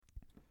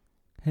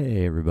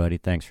Hey everybody,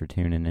 thanks for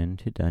tuning in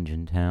to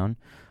Dungeon Town.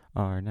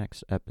 Our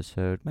next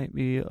episode might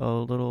be a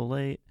little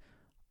late,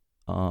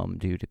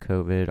 due to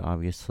COVID,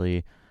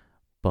 obviously,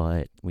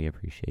 but we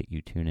appreciate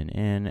you tuning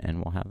in,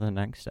 and we'll have the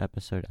next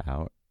episode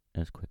out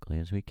as quickly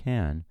as we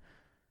can.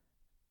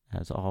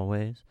 As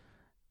always,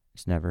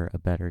 it's never a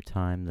better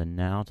time than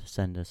now to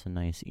send us a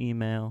nice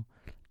email,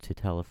 to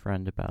tell a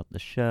friend about the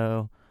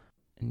show,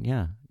 and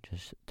yeah,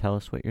 just tell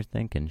us what you're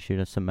thinking.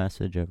 Shoot us a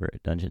message over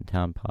at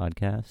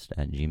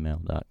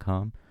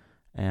dungeontownpodcast@gmail.com,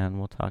 and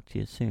we'll talk to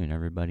you soon.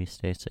 Everybody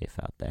stay safe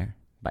out there.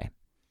 Bye.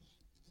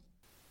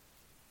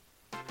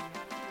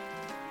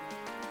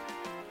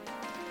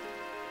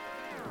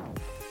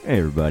 Hey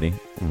everybody,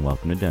 and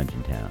welcome to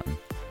Dungeon Town.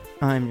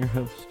 I'm your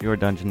host, your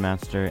Dungeon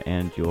Master,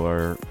 and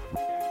your...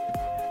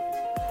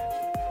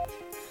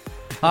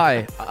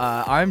 Hi,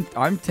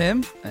 I'm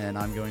Tim, and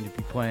I'm going to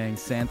be playing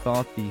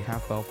Santhoth, the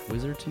half-elf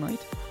wizard tonight.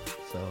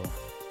 So,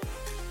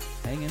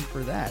 hang in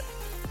for that.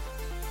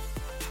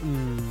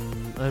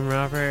 I'm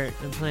Robert.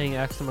 I'm playing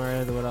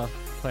Axamara, the Wood Elf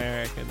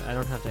cleric, and I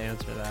don't have to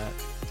answer that.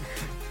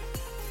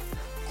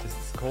 This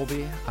is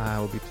Colby.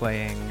 We'll be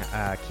playing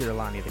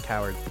Kirillani, the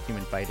coward, the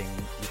human fighting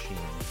machine.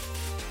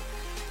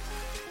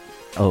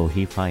 Oh,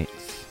 he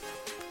fights.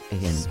 And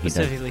he does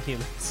Specifically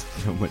humans.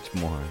 so much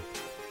more.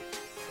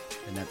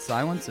 And that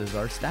silence is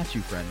our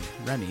statue friend,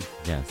 Remy.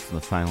 Yes,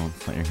 the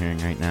silence that you're hearing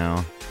right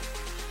now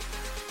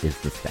is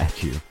the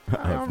statue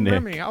of Nick.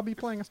 Remy, I'll be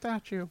playing a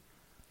statue.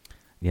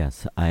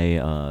 Yes,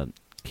 I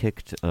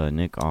kicked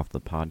Nick off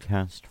the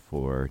podcast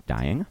for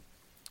dying.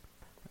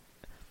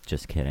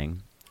 Just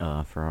kidding.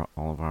 For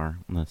all of our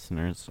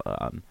listeners,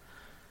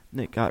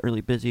 Nick got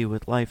really busy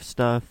with life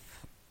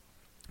stuff,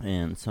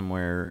 and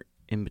somewhere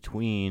in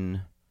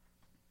between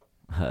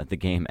the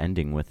game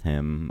ending with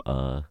him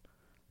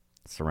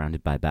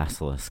surrounded by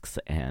basilisks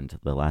and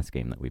the last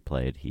game that we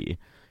played, he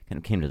kind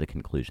of came to the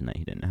conclusion that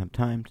he didn't have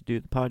time to do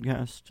the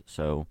podcast,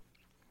 so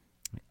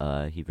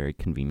he very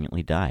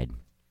conveniently died.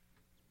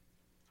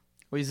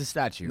 Well, he's a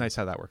statue. Nice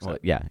how that works Well,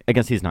 out. yeah, I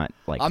guess he's not,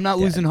 like, I'm not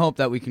dead. losing hope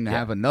that we can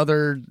have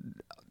another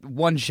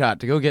one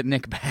shot to go get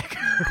Nick back.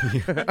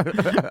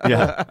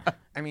 Yeah.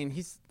 I mean,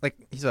 he's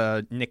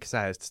a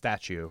Nick-sized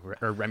statue,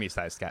 or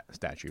Remy-sized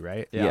statue,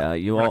 right? Yeah,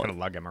 you We're all... not going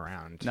to lug him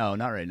around. No,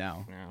 not right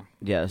now. No.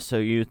 Yeah, so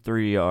you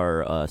three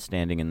are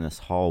standing in this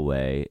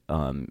hallway,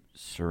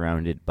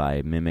 surrounded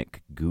by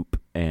mimic goop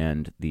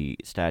and the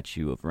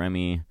statue of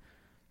Remy,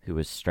 who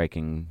is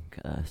striking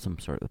some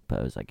sort of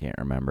pose. I can't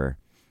remember.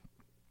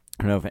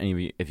 I don't know if any of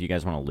you, if you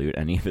guys want to loot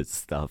any of his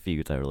stuff,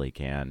 you totally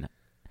can,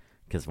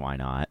 because why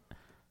not?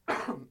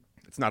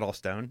 It's not all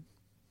stone.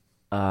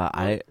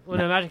 Well,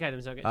 no magic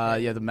items don't get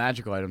hit. Yeah, the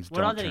magical items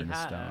What all don't did he turn to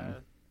have? stone.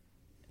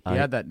 He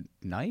had that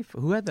knife?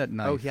 Who had that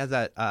knife? Oh, he has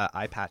that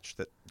eye patch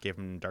that gave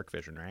him dark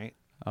vision, right?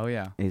 Oh,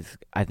 yeah.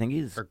 I think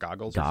he's Or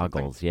goggles.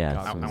 goggles. Or something.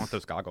 Yeah, I want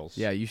those goggles.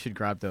 Yeah, you should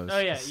grab those. Oh,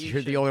 yeah, 'cause you You're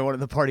should. the only one in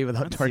the party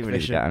without Let's dark see what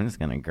he's vision. got. I'm just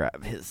gonna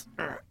grab his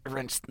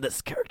wrench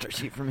this character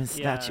sheet from his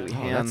Yeah. statue Oh,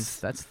 hands.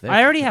 that's thick.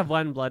 I already have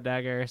one blood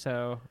dagger,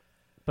 so...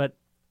 But...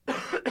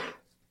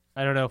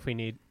 I don't know if we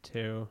need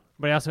to.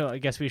 But I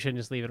guess we shouldn't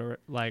just leave it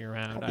lying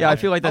around. Yeah, I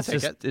feel like I'll that's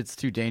take just, it's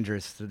too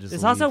dangerous to just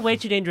It's also leave. way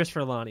too dangerous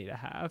for Lonnie to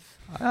have.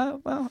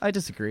 Well, I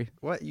disagree.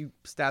 What? You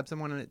stab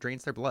someone and it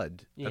drains their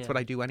blood. That's Yeah. what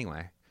I do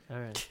anyway. All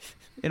right.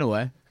 In a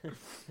way. So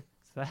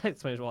that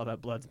explains why all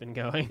that blood's been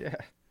going. Yeah.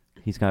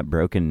 He's got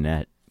broken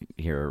net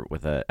here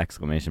with an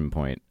exclamation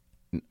point.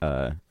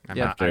 I'm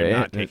Yeah, not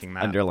It's taking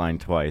that.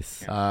 underlined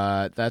twice.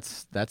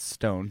 That's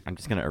stone. I'm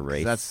just gonna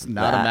erase. That's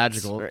not a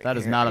magical. right that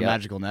is here. not a Yep.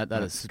 magical net.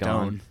 That is That's stone.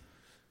 gone.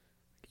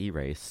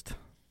 Erased.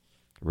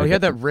 Oh, he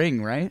had that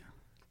ring, right?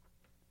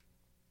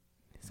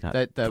 He's got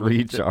that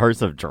 3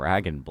 jars of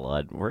dragon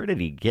blood. Where did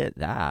he get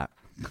that?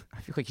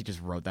 I feel like he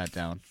just wrote that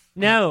down.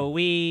 No,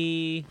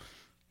 we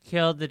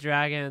killed the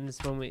dragons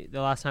the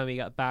last time we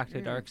got back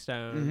to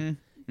Darkstone. Mm-hmm.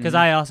 Because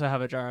I also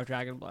have a jar of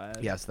dragon blood.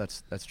 Yes,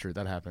 that's true.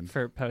 That happened.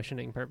 For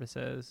potioning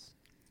purposes.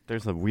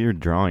 There's a weird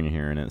drawing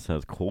here, and it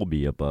says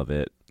Colby above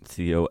it.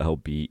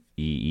 Colbee.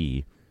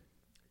 He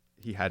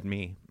had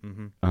me.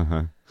 Mm-hmm.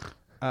 Uh-huh.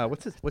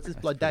 What's his blood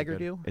pretty dagger good.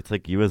 do? It's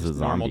like you as a Just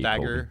zombie. normal Colby.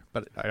 dagger,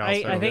 but I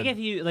also I think if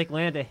you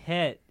land a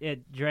hit,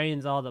 it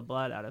drains all the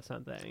blood out of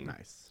something.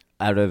 nice.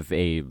 Out of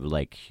a,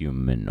 like,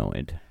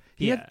 humanoid.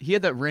 He Yeah.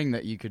 had that ring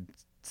that you could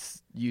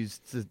use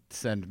to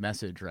send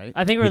message, right?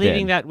 I think we're He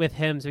leaving did. that with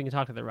him so we can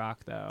talk to the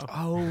rock, though.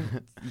 Oh,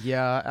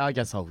 yeah. I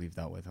guess I'll leave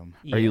that with him.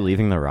 Are you Yeah.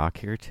 leaving the rock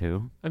here,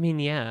 too? I mean,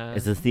 yeah.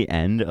 Is this the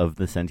end of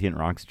the sentient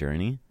rock's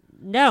journey?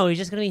 No, he's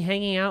just going to be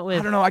hanging out with...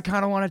 I don't know. I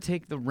kind of want to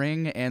take the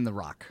ring and the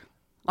rock.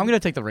 I'm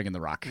gonna take the ring and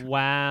the rock.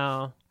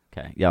 Wow.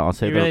 Okay. Yeah, I'll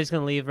say You're the... really just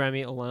going to leave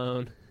Remy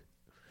alone.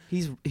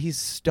 He's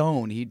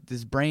stone.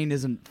 His brain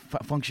isn't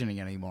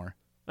functioning anymore.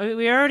 I mean,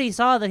 we already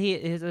saw that he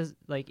is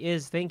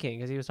thinking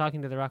because he was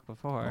talking to the rock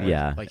before.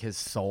 Yeah. Like his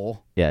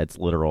soul. Yeah, it's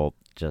literal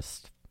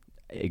just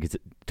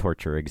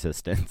torture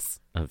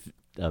existence of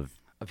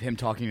Of him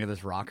talking to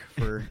this rock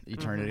for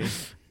eternity.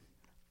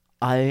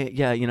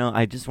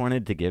 I just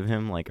wanted to give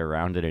him like a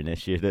rounded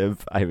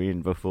initiative. I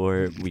mean,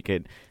 before we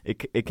could,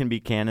 it can be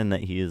canon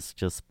that he is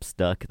just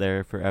stuck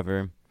there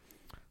forever.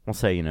 We'll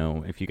say,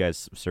 if you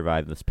guys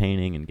survive this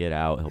painting and get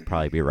out, he'll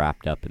probably be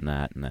wrapped up in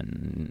that, and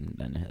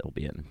then he'll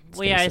be in stasis.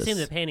 Well, yeah, I assume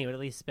the painting would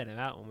at least spin him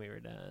out when we were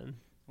done.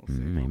 We'll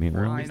see. Maybe it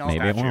will. Fine,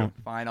 Maybe it won't.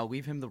 Fine, I'll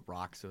leave him the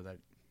rock so that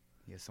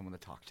he has someone to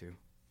talk to.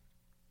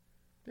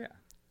 Yeah.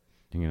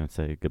 You're gonna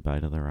say goodbye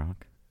to the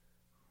rock?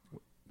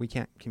 We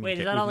can't Wait, communicate.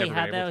 is that We've all he never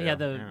had been able though? He had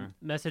to. the Yeah.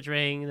 message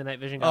ring, the night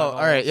vision Oh, goggles.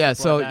 all right, yeah. the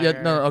So blood yeah,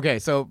 dagger. no, okay.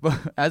 So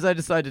as I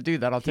decide to do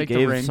that, I'll He take gave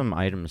the ring. some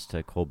items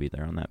to Colby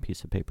there on that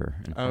piece of paper.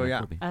 In front of yeah.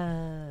 Colby.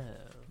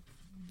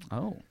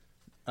 Oh,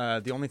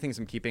 The only things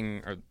I'm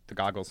keeping are the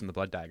goggles and the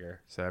blood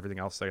dagger. So everything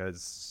else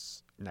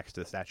is next to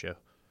the statue.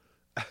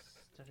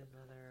 Studded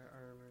leather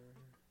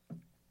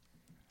armor.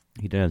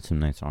 He did have some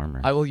nice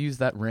armor. I will use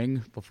that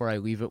ring before I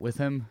leave it with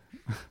him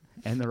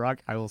and the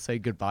rock. I will say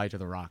goodbye to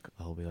the rock.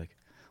 I'll be like,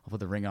 I'll put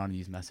the ring on and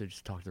use message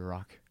to talk to the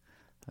rock.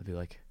 I'll be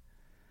like,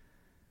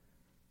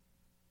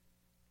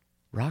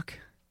 Rock?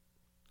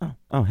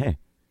 Oh, hey.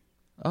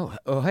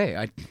 Oh, hey.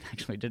 I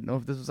actually didn't know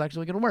if this was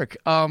actually going to work.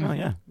 Oh,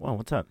 yeah. Well,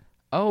 what's up?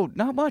 Oh,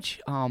 not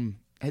much.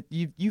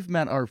 You've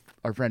met our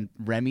friend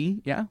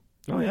Remy, yeah?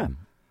 Oh, yeah.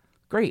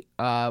 Great.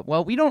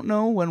 Well, we don't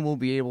know when we'll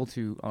be able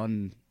to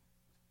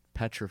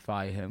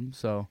unpetrify him,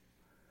 so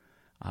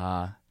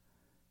I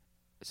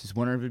was just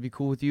wondering if it'd be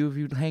cool with you if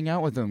you'd hang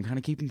out with him, kind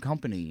of keep him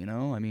company,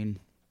 I mean,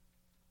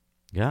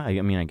 Yeah,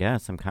 I mean, I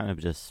guess I'm kind of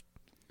just...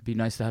 it'd be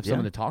nice to have Yeah.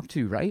 someone to talk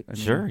to, right? I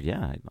mean, Sure,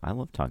 yeah. I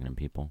love talking to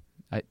people.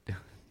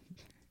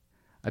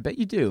 I bet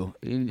you do.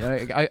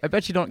 I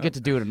bet you don't get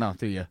to do it enough,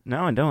 do you?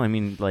 No, I don't. I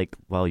mean,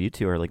 you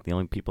two are like the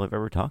only people I've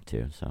ever talked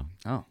to, so...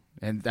 Oh,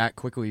 and that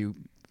quickly,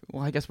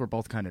 well, I guess we're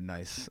both kind of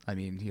nice. I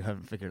mean, you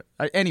haven't figured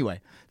it.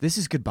 Anyway, this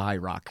is goodbye,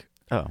 Rock.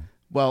 Oh,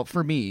 Well,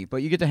 for me, but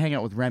you get to hang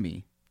out with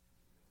Remy,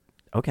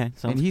 okay.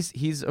 So, and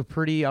he's a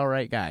pretty all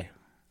right guy.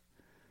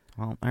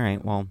 well, all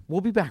right. Well, We'll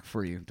be back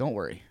for you. Don't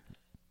worry.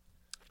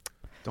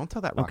 Don't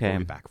tell that rock Okay. we'll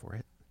be back for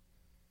it.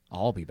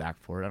 I'll be back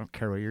for it. I don't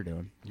care what you're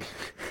doing.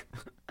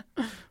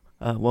 bye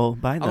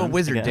then. I'm a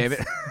wizard, I damn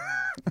guess.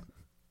 it.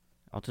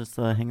 I'll just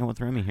hang out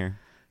with Remy here.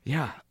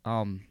 Yeah.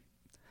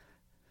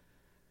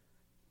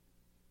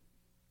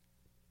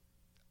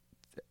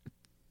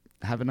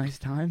 Have a nice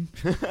time.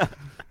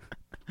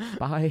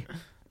 Bye.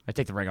 I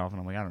take the ring off and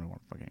I'm like, I don't know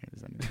what fucking it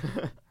is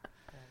anymore.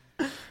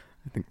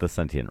 I think the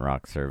sentient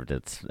rock served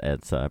its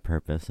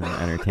purpose and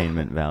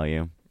entertainment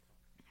value.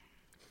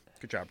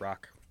 Good job,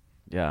 Rock.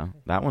 Yeah,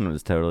 that one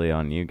was totally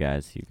on you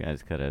guys. You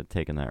guys could have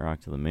taken that rock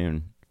to the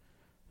moon,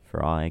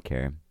 for all I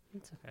care.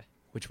 It's okay.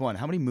 Which one?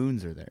 How many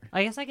moons are there?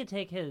 I guess I could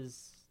take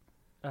his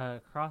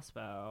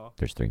crossbow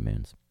There's 3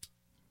 moons.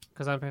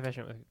 because I'm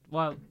proficient with.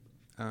 Well,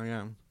 Oh,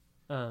 yeah.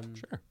 Sure.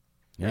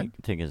 Yeah, Yeah. you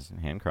can take his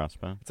hand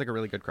crossbow. It's like a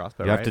really good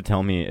crossbow, You right? have to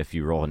tell me if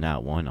you roll a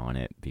nat 1 on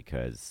it,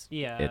 because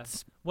yeah.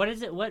 it's... What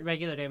is it? What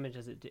regular damage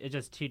is it? It's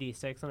just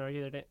 2d6 on a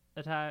regular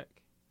attack,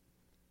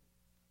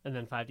 and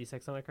then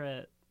 5d6 on a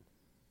crit.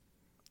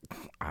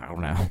 I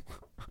don't know.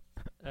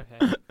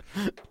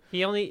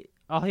 Okay.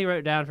 All he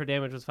wrote down for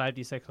damage was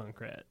 5d6 on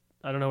crit.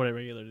 I don't know what it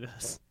regularly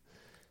does.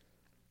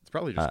 It's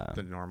probably just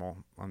the normal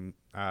on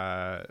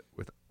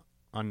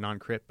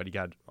non-crit, but he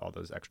got all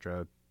those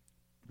extra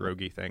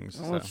roguey things.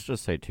 Well, so. let's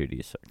just say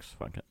 2d6.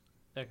 Fuck it.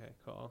 Okay,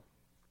 cool.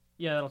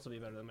 Yeah, that'll also be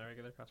better than my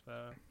regular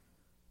crossbow.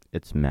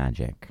 It's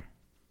magic.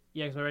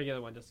 Yeah, because my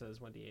regular one just says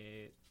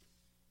 1d8.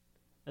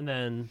 And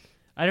then,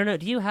 I don't know,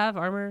 do you have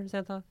armor,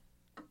 Xanthoth?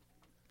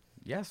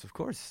 Yes, of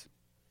course.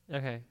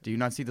 Okay. Do you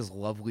not see this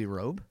lovely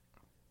robe?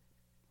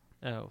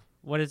 Oh,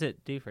 what does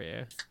it do for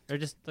you? Or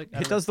just, like... I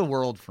It don't does the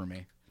world for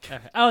me. know.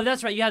 Okay. Oh,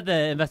 that's right, you have the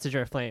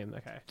Investiture of Flame.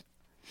 Okay.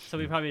 So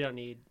we probably don't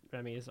need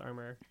Remy's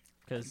armor,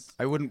 because...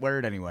 I wouldn't wear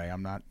it anyway.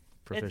 I'm not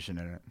proficient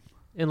in it.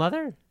 In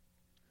leather?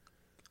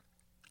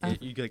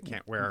 You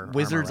can't wear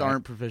Wizards armor, right?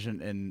 aren't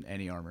proficient in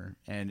any armor,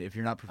 and if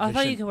you're not Oh, I proficient,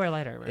 thought you could wear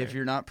light armor. if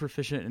you're not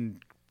proficient in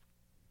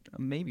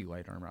maybe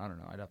light armor, I don't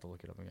know. I'd have to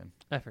look it up again.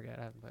 I forget,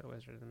 I haven't played a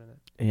wizard in a minute.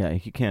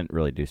 Yeah, you can't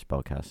really do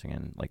spellcasting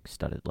in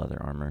studded leather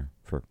armor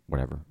for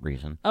whatever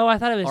reason. Oh, I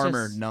thought it was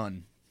Armor, just...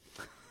 none.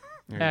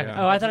 There you Okay.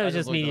 go. Oh, I thought it I was just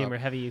just looked it medium up. or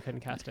heavy you couldn't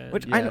cast it.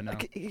 Which Yeah,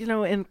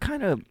 and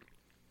kind of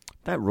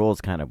that rule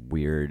is kind of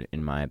weird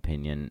in my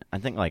opinion. I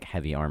think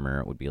heavy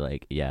armor would be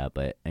yeah,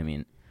 but I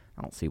mean,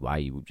 I don't see why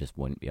you just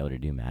wouldn't be able to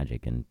do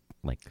magic and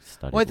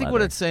studded Well, I think what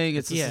leather. it's saying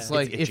it's Yeah. just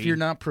like It's if itchy, you're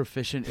not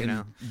proficient in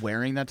know?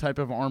 wearing that type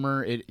of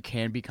armor, it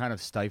can be kind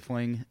of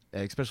stifling,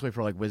 especially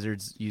for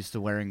wizards used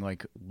to wearing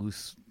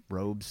loose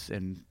robes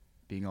and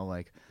being all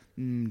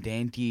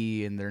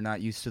dainty, and they're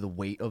not used to the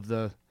weight of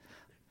the.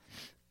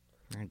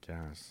 I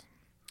guess.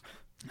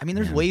 I mean,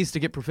 there's Yeah. ways to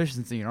get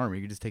proficiency in armor.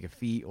 You can just take a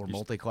feat or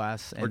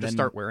multi-class, and Or just then,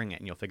 start wearing it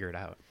and you'll figure it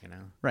out,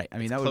 Right. I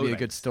mean, It's that would be a clothing.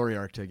 good story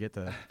arc to get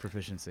the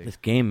proficiency. This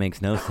game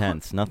makes no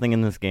sense. Nothing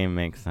in this game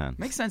makes sense.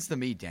 Makes sense to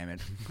me, damn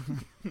it.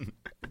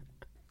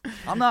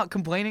 I'm not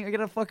complaining. I get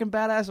a fucking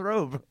badass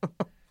robe.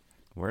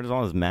 Where does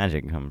all this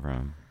magic come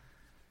from?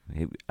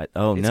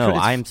 Oh It's no,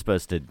 it's- I'm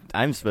supposed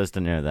to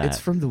know that. It's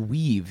from the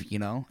weave, you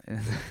know.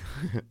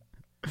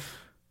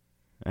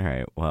 All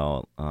right.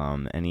 Well,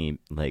 any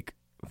like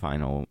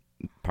final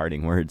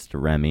parting words to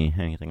Remy?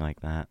 Anything like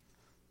that?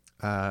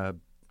 Can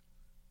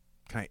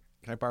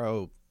I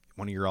borrow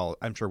one of your all?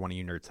 I'm sure one of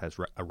you nerds has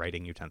a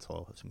writing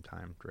utensil of some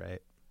kind, right?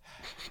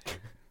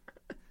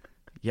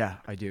 Yeah,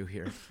 I do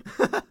here.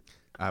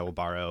 I will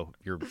borrow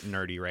your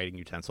nerdy writing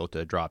utensil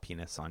to draw a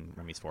penis on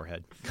Remy's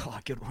forehead. Oh,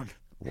 good one.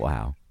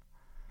 Wow.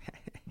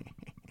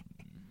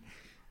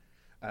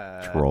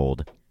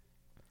 Trolled.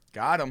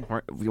 Got him.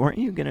 Weren't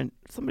you gonna?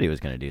 Somebody was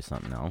gonna do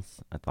something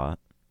else. I thought.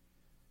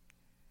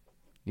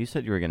 You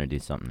said you were gonna do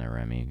something there,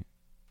 Remy.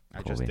 I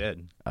just Colby.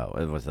 did.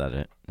 Oh, was that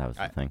it? That was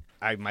the thing.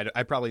 I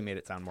probably made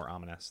it sound more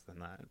ominous than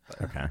that.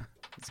 But, Okay.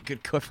 It's a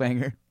good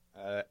cliffhanger.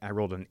 I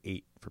rolled an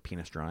 8 for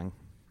penis drawing.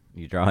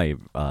 You draw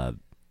a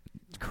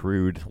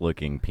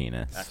crude-looking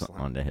penis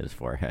Excellent. onto his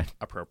forehead.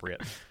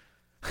 Appropriate.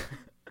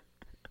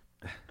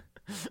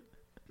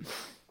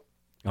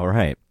 All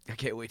right. I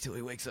can't wait till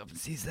he wakes up and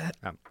sees that.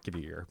 Give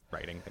you your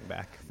writing thing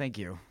back. Thank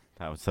you.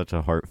 That was such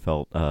a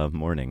heartfelt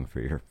morning for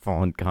your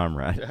fallen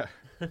comrade.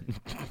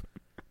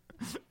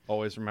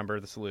 Always remember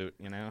the salute,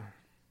 you know?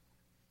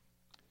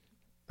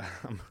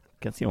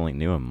 Guess you only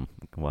knew him,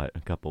 what,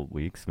 a couple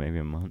weeks, maybe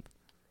a month?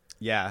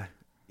 Yeah.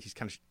 He's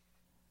kind of...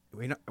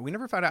 We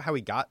never found out how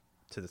he got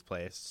to this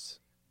place.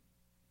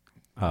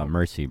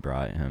 Mercy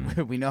brought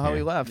him. We know how he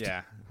Yeah. left.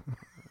 Yeah.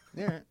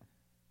 Yeah.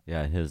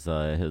 Yeah,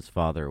 his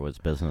father was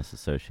business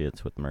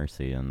associates with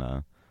Mercy and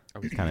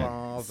kind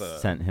of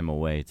sent him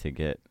away to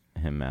get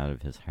him out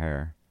of his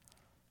hair.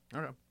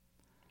 Okay.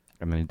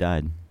 I mean, he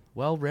died.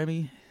 Well,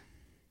 Remy,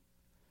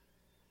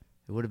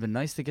 it would have been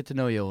nice to get to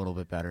know you a little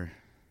bit better.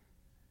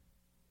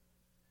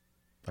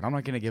 But I'm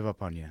not going to give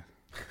up on you.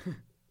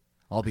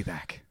 I'll be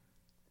back.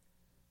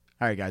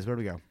 All right, guys, where do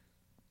we go?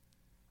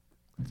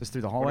 Just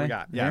through the What hallway? do we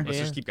got? Yeah, There? let's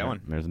just keep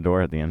going. There's a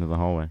door at the end of the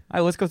hallway. All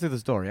right, let's go through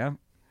this door, yeah?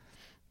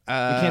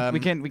 We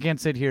can't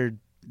sit here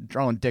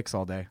drawing dicks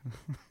all day.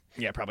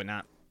 Yeah, probably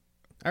not.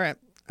 All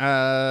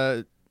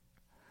right.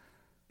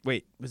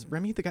 Wait, was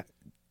Remy the guy?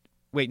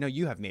 Wait, no,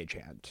 you have mage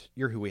hand.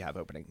 You're who we have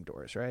opening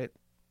doors, right?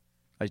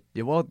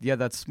 Yeah,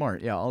 that's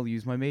smart. Yeah, I'll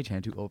use my mage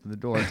hand to open the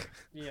door.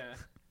 Yeah.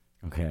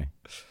 Okay.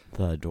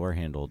 The door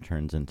handle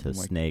turns into Oh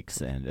my- snakes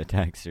and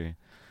attacks your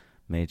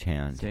mage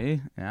hand.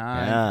 See?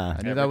 Yeah. Yeah.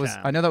 I knew Every that was.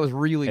 time. I know that was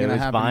really It going to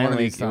was happen one of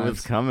finally, these it was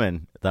times.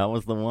 coming. That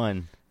was the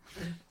one.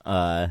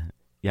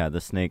 Yeah,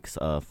 the snakes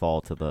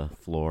fall to the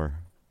floor.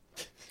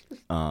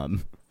 Do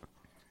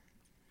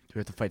we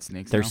have to fight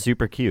snakes? They're now?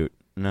 super cute.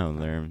 No,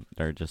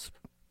 they were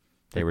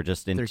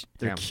just in. They're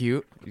Yeah.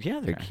 cute. Yeah,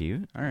 they're Okay.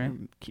 cute. All right.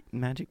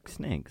 Magic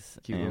snakes.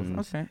 Cute and little.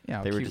 Okay.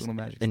 Yeah. they were cute just little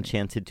magic. snakes.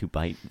 enchanted to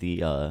bite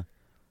the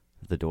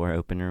door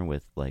opener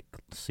with like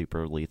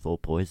super lethal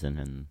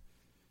poison,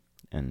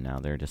 and now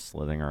they're just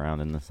slithering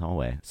around in this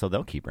hallway. So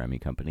they'll keep Remy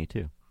company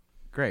too.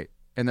 Great.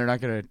 And they're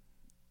not gonna.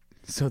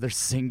 So their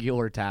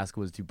singular task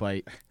was to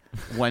bite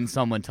when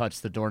someone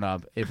touched the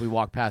doorknob. If we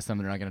walk past them,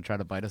 they're not gonna try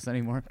to bite us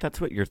anymore. That's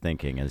what you're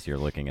thinking as you're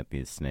looking at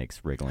these snakes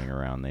wriggling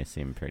around. They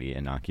seem pretty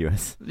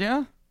innocuous.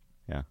 Yeah.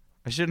 Yeah.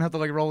 I shouldn't have to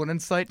like roll an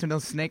insight to know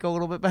snake a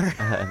little bit better.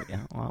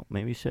 Yeah, well,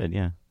 maybe you should.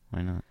 Yeah,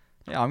 why not?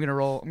 Yeah, I'm gonna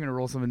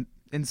roll some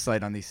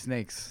insight on these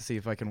snakes. See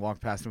if I can walk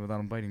past them without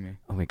them biting me.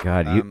 Oh my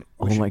god!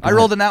 Oh my god! I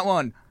rolled in that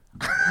one.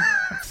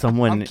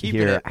 Someone I'm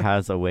keeping here it.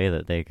 has a way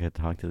that they could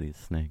talk to these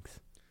snakes.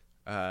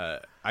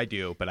 I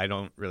do, but I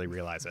don't really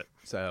realize it.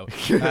 So,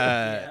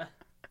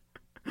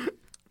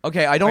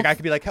 Okay, I don't. like, I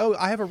could be like, "Oh,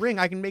 I have a ring.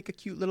 I can make a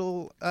cute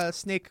little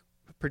snake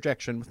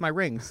projection with my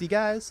ring. See,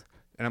 guys?"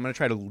 And I'm gonna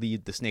try to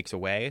lead the snakes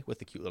away with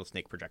the cute little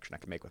snake projection I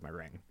can make with my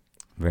ring.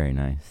 Very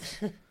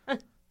nice.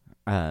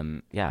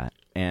 Yeah,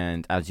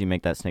 and as you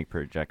make that snake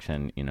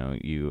projection,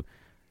 you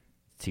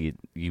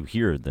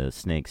hear the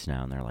snakes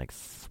now, and they're like,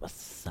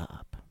 "What's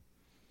up?"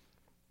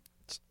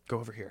 Just go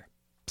over here.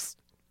 Psst,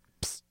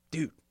 psst,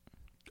 dude,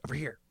 over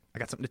here. I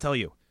got something to tell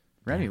you.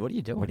 Remy, what are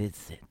you doing? What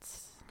is it?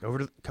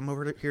 Come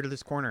over here to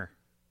this corner.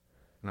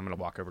 And I'm gonna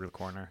walk over to the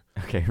corner.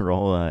 Okay,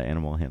 roll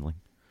animal handling.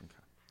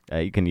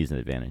 You can use an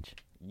advantage.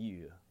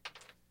 Yeah.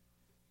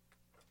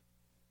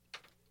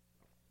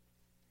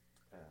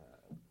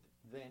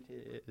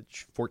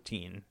 Advantage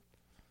 14.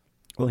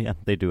 Well, yeah,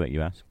 they do what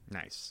you ask.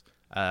 Nice.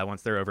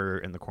 Once they're over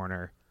in the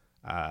corner,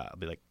 I'll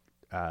be like,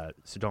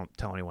 so don't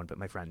tell anyone, but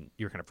my friend,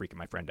 you were kind of freaking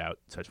my friend out,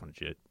 so I just wanted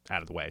you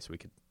out of the way so we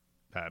could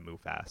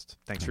move fast.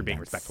 Thanks for being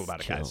respectful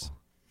about it, guys. Chill.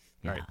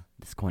 Yeah, All right.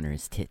 this corner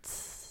is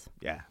tits.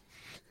 Yeah.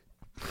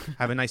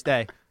 Have a nice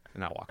day.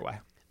 And I'll walk away.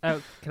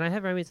 Oh, can I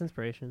have Remy's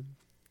inspiration?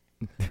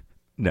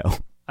 No.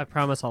 I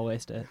promise I'll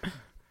waste it.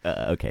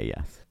 Okay,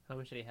 yes. How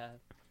much did he have?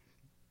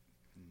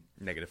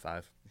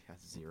 -5. Yeah,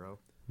 0.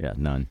 Yeah,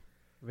 none.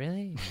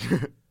 Really?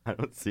 I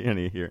don't see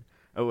any here.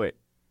 Oh, wait.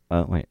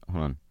 Wait,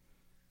 hold on.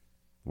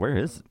 Where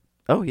is it?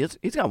 Oh, he's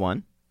got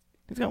one.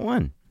 He's got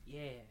one.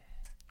 Yeah.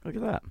 Look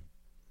at that.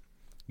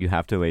 You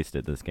have to waste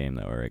it this game,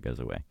 though, or it goes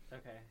away.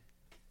 Okay.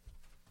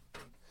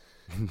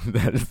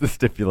 That is the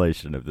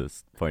stipulation of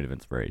this point of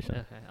inspiration.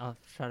 Okay, I'll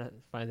try to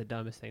find the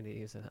dumbest thing to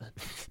use it on.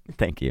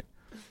 Thank you.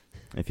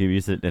 If you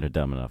use it in a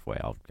dumb enough way,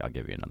 I'll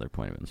give you another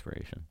point of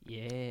inspiration.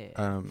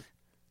 Yeah.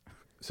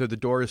 So the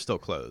door is still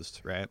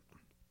closed, right?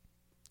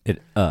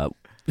 It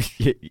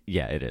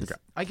yeah, it is. Okay.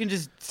 I can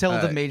just tell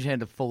the mage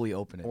hand to fully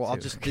open it. Well, I'll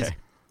too. just. Okay.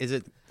 Is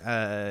it?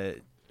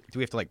 Do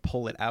we have to like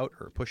pull it out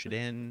or push it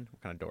in?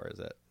 What kind of door is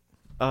it?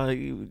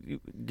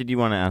 Did you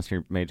want to ask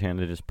your mage hand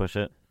to just push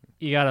it?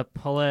 You gotta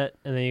pull it,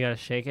 and then you gotta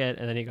shake it,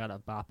 and then you gotta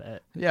bop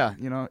it. Yeah,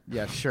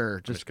 sure.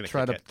 just Just gonna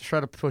try kick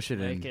to push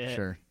it in. Kick it.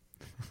 Sure.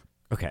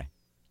 Okay.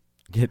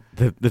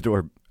 The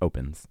door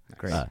opens.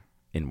 Great.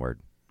 Inward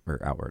or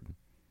outward.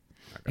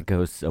 Okay. It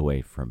goes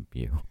away from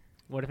you.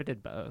 What if it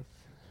did both?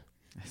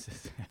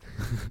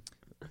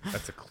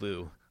 That's a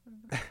clue.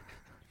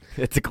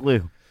 It's a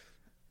clue.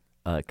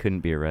 It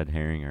couldn't be a red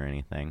herring or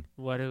anything.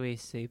 What do we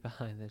see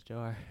behind the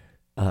door?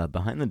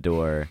 Behind the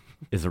door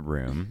is a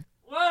room.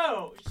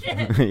 Whoa!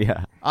 Shit!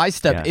 Yeah. I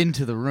step Yeah.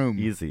 into the room.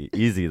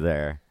 Easy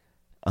there.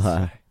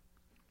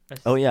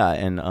 Oh yeah,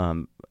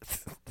 and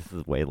this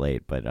is way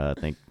late, but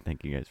thank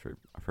you guys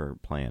for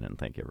playing, and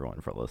thank you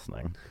everyone for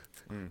listening.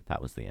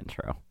 That was the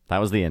intro. That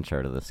was the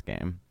intro to this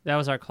game. That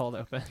was our cold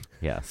open.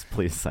 Yes,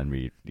 please send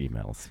me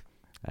emails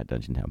at There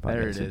it is.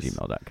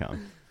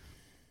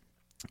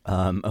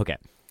 dungeontownpodcast@gmail.com. Okay.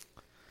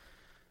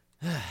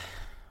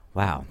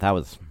 Wow, that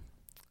was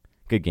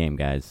good game,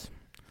 guys.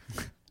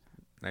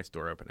 Nice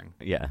door opening.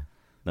 Yeah,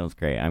 that was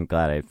great. I'm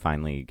glad I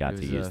finally got It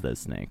to was, use those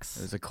snakes.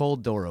 There's a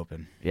cold door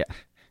open. Yeah.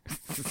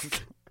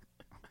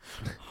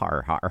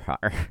 Har har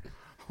har.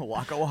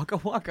 Waka waka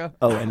waka.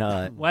 Oh,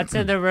 and What's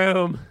in the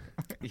room?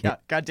 Yeah,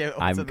 goddamn.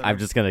 I'm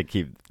just gonna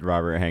keep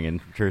Robert hanging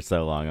for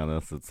so long on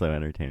this. It's so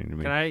entertaining to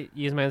me. Can I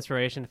use my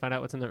inspiration to find out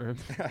what's in the room?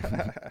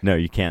 No,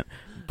 you can't.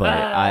 But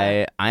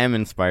I am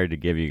inspired to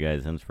give you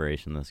guys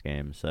inspiration this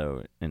game,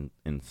 so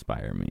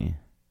inspire me.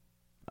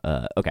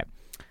 Okay.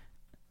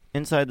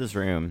 Inside this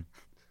room,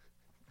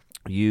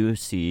 you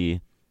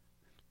see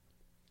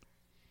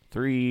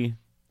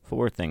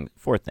four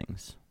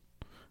things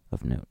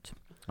of note.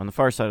 On the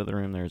far side of the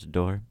room, there's a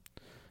door.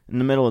 In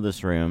the middle of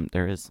this room,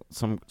 there is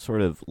some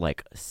sort of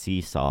like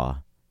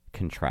seesaw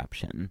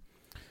contraption.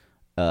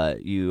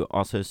 You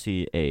also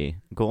see a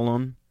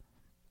golem,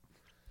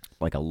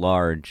 like a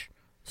large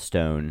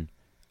stone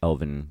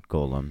elven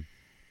golem,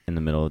 in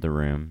the middle of the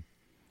room,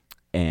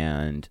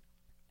 and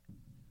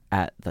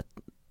at the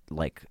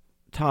like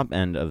top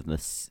end of the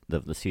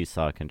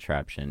seesaw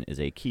contraption is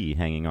a key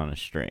hanging on a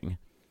string.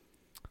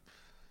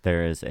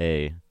 There is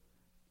a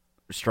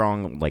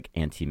strong like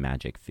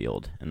anti-magic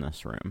field in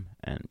this room,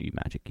 and you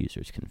magic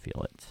users can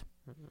feel it.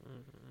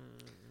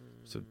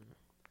 So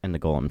And the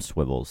golem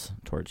swivels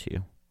towards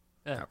you.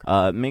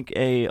 Okay. Make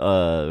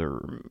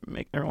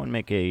everyone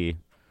make a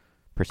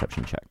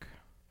perception check.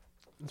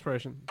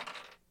 Inspiration.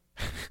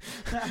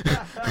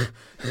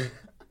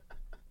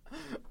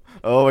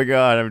 Oh my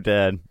god, I'm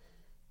dead.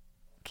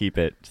 Keep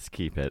it. Just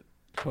keep it.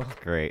 Cool.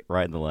 Great.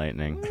 Ride the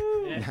lightning.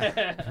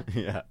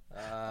 Yeah.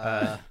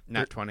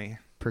 Nat 20.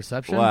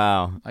 Perception?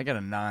 Wow. I got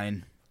a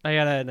 9. I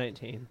got a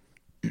 19.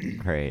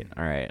 Great.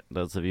 All right.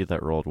 Those of you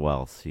that rolled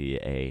well see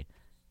a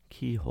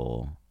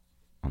keyhole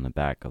on the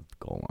back of the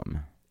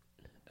golem.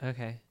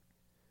 Okay.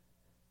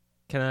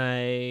 Can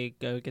I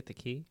go get the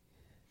key?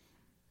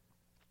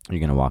 Are you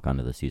going to walk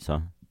onto the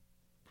seesaw?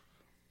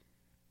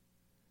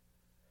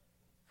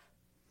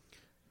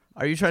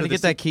 Are you trying So to the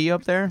get that key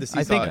up there? The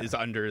I seesaw think. is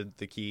under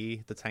the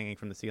key that's hanging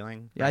from the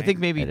ceiling. Yeah, I right? think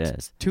maybe It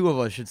is. two of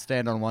us should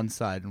stand on one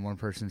side and one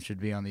person should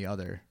be on the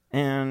other.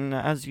 And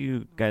as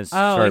you guys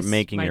Oh, start it's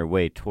making my- your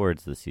way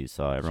towards the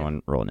seesaw,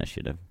 everyone roll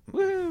initiative.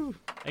 Woo!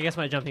 I guess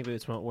my jumping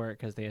boots won't work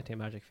because the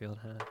anti-magic field,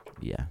 huh?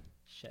 Yeah.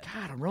 Shit.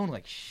 God, I'm rolling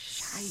like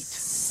shite.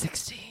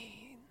 16.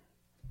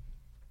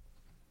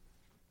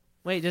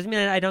 Wait, does it mean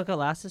I don't go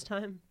last this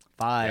time?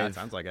 5. Yeah, it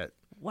sounds like it.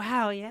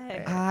 Wow,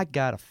 yay. I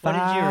got a What 5.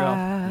 did you roll?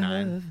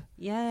 9.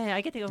 Yay,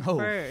 I get to go Oh.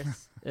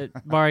 first.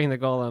 Barring the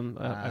golem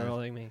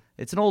rolling me.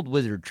 It's an old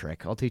wizard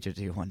trick. I'll teach it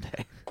to you one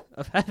day.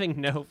 Of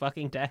having no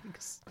fucking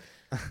decks.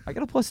 I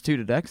got a +2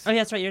 to dex. Oh, yeah,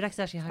 that's right. Your deck's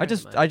actually higher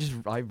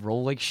I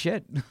roll like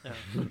shit.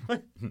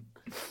 Oh.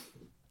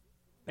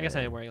 I guess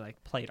I'm wearing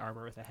like plate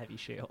armor with a heavy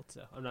shield,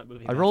 so I'm not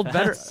moving. I that rolled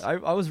better. fast.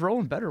 I was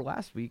rolling better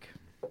last week.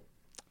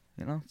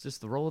 You know, it's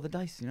just the roll of the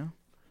dice, you know?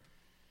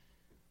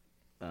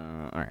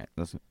 All right.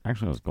 This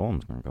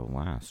golem's going to go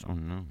last. Oh,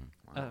 no.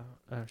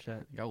 Oh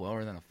shit. You got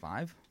lower than a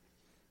 5?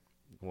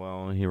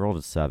 Well, he rolled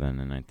a 7,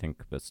 and I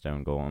think the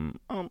stone golem...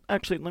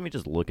 actually, let me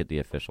just look at the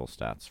official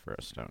stats for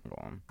a stone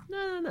golem.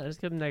 No.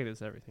 Just give them negatives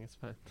to everything. It's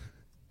fine.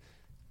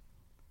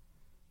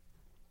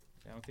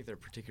 I don't think they're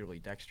particularly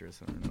dexterous.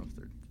 I don't know if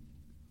they're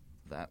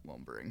that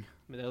lumbering.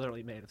 I mean, they're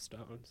literally made of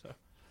stone, so.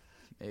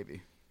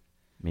 Maybe.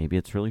 Maybe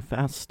it's really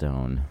fast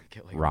stone,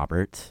 Get like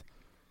Robert.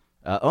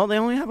 They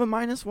only have a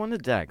 -1 to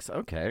dex.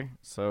 Okay,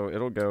 so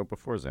it'll go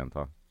before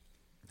Xantha.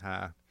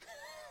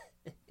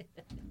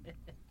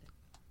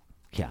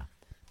 Yeah.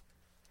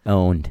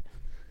 Owned.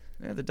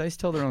 Yeah, the dice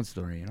tell their own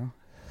story, you know?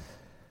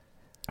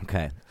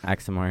 Okay,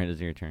 Axamar, it is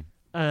your turn.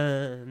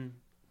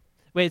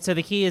 Wait, so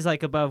the key is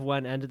like above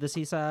one end of the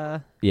seesaw?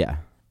 Yeah.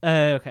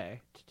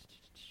 Okay.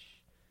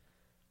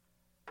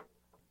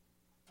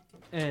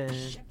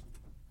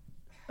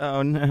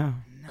 Oh no.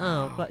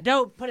 Oh, but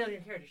don't put it on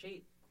your character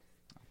sheet.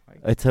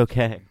 It's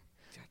okay.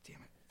 God damn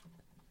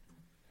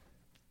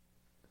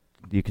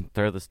it. You can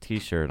throw this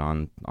T-shirt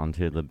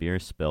onto the beer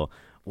spill.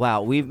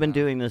 Wow, we've been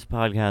doing this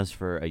podcast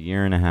for a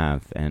year and a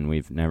half, and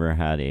we've never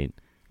had a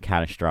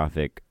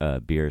catastrophic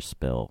beer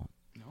spill.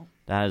 Nope.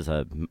 That is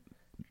a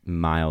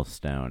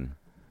milestone.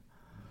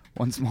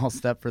 One small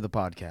step for the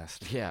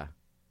podcast. Yeah.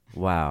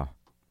 Wow.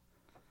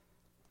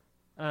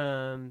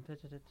 Well,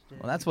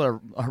 that's what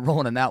a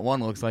rolling in that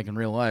one looks like in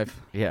real life.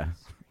 Yeah.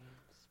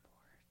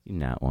 You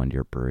not one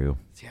your brew.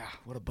 Yeah,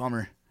 what a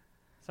bummer.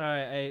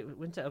 Sorry, I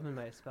went to open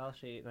my spell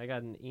sheet and I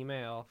got an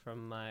email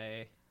from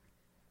my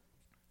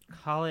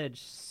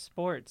college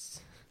sports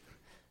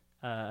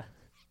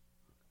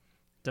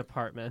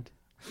department,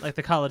 like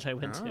the college I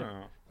went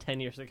to 10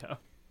 years ago.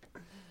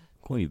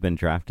 Cool. You've been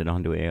drafted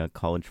onto a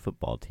college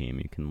football team.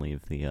 You can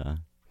leave the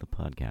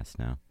podcast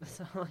now. That's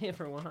all I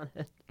ever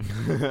wanted.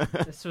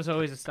 This was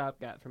always a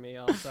stopgap for me,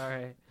 y'all.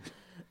 Sorry.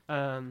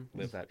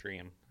 Live that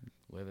dream.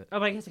 Live it. Oh,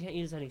 but I guess I can't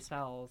use any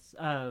spells.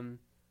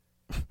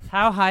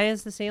 How high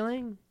is the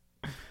ceiling?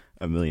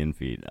 1,000,000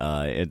 feet.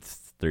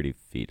 It's 30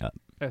 feet up.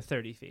 Oh,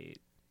 30 feet.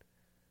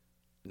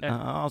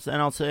 I'll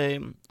say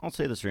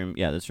this room.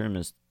 Yeah, this room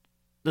is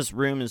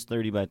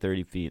 30 by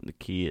 30 feet. The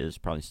key is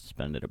probably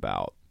suspended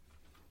about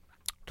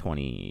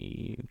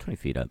 20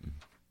 feet up.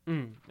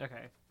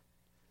 Okay.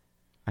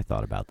 I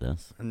thought about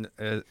this. And,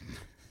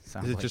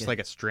 Sounds is it just like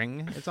a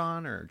string it's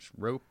on, or just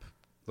rope?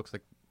 Looks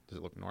like. Does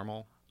it look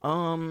normal?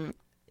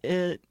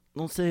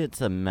 We'll say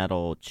it's a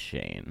metal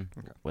chain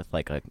Okay. with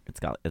like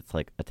it's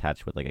like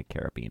attached with like a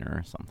carabiner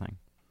or something.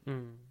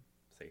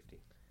 Safety.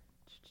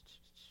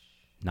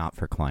 Not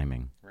for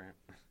climbing. Right.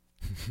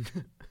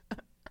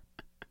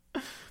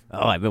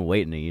 Oh, I've been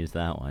waiting to use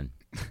that one.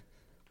 All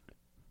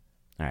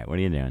right, what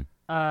are you doing?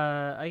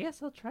 I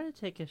guess I'll try to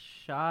take a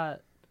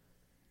shot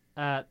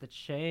at the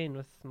chain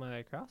with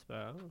my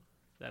crossbow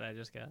that I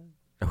just got.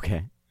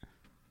 Okay.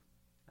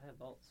 I have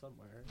bolts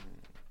somewhere.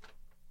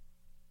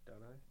 Don't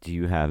I? Do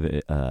you have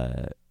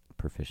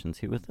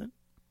proficiency with it?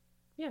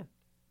 Yeah.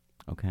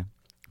 Okay.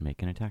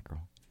 Make an attack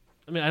roll.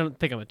 I mean, I don't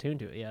think I'm attuned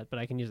to it yet, but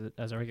I can use it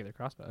as a regular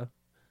crossbow.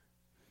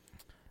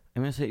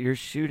 I'm going to say you're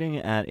shooting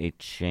at a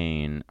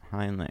chain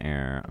high in the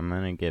air. I'm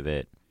going to give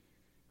it...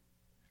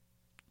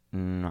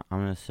 I'm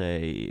going to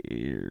say...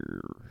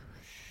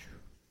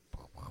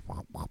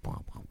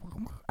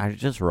 I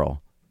just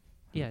roll.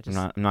 Yeah, I'm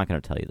just not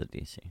going to tell you the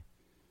DC.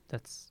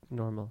 that's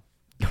normal.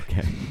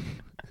 Okay.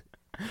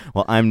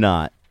 Well, I'm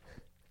not.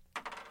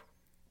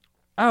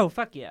 Oh,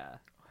 fuck yeah.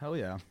 Hell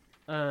yeah.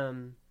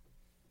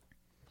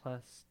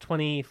 Plus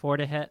 24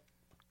 to hit.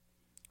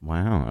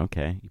 Wow,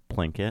 okay. You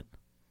plink it.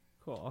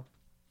 Cool.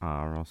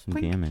 Roll some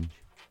Plink. damage.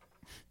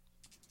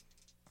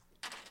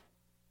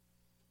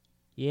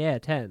 Yeah,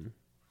 10.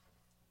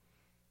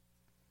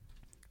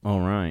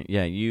 All right.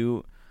 Yeah,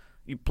 you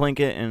plink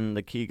it and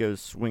the key goes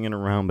swinging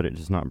around, but it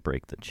does not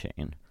break the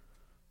chain.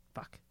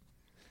 Fuck.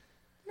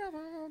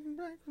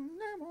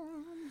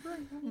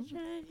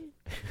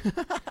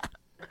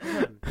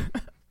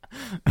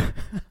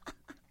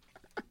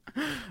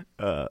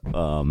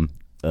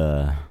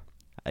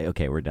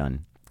 Okay, we're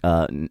done.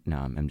 No,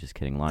 I'm just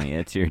kidding, Lonnie.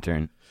 It's your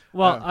turn.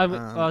 Well, I was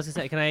going to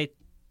say,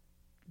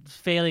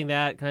 failing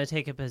that, can I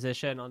take a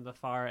position on the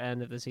far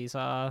end of the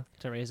seesaw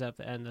to raise up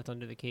the end that's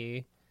under the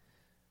key?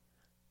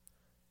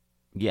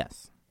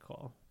 Yes.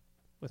 Cool.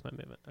 With my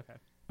movement. Okay.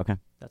 Okay.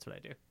 That's what I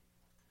do.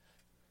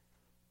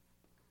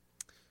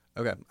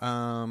 Okay.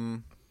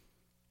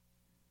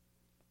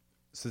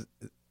 So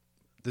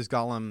this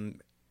golem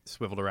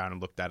swiveled around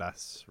and looked at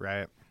us,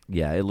 right?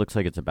 Yeah, it looks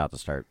like it's about to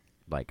start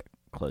like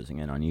closing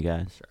in on you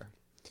guys. Sure.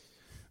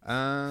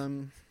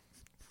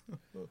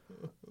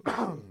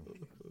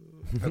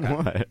 Okay.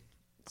 What?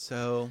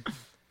 So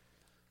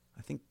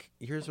I think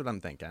here's what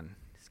I'm thinking.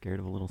 Scared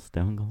of a little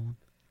stone golem?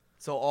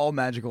 So all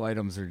magical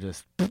items are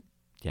just...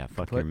 Yeah,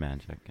 fuck Put- your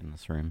magic in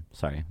this room.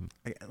 Sorry.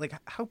 Like,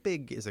 how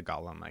big is a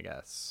golem? I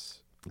guess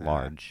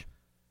Large.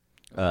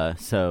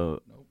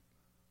 So Nope.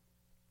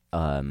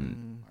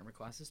 um Armor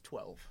class is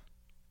 12.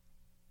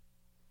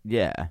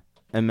 yeah.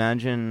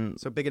 Imagine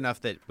So big enough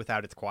that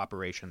without its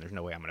cooperation, there's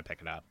no way I'm going to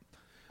pick it up.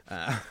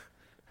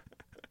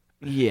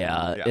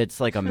 yeah, Yeah. it's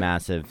like a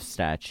massive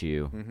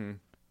statue.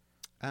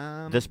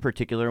 This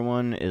particular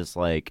one is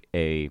like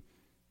a,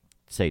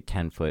 say,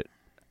 10-foot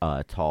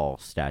tall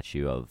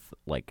statue of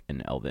like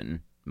an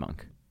elven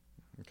monk.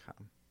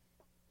 Okay.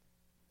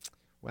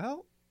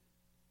 Well,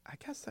 I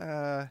guess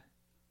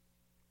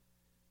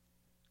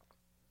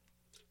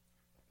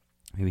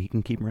Maybe he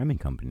can keep Remy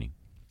company.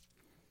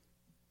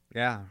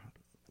 yeah,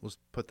 we'll just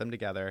put them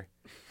together.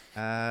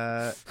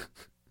 Well,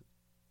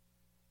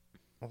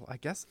 I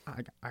guess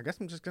I'm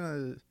just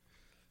gonna.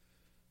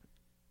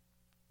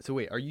 So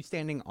wait, are you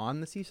standing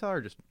on the seesaw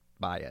or just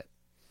by it,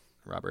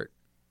 Robert?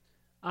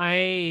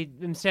 I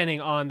am standing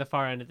on the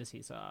far end of the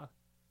seesaw.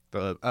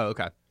 Oh,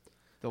 okay.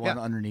 The one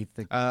Yeah. underneath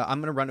the. I'm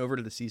gonna run over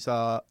to the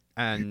seesaw,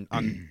 and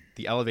on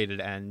the elevated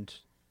end,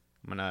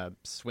 I'm gonna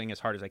swing as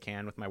hard as I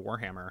can with my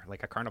warhammer,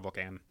 like a carnival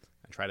game,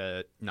 and try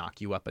to knock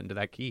you up into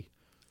that key.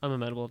 I'm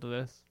amenable to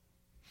this.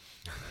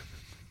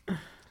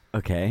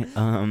 Okay.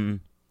 So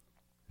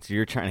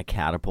you're trying to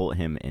catapult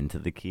him into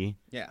the key?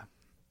 Yeah.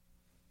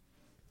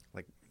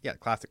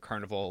 Classic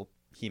carnival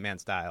He-Man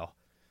style.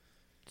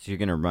 So you're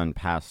gonna run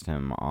past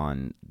him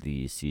on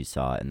the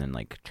seesaw and then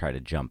like try to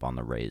jump on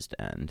the raised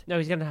end. No,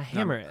 he's gonna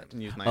hammer I it.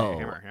 can use my Oh.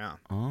 hammer. Yeah.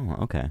 Oh,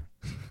 okay.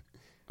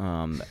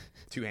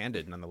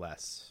 Two-handed,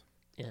 nonetheless.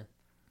 Yeah.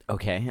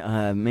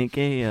 Okay. Make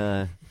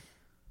a.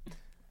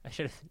 I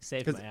should have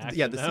saved 'Cause, my action.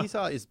 yeah, the though.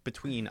 seesaw is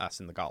between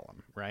us and the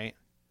golem, right?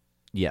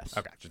 Yes.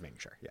 Okay, just making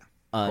sure. Yeah.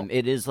 Cool.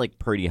 It is like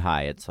pretty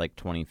high. It's like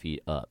 20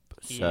 feet up.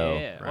 So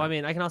Yeah. Well, I Right.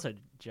 mean, I can also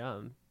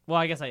jump. Well,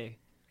 I guess I.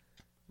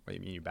 What do you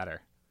mean you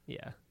better?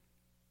 Yeah.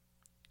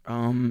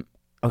 Okay.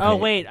 Oh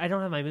wait, I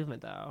don't have my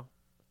movement though.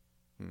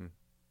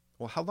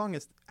 Well,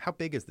 how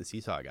big is the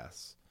seesaw? I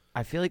guess.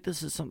 I feel like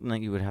this is something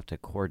that you would have to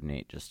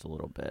coordinate just a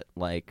little bit.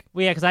 Like,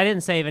 Well, yeah, because I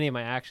didn't save any of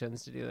my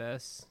actions to do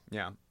this.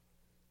 Yeah.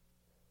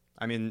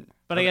 I mean,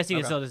 But I guess you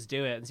can okay. still just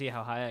do it and see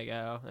how high I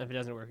go. And if it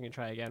doesn't work, you can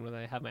try again when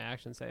I have my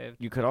action saved.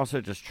 you could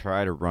also just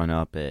try to run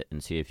up it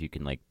and see if you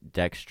can like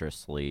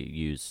dexterously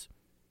use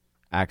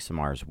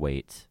Aximar's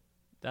weight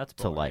That's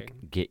to boring. like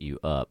get you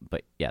up.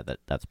 But yeah,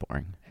 that's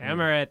boring.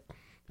 Hammer it.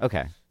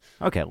 Okay.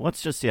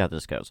 Let's just see how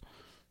this goes.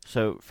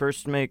 So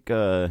first, make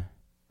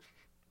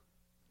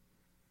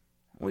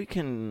we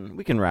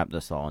can wrap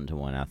this all into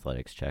one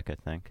athletics check. I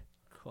think.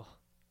 Cool.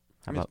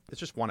 How I mean, about it's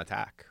just one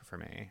attack for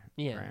me.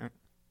 Yeah. Right?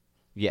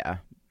 yeah?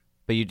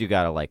 But you do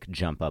gotta like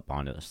jump up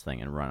onto this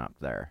thing and run up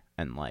there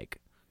and like.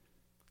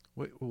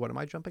 Wait, what am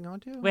I jumping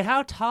onto? Wait,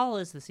 how tall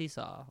is the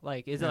seesaw?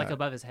 Like, is it like Yeah.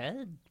 above his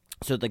head?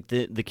 So like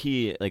the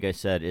key, like I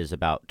said, is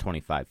about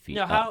 25 feet.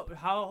 No, up.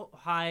 how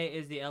high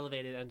is the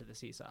elevated end of the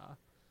seesaw?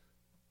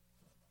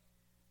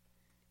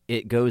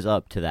 It goes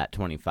up to that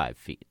 25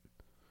 feet.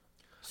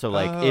 So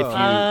like if you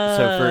Oh.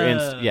 so for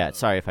instance, yeah,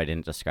 sorry if I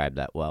didn't describe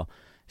that well.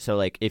 So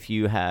like if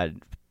you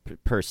had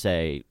per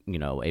se,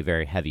 a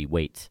very heavy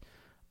weight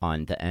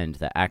on the end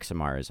that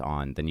Axamar is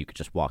on, then you could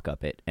just walk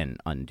up it and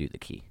undo the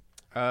key.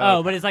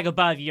 Oh, but it's like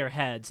above your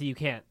head, so you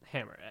can't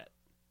hammer it.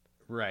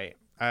 Right.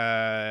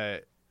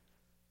 I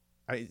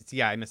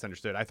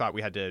misunderstood. I thought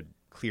we had to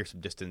clear some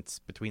distance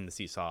between the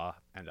seesaw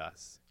and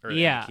us. Or and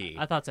the Yeah, key.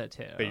 I thought so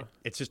too. But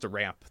it's just a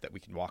ramp that we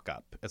can walk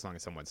up as long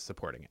as someone's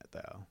supporting it,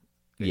 though.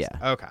 Yeah.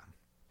 Okay.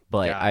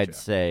 But Gotcha. I'd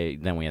say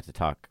then we have to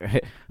talk.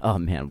 Oh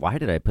man, why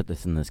did I put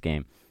this in this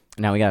game?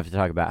 Now we have to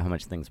talk about how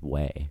much things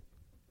weigh.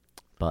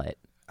 But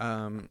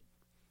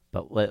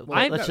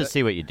let's just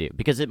see what you do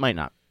because it might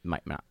not come I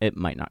down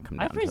to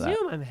that.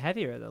 presume I'm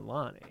heavier than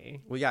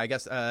Lonnie. Well, yeah, I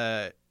guess.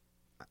 I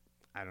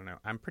don't know.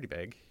 I'm pretty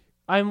big.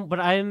 I think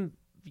I'm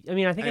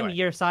Anyway,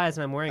 your size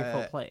and I'm wearing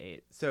full uh,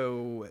 plate.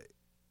 So,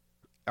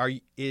 are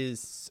you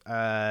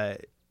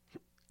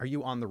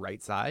on the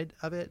right side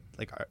of it?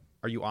 Like,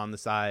 are you on the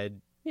side?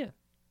 Yeah.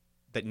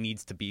 That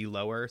needs to be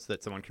lower so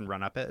that someone can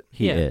run up it.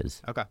 He Yeah.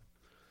 is. Okay.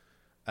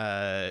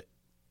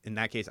 In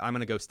that case, I'm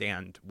going to go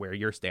stand where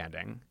you're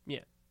standing. Yeah.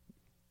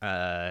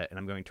 And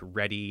I'm going to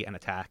ready an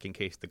attack in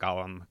case the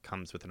golem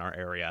comes within our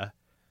area.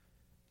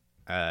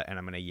 And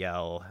I'm going to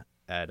yell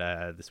at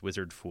this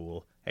wizard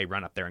fool, "Hey,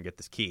 run up there and get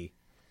this key."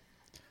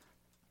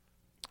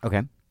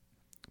 Okay.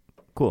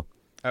 Cool.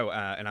 Oh,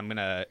 and I'm going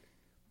to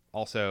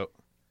also,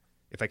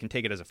 if I can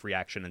take it as a free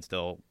action and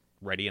still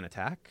ready an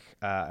attack,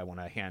 I want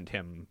to hand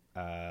him...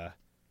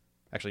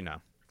 actually, no.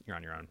 You're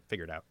on your own.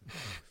 Figure it out.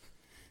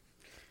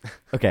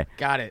 Okay.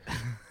 Got it.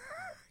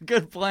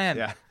 Good plan.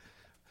 Yeah.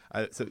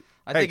 So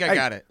I think I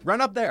got it.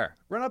 Run up there.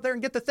 Run up there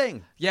and get the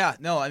thing. Yeah,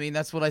 no, I mean,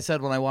 that's what I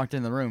said when I walked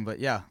in the room, but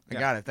yeah, I Yeah.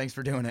 got it. Thanks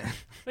for doing it.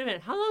 Wait a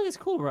minute, how long is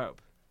cool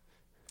rope?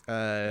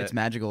 It's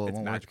magical. It It's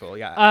won't work. magical,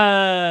 yeah.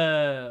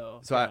 Oh.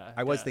 So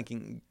I was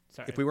thinking,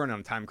 Sorry. if we weren't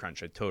on a time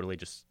crunch, I'd totally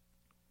just...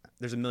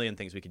 There's a million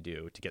things we could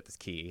do to get this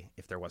key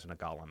if there wasn't a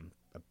golem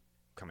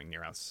coming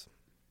near us.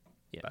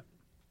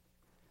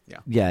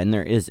 Yeah, and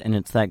there is, and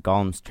it's that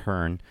golem's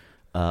turn.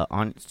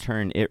 On its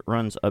turn, it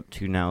runs up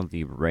to now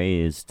the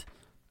raised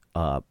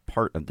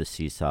part of the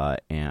seesaw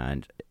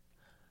and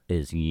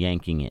is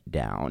yanking it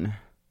down.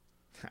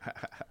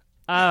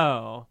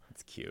 Oh.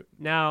 It's cute.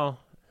 Now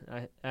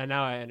I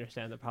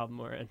understand the problem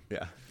we're in.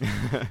 Yeah.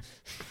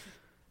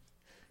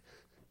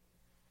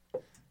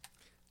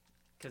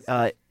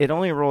 'Cause- It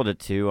only rolled a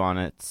 2 on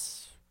I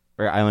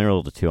only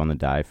rolled a 2 on the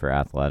die for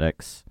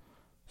athletics.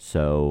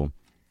 So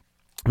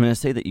I'm going to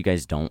say that you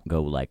guys don't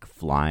go like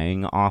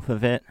flying off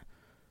of it,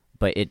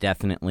 but it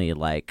definitely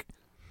like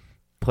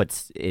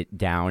puts it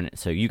down.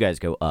 So you guys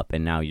go up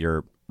and now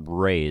you're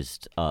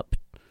raised up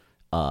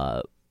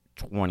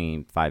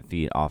 25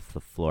 feet off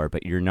the floor,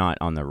 but you're not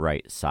on the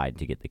right side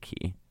to get the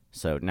key.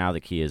 So now the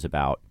key is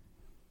about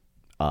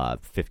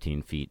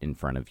 15 feet in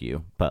front of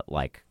you, but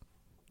like,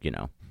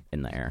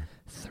 in the air.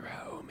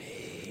 Throw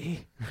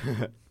me.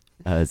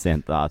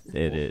 Xanthoth,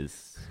 it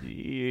is.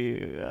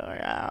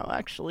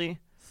 Actually.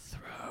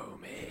 Throw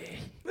me.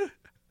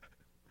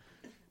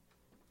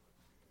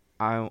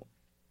 I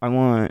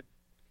want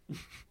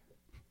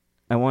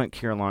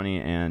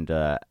Kirillani and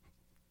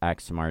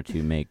Axamar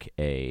to make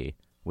a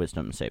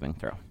wisdom saving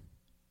throw.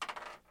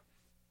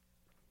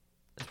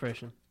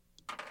 Inspiration.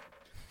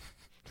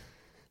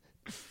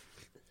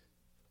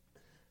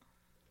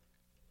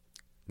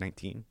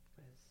 $19.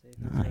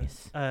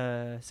 Nice.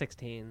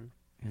 16.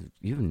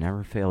 You've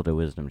never failed a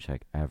wisdom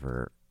check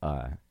ever,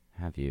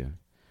 have you?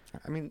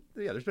 I mean,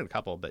 yeah, there's been a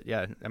couple, but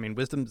yeah, I mean,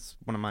 wisdom's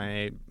one of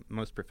my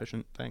most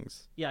proficient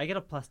things. Yeah, I get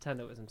a +10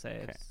 to wisdom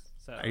saves. Okay.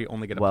 So I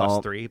only get a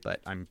Well- +3, but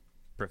I'm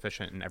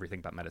proficient in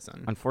everything but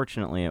medicine.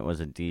 Unfortunately, it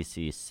was a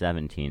DC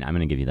 17. I'm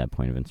going to give you that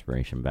point of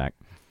inspiration back.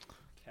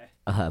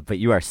 Okay. But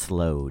you are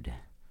slowed.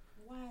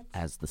 What?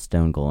 As the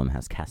stone golem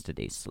has casted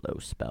a slow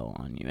spell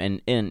on you.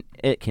 And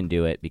it can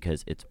do it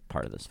because it's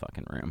part of this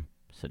fucking room.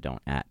 So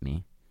don't at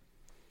me.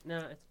 No,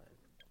 it's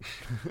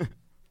fine.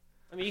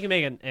 I mean, you can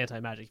make an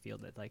anti-magic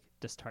field that like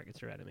just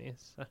targets your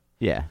enemies. So.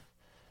 Yeah.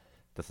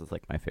 This is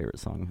like my favorite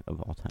song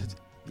of all time.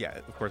 Yeah,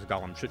 of course, a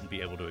golem shouldn't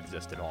be able to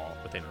exist at all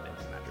within an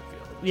magic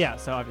field. Yeah,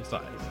 so obviously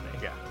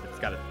But, yeah, it's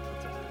got to.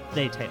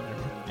 they tailor.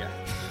 Yeah.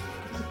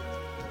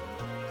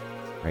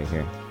 Right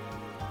here.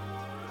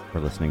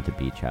 We're listening to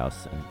Beach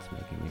House, and it's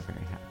making me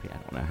very happy. I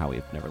don't know how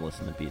we've never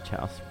listened to Beach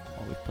House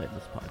while we've played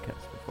this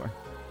podcast before.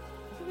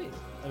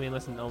 I mean,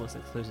 listen almost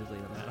exclusively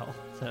to metal.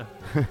 So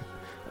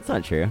That's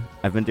not true.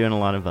 I've been doing a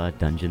lot of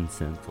dungeon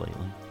synth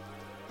lately.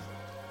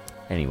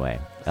 Anyway,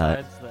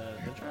 besides the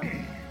intro.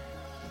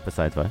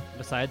 besides what?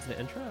 Besides the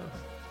intro.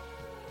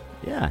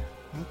 Yeah,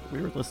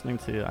 we were listening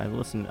to. I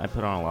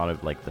put on a lot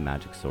of like the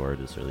Magic Sword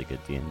is really good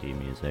D&D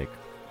music.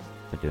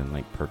 Been doing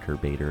like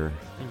Perturbator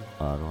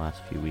the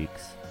last few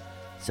weeks.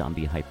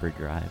 Zombie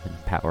Hyperdrive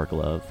and Power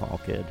Glove, all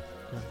good.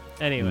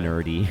 Anyway,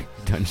 Nerdy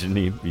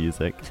dungeony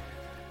music.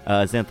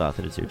 Xanthoth,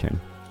 it is your turn.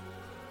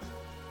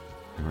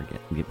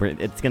 And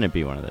it's gonna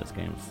be one of those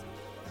games.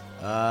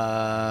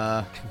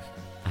 I'm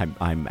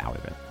out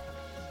of it.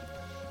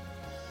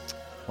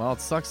 Well,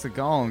 it sucks the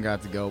golem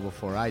got to go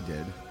before I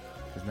did,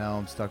 because now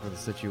I'm stuck with a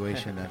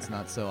situation that's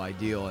not so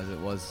ideal as it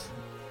was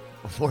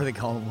before the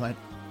golem went.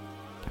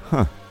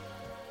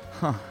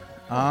 Huh.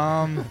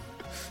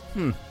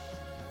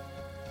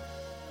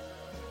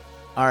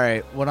 All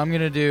right, what I'm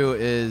gonna do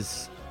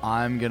is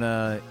I'm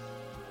gonna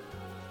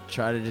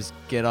try to just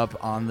get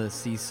up on the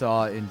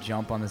seesaw and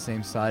jump on the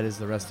same side as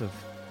the rest of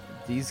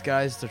these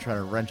guys to try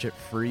to wrench it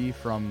free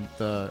from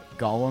the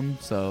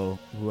golem, so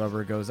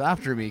whoever goes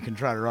after me can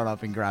try to run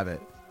up and grab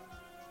it.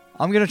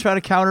 I'm gonna try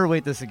to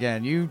counterweight this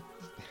again. You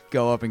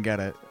go up and get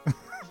it.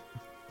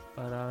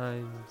 but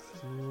I'm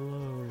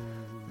slow.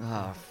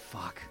 Oh,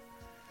 fuck.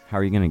 How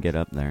are you gonna get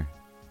up there?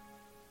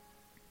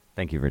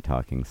 Thank you for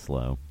talking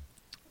slow.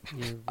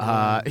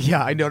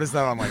 Yeah, I noticed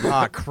that. I'm like,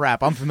 ah,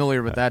 crap. I'm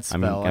familiar with that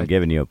spell. I'm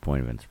giving you a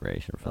point of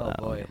inspiration for Oh, that.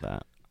 boy. Look at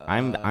that.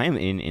 I'm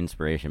in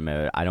inspiration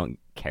mode. I don't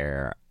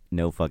care.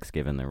 No fucks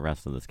given the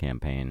rest of this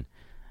campaign.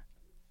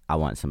 I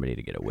want somebody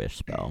to get a wish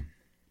spell.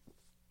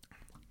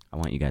 I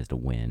want you guys to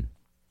win.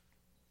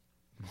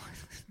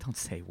 Don't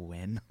say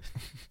win.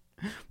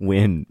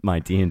 Win my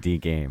D&D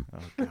game.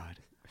 Oh,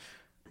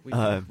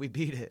 God. We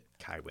beat it.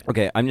 Kai win.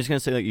 Okay, I'm just going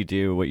to say that you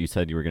do what you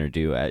said you were going to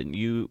do.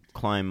 You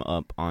climb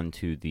up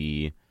onto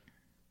the...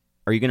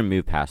 Are you going to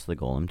move past the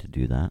golem to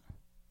do that?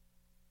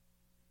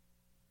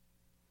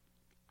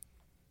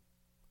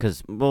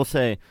 Because we'll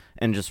say,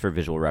 and just for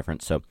visual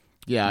reference, so...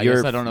 Yeah, I Your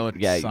guess I don't know what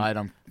yeah, side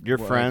I'm... Your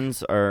like-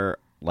 friends are,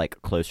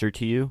 like, closer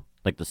to you.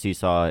 Like, the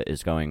seesaw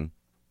is going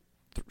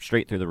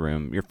straight through the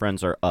room. Your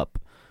friends are up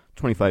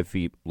 25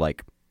 feet,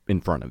 like,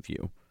 in front of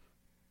you.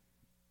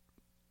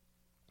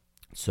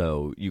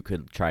 So you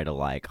could try to,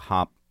 like,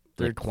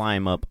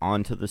 climb up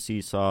onto the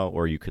seesaw,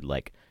 or you could,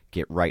 like,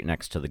 get right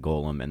next to the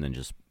golem and then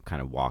just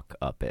kind of walk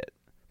up it.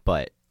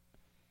 But,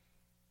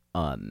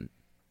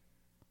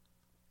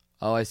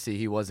 Oh, I see.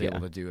 He was able Yeah.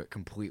 to do it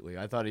completely.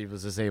 I thought he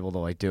was just able to,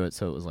 like, do it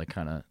so it was, like,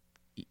 kind of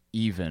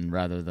even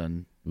rather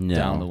than no.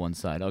 down to one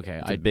side. Okay.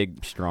 It's a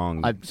big, strong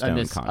stone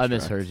I construct.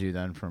 misheard you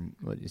then from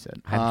what you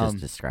said. I'm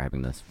just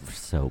describing this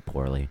so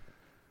poorly.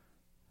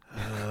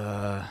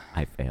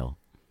 I fail.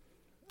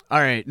 All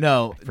right,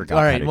 no. forgot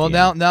All how right, to well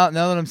DM. now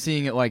that I'm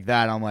seeing it like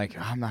that, I'm like,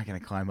 I'm not gonna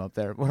climb up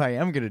there. What I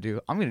am gonna do,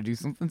 I'm gonna do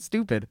something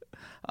stupid,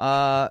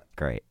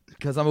 Great.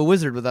 because I'm a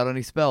wizard without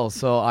any spells.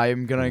 So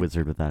I'm gonna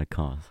Wizard without a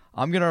cause.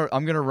 I'm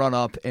gonna run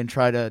up and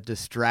try to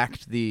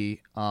distract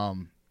the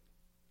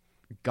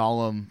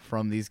golem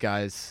from these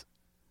guys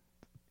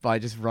by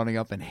just running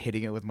up and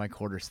hitting it with my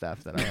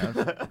quarterstaff that I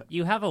have.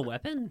 You have a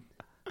weapon?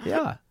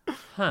 Yeah,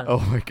 Huh. Oh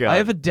my god. I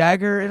have a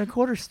dagger and a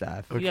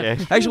quarterstaff. You Okay.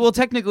 have- Actually, well,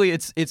 technically,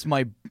 it's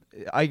my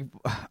I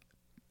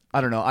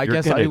don't know. I You're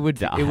guess gonna it would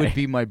die.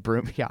 be my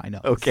broom. Yeah, I know.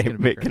 It's Okay, gonna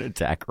be make great. an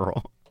attack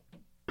roll.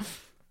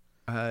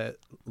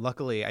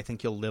 Luckily, I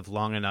think you'll live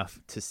long enough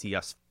to see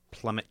us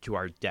plummet to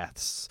our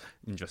deaths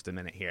in just a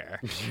minute here.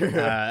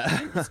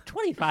 It's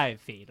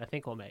 25 feet. I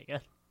think we'll make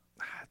it.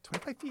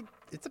 25 feet,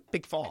 it's a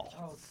big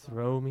fall.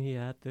 Throw me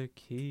at the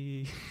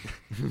key.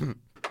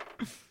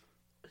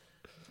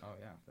 Oh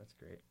yeah, that's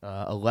great.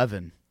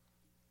 11.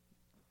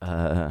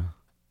 Uh,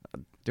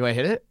 Do I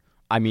hit it?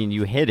 I mean,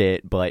 you hit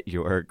it, but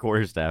your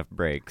quarterstaff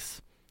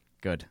breaks.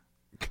 Good.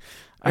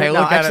 I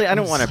look at actually, it, I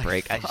don't I'm want to just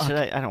break. like,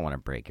 I don't want to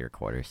break your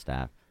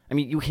quarterstaff. I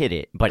mean, you hit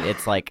it, but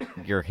it's like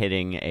you're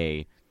hitting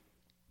a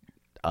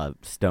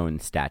stone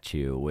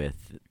statue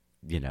with,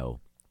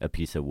 a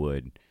piece of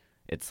wood.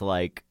 It's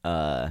like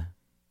I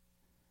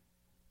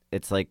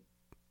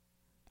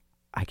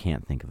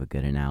can't think of a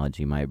good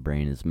analogy. My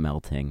brain is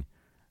melting.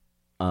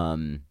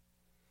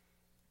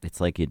 It's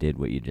like you did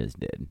what you just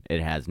did.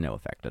 It has no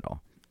effect at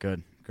all.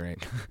 Good.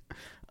 Great.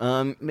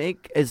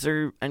 Is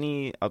there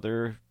any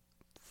other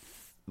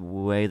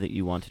way that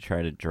you want to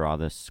try to draw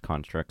this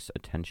construct's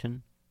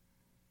attention?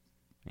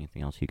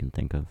 Anything else you can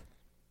think of?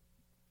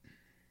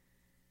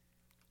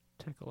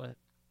 Tickle it.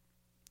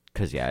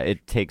 Because, yeah,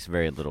 it takes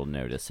very little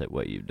notice at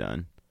what you've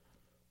done.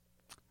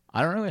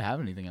 I don't really have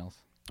anything else.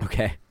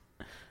 Okay.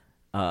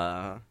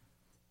 Let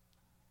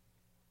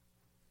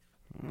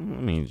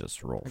me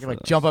just roll. I for can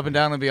this. jump up and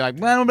down and be like,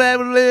 blah, blah,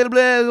 blah, blah,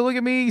 blah, look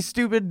at me,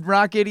 stupid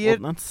rock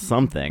idiot. Well, that's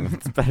something.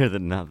 It's better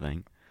than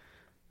nothing.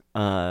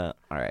 All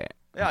right.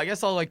 Yeah, I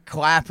guess I'll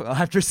clap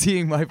after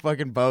seeing my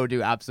fucking bow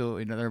do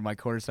absolutely nothing, or my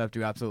quarterstaff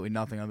do absolutely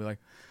nothing. I'll be like,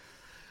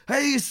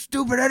 hey, you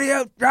stupid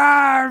idiot.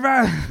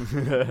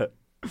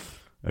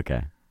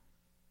 Okay.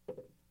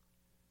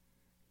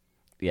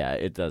 Yeah,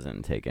 it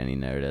doesn't take any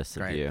notice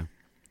of Great. you.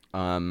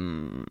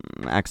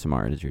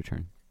 Axamar, it is your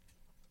turn.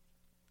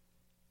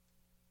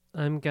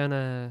 I'm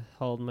gonna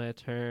hold my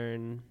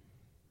turn.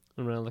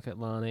 I'm gonna look at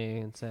Lonnie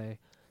and say,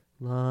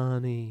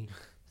 Lonnie,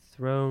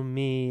 throw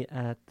me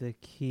at the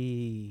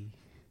key.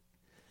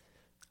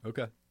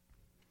 Okay.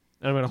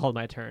 And I'm gonna hold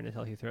my turn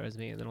until he throws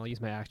me, and then I'll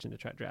use my action to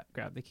try to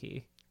grab the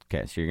key.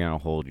 Okay, so you're going to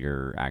hold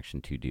your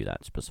action to do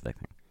that specific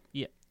thing.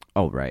 Yeah.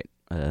 Oh, right.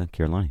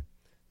 Kirillani.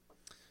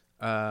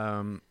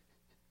 I'm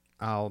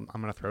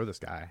gonna throw this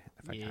guy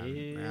if I can.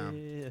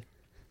 Yeah.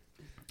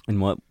 In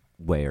what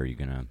way are you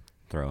going to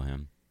throw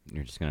him?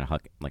 You're just going to are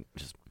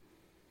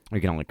you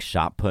going to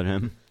shot put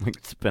him,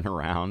 spin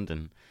around,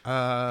 and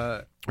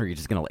or are you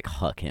just going to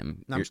huck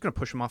him? No, I'm just gonna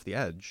push him off the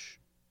edge.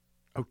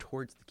 Oh,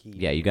 towards the key.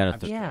 Yeah, you got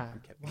to. Yeah.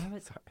 I'm kidding. Why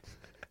would- Sorry.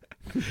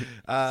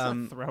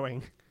 Stop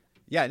throwing.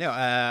 Yeah, no.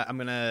 I'm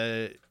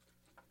gonna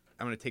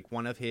take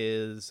one of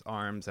his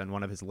arms and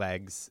one of his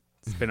legs,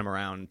 spin him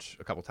around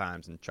a couple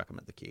times, and chuck him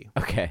at the key.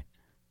 Okay.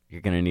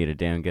 You're going to need a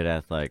damn good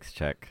athletics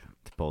check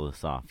to pull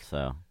this off,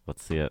 so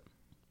let's see it.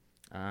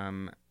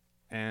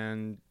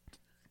 And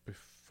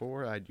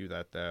before I do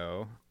that,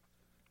 though,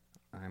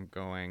 I'm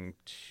going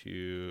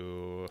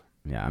to.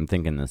 Yeah, I'm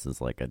thinking this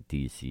is a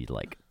DC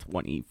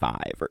 25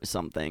 or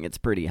something. It's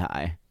pretty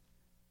high.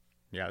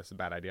 Yeah, this is a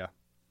bad idea.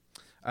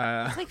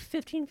 It's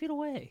 15 feet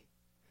away.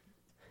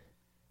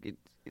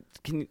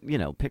 Can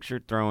picture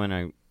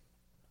throwing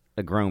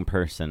a grown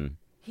person.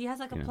 He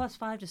has a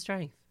 +5 to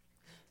strength.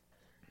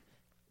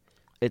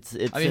 It's.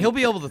 I mean, he'll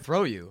be able to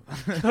throw you.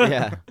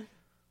 Yeah. I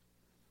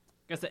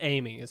guess the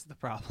aiming is the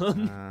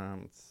problem.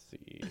 Let's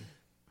see.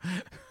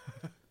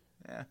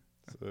 Yeah.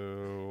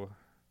 So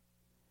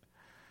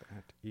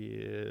that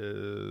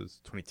is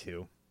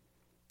 22.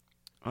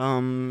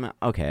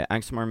 Okay,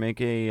 Axamar,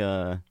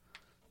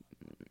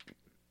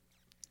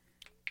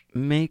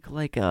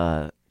 make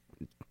a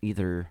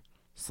either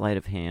sleight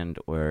of hand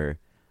or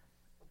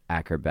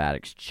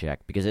acrobatics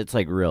check, because it's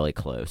really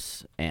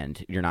close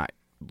and you're not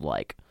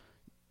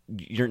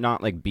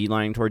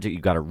beelining towards it. You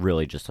got to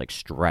really just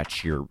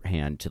stretch your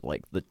hand to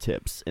the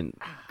tips and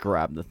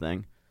grab the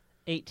thing.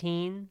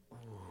 18.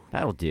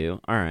 That'll do.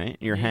 All right,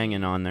 you're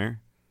hanging on there.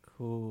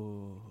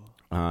 Cool.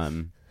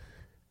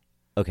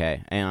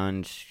 Okay,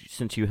 and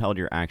since you held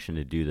your action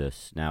to do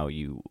this, now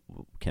you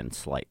can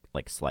sleight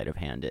of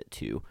hand it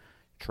to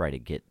try to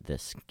get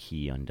this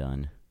key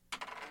undone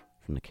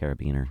from the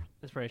carabiner.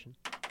 Inspiration.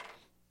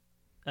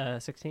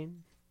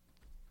 16.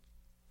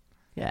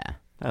 Yeah,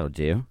 that'll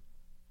do.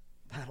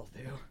 That'll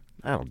do.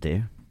 That'll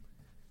do.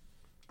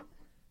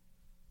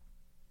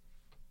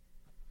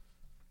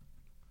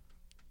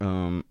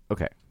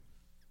 Okay.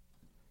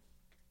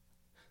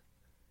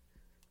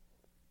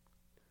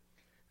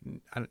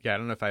 I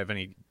don't know if I have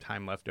any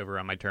time left over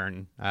on my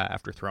turn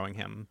after throwing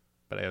him,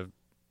 but I have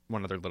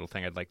one other little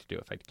thing I'd like to do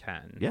if I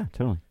can. Yeah,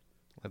 totally.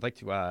 I'd like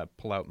to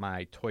pull out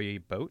my toy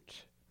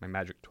boat, my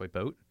magic toy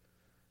boat,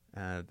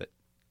 that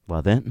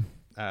Love it.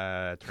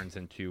 turns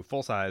into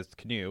full-sized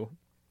canoe.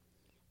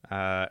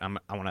 I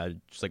want to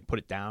just put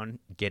it down,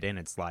 get in,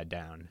 and slide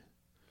down.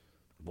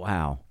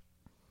 Wow.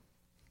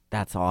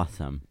 That's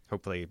awesome.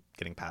 Hopefully,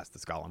 getting past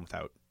this golem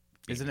without.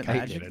 Isn't it being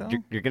magic,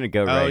 decapitated. though? You're gonna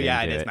go right. Oh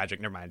yeah, it into is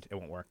magic. Never mind, it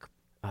won't work.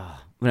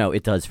 No,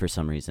 it does for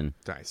some reason.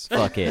 Nice.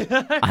 Fuck it.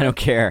 I don't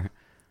care.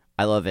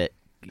 I love it.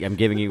 I'm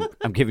giving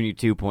you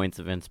 2 points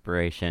of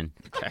inspiration.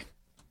 Okay.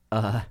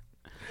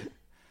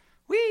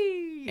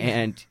 Whee!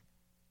 And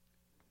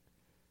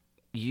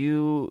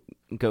you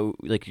go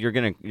you're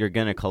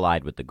gonna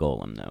collide with the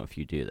golem though if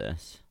you do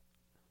this.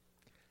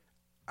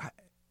 I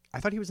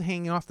thought he was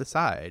hanging off the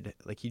side.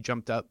 He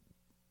jumped up.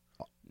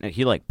 No,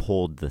 he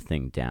pulled the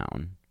thing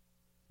down,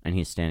 and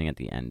he's standing at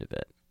the end of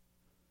it.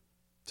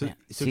 So, Man,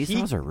 so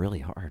seesaws he are really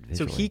hard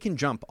so visually. he can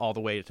jump all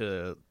the way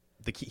to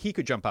the key. He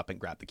could jump up and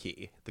grab the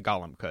key. The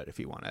golem could if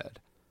he wanted.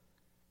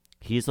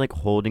 He's like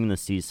holding the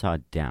seesaw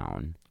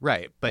down.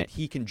 Right, but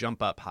he can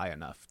jump up high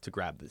enough to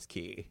grab this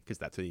key because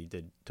that's what he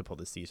did to pull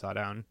the seesaw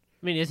down.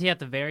 I mean, is he at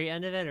the very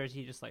end of it, or is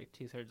he just like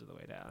 2/3 of the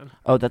way down?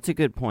 Oh, that's a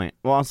good point.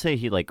 Well, I'll say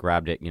he like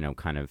grabbed it,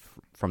 kind of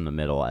from the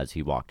middle as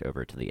he walked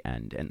over to the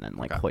end and then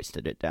like Okay.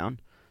 hoisted it down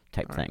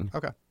type All right. thing.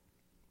 Okay.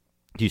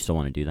 Do you still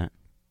want to do that?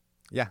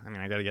 Yeah, I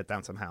mean, I got to get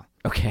down somehow.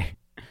 Okay.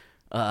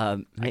 I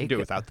can Make, do it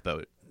without the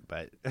boat,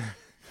 but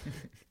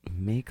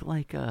make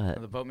like Oh, a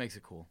the boat makes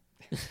it cool.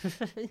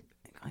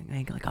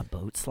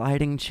 boat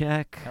sliding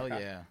check. Hell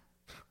yeah.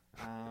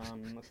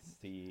 let's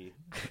see.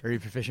 Are you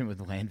proficient with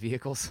land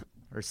vehicles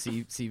or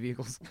sea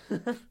vehicles?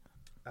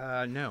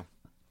 No.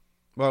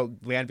 Well,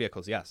 land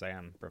vehicles, yes, I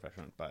am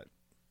proficient, but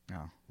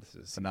No, this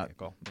is But not- a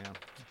vehicle. Yeah,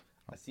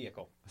 a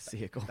vehicle. a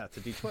vehicle. That's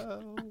a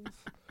D12.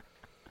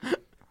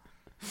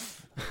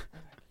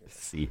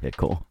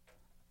 Vehicle.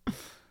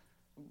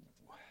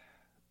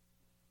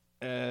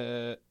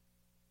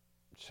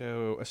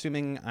 So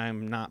assuming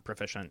I'm not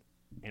proficient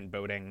in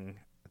boating,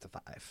 it's a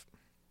 5.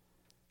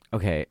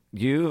 Okay,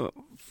 you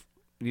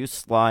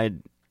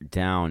slide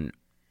down.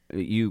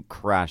 You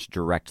crash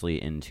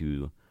directly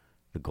into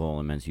the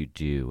golem as you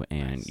do,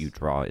 and Nice. you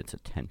draw its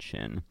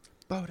attention.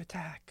 Boat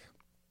attack.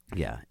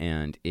 Yeah,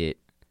 and it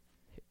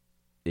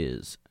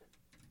is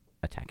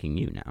attacking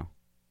you now.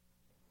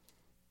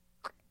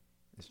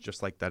 It's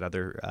just like that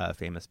other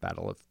famous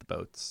battle of the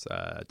boats,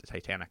 the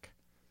Titanic.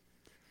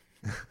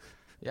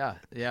 Yeah.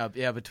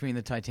 Between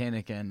the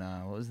Titanic and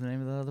what was the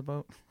name of the other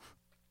boat?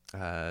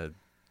 The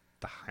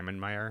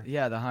Heimenmeyer.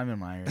 Yeah, the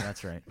Heimenmeyer.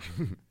 That's right.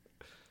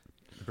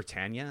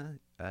 Britannia.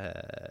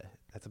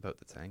 That's a boat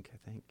that sank, I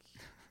think.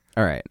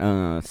 All right,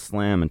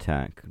 slam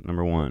attack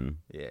number 1,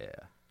 Yeah.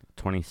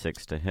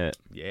 26 to hit.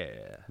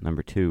 Yeah.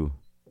 Number 2,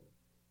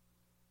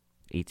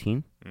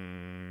 18.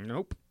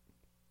 Nope.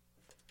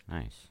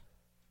 Nice.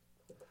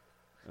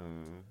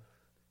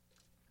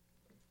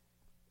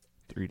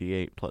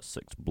 3d8 plus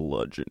 6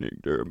 bludgeoning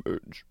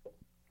damage.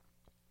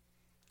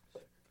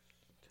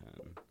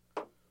 10.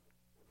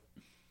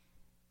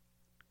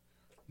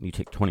 You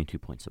take 22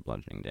 points of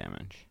bludgeoning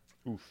damage.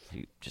 Oof.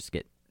 You just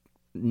get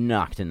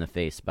knocked in the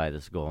face by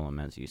this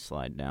golem as you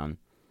slide down.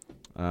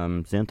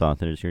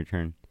 Xanthoth, it is your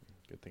turn.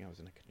 Good thing I was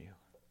in a canoe.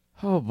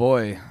 Oh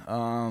boy.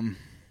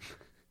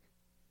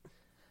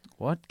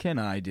 What can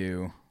I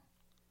do?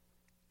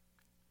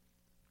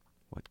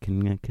 What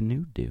can a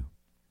canoe do?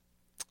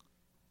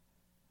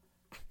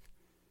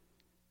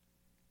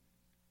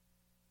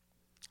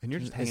 And you're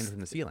just hanging from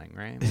the ceiling,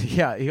 right?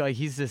 Yeah,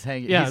 he's just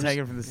hanging. Yeah, he's I'm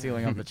hanging from the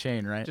ceiling on the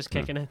chain, right? Just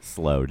kicking it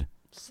Slowed.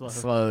 slow.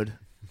 Slowed.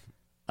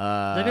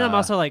 I think I'm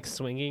also like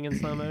swinging in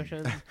slow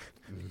motion.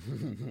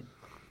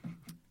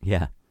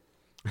 Yeah.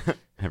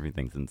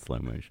 Everything's in slow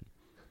motion.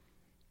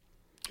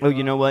 Oh,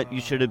 you know what?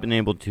 You should have been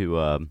able to,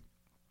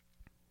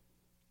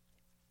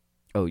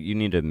 Oh, you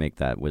need to make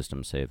that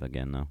wisdom save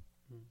again, though.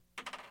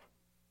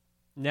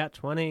 Nat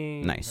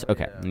 20. Nice. Hell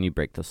Okay. yeah. And you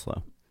break the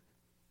slow.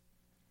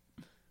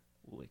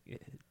 Wicked.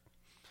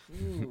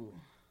 Ooh.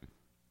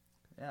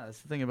 Yeah,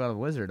 that's the thing about a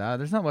wizard.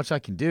 There's not much I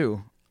can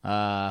do. Do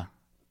I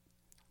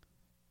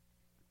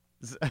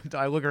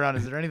look around?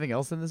 Is there anything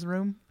else in this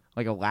room?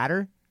 Like a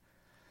ladder?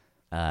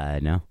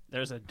 No.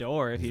 There's a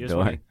door if you There's a just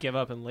want door. to give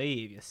up and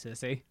leave, you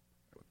sissy.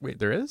 Wait,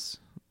 there is?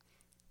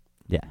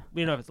 Yeah.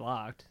 We don't know if it's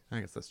locked. I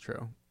guess that's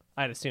true.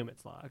 I'd assume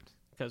it's locked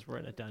because we're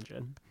in a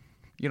dungeon.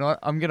 You know what?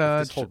 I'm gonna.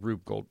 this whole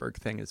Rube Goldberg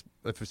thing is,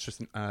 if it's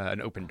just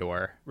an open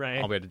door,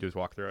 Right. all we had to do is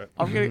walk through it.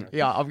 I'm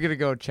gonna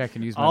go check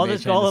and use my All mage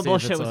this hand to golem see if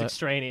bullshit it's was a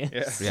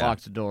extraneous. Yeah.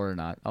 locked door or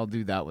not. I'll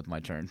do that with my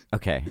turn.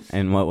 Okay.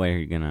 And what way are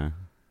you going to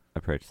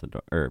approach the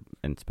door or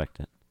inspect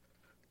it?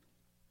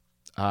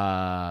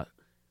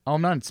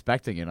 I'm not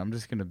inspecting it. I'm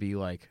just gonna be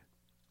like,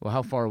 well,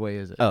 how far away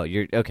is it? Oh,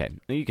 you're okay.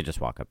 You could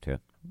just walk up to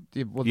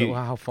it.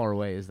 How far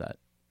away is that?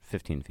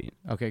 15 feet.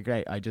 Okay,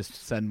 great. I just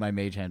send my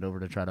mage hand over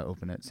to try to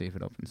open it, see if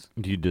it opens.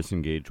 Do you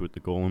disengage with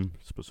the golem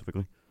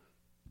specifically?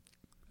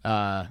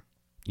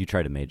 You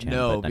try to mage hand,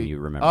 but then you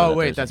remember. Oh that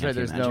wait, there's that's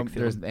an right. anti-magic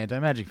There's field. an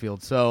anti-magic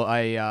field. So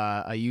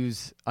I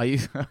use.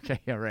 Okay,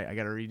 yeah, right. I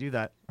gotta redo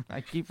that. I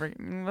keep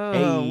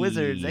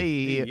wizards.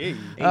 Hey,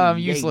 I'm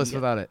useless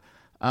without it.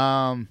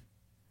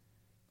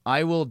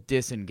 I will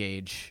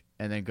disengage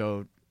and then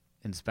go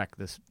inspect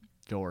this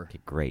door. Okay,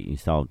 great. You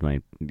solved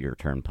your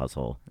turn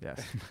puzzle.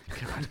 Yes.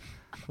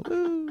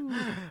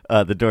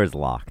 The door's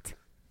locked.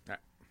 Alright.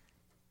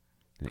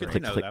 And Good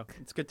click, to know, click. though.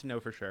 It's good to know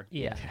for sure.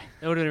 Yeah.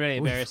 It would have been really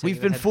embarrassing. We've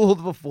if been it had-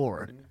 fooled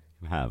before.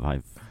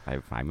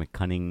 I'm a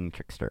cunning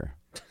trickster.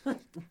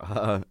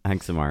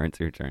 Axamar, it's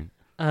your turn.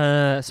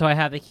 So I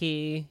have the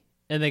key,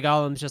 and the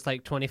golem's just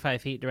like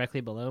 25 feet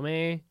directly below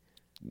me.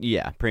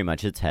 Yeah, pretty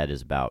much. Its head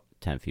is about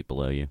 10 feet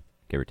below you,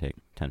 give or take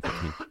 10,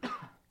 15.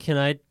 Can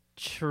I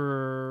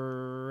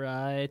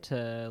try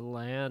to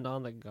land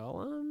on the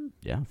golem?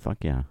 Yeah,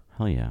 fuck yeah.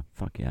 Hell yeah.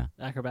 Fuck yeah.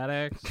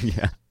 Acrobatics?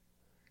 Yeah.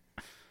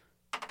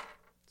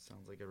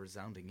 Sounds like a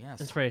resounding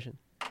yes. Inspiration.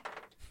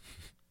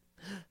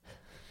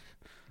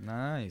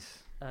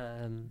 Nice.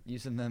 Um,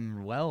 Using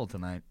them well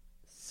tonight.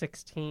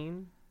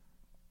 16.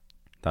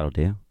 That'll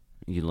do.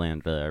 You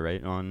land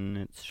right on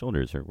its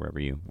shoulders or wherever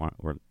you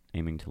were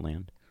aiming to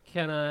land.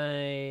 Can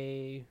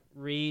I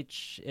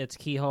reach its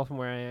keyhole from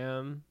where I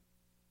am?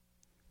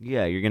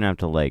 Yeah, you're gonna have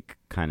to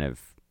kind of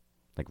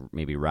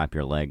maybe wrap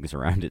your legs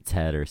around its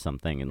head or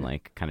something and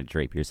kind of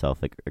drape yourself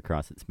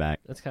across its back.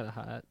 That's kind of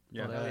hot.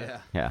 Yeah. I'll do it.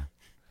 Yeah.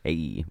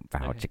 Hey,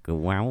 wow, Okay. chicka,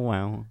 wow,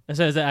 wow.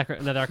 So is it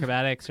another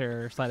acrobatics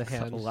or sleight of So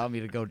hand? allow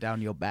me to go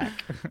down your back.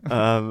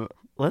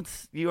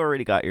 You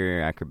already got your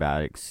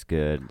acrobatics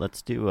good.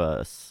 Let's do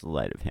a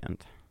sleight of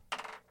hand.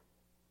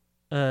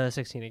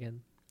 16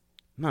 again.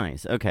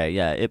 Nice. Okay,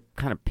 yeah, it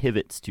kind of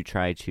pivots to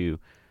try to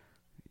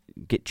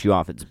get you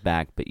off its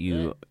back, but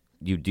you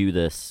do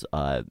this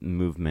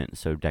movement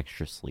so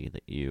dexterously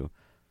that you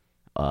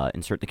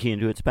insert the key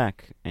into its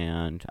back,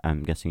 and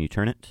I'm guessing you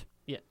turn it?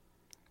 Yeah.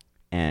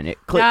 And it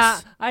clicks. Nah,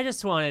 I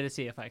just wanted to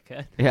see if I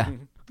could. Yeah,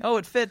 Oh,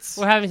 it fits.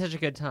 We're having such a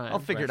good time. I'll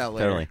figure it out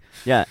later. totally.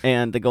 Yeah,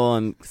 and the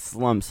golem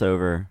slumps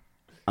over.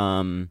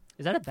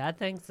 Is that a bad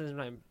thing since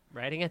I'm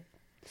writing it?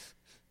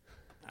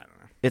 I don't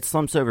know. It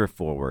slumps over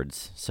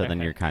forwards, so then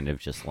Okay. you're kind of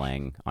just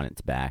laying on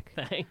its back.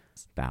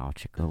 Thanks. Bow,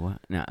 chicka, what?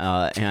 No,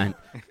 and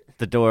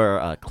the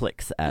door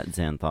clicks at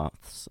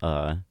Xanthoth's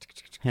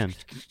hand.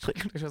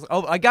 Click.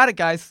 Oh, I got it,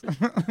 guys.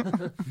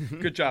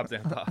 Good job,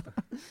 Xanthoth.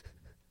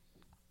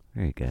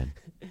 Very good.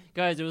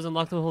 Guys, it was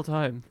unlocked the whole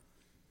time.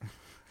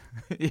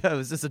 Yeah, it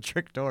was just a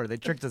trick door. They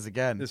tricked us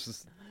again. This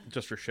was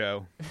just for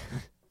show.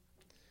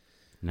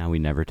 Now we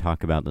never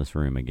talk about this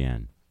room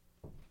again.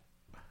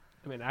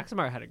 I mean,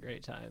 Axamar had a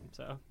great time,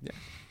 so.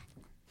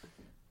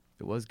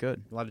 It was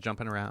good. A lot of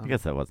jumping I around.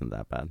 guess that wasn't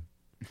that bad.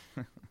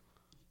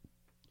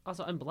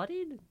 Also, I'm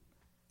bloodied?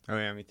 Oh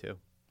yeah, me too.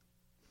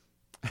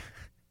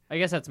 I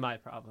guess that's my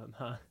problem,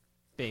 huh?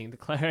 Being the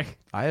cleric.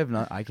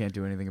 I can't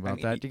do anything about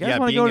mean, that. Do you guys yeah,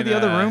 want to go to being the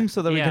in other a- room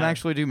so that we can Yeah.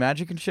 actually do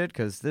magic and shit?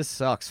 Because this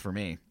sucks for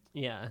me.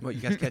 Yeah. What,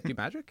 you guys can't do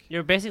magic?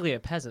 You're basically a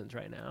peasant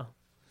right now.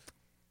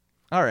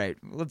 All right,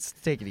 let's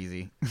take it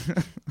easy.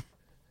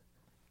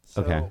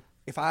 So, Okay.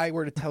 If I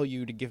were to tell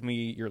you to give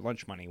me your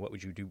lunch money, what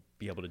would you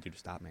be able to do to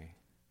stop me?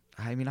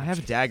 I mean, I have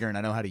a dagger and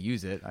I know how to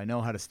use it. I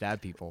know how to stab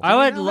people. I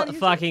would know how to use it?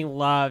 fucking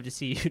love to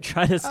see you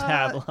try to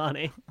stab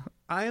Lonnie.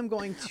 I am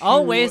going to.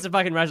 I'll waste a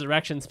fucking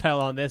resurrection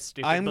spell on this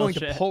stupid I'm going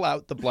bullshit. to pull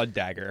out the blood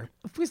dagger.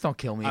 Please don't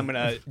kill me. I'm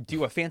gonna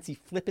do a fancy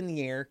flip in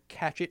the air,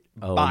 catch it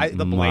Oh by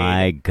the blade,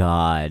 my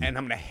god. and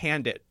I'm gonna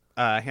hand it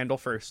handle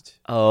first.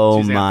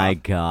 Oh to my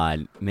Xanthoth.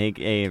 god. Make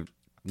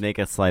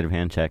a sleight of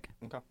hand check.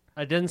 Okay.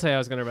 I didn't say I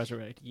was going to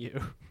resurrect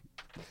you.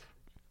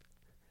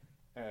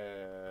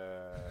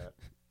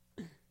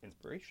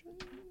 Inspiration.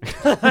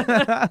 All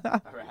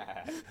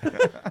right.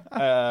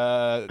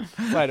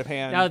 Sleight of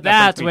hand. Now that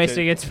that's brings me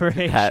wasting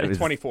inspiration. That to was-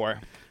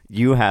 24.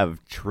 You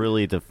have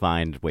truly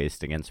defined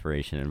wasting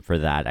inspiration, and for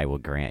that I will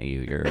grant you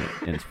your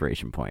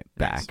inspiration point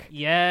back.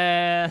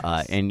 Yes.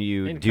 And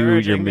you do your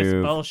Encouraging this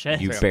move.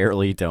 bullshit. You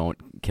barely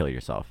don't kill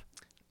yourself.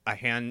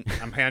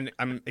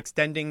 I'm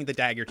extending the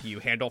dagger to you.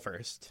 Handle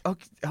first.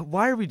 Okay,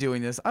 why are we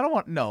doing this? I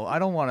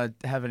don't want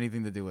to have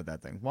anything to do with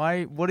that thing.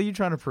 Why? What are you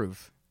trying to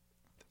prove?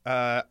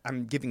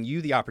 I'm giving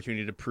you the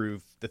opportunity to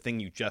prove the thing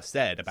you just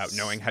said about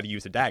knowing how to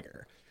use a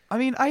dagger. I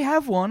mean, I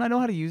have one. I know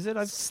how to use it.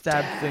 I've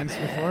stabbed things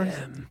before.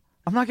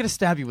 I'm not going to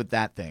stab you with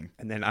that thing.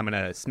 And then I'm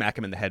gonna smack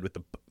him in the head with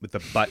the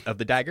butt of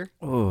the dagger.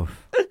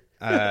 Oof.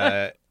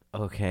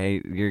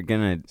 Okay, you're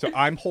gonna. So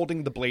I'm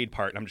holding the blade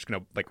part, and I'm just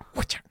gonna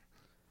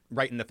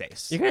right in the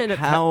face. You're gonna end up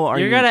How are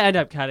you're you- gonna end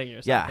up cutting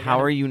yourself. Yeah, how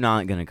again. are you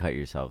not gonna cut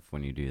yourself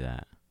when you do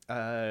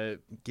that?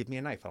 Give me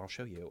a knife, and I'll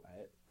show you.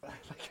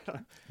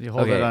 You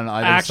hold Okay. it on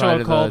either Actual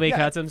side of Colby the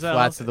cuts himself?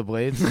 flats of the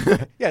blades.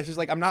 Yeah, it's just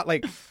I'm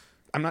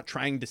not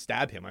trying to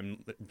stab him.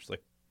 I'm just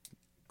like,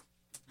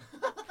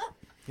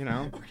 you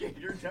know. Okay,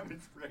 your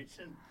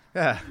demonstration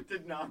Yeah.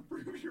 did not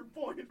prove your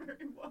point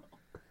very well.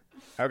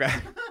 Okay.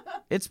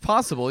 It's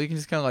possible. You can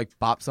just kind of like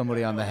bop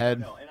somebody on the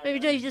head.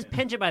 Maybe you just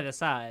pinch it by the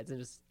sides and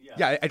just.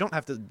 Yeah, I don't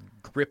have to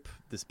grip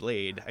this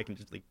blade. I can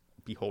just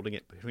be holding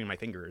it between my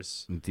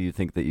fingers. Do you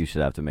think that you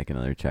should have to make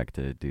another check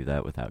to do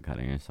that without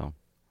cutting yourself?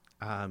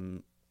 I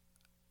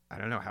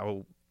don't know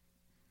how.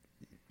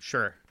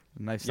 Sure.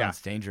 Knife Yeah.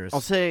 sounds dangerous.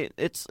 I'll say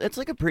it's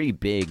like a pretty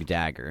big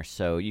dagger,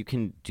 so you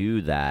can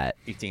do that.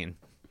 18.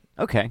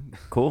 Okay,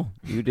 cool.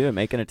 You do it.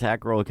 Make an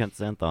attack roll against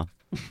Xanthoth.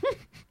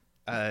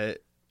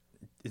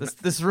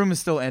 This room is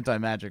still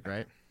anti-magic,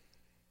 right?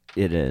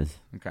 It is.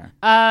 Okay.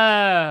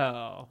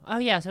 Oh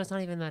yeah. So it's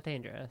not even that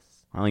dangerous.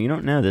 Well, you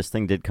don't know. This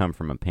thing did come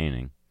from a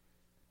painting.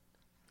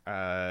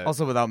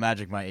 Also, without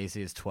magic, my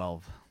AC is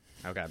 12.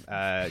 Okay.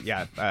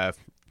 Yeah.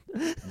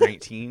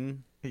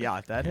 19.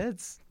 Yeah, that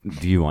hits.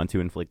 Do you want to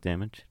inflict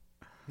damage?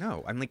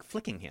 No, I'm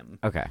flicking him.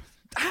 Okay.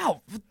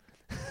 Ow!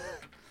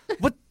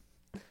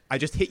 I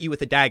just hit you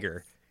with a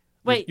dagger.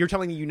 Wait. You're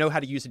telling me you know how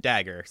to use a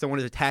dagger. Someone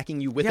is attacking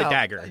you with a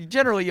dagger.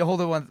 Generally, you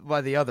hold it one by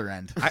the other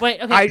end.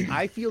 Wait, okay.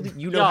 I feel that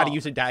you know how to Y'all.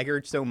 use a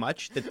dagger so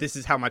much that this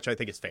is how much I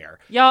think is fair.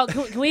 Y'all,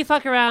 can we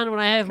fuck around when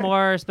I have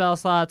more spell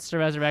slots to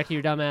resurrect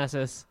you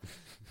dumbasses?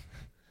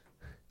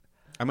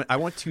 I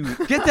want to.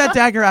 Get that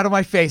dagger out of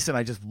my face, and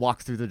I just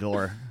walk through the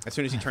door. As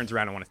soon as he turns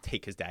around, I want to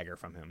take his dagger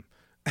from him.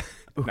 No,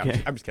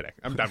 Okay. I'm just kidding.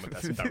 I'm done with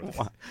this. I'm done with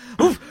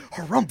this.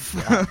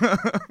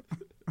 Harumph.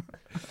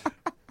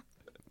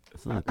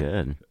 It's not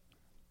good.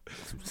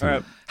 All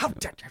right, How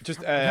dare you?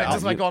 just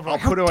Just like I'll how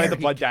put away dare the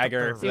he blood get the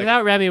dagger. bird. See,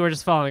 without Remy, we're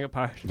just falling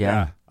apart.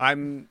 Yeah.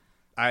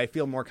 I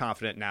feel more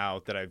confident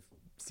now that I've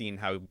seen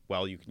how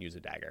well you can use a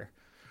dagger.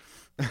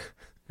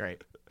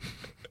 Great.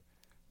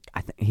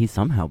 I think he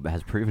somehow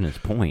has proven his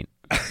point.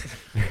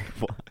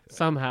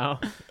 Somehow.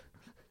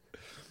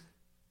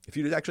 If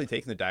you'd actually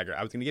taken the dagger,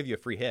 I was going to give you a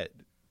free hit.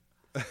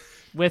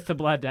 With the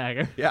blood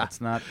dagger. Yeah, It's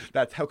not.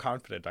 that's how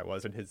confident I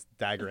was in his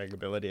daggering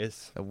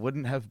abilities. I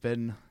wouldn't have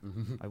been.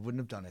 I wouldn't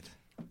have done it.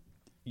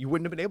 You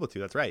wouldn't have been able to.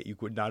 That's right. You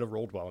would not have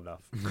rolled well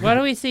enough. What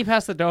do we see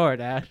past the door,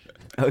 Dad?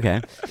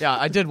 Okay. Yeah,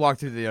 I did walk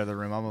through the other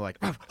room. I'm like,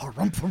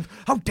 harumph.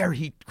 How dare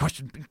he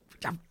question me?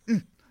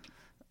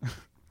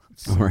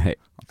 All right.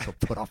 I'm so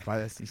put off by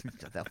this.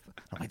 I'm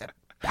like that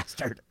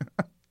bastard.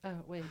 Oh,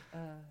 wait.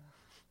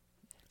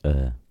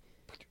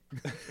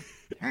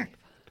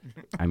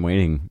 I'm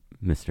waiting,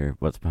 Mr.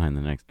 What's behind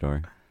the next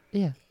door?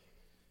 Yeah.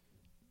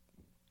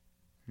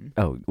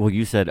 Oh, well,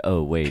 you said,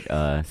 oh, wait,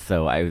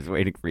 so I was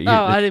waiting for you. Oh,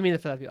 I didn't mean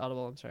for that to be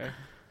audible. I'm sorry.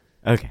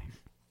 Okay.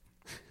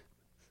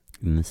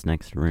 In this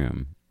next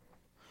room,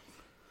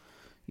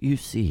 you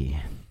see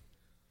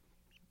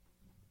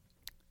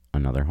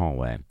another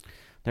hallway.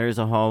 There is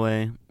a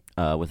hallway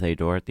with a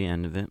door at the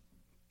end of it.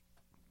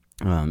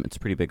 It's a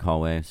pretty big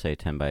hallway, say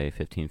 10 by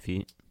 15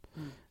 feet.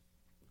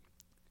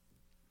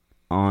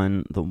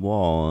 On the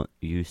wall,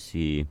 you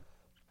see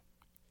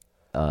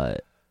a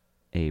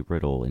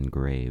riddle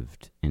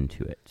engraved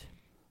into it.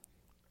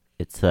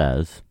 It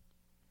says,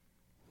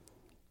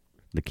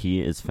 "The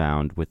key is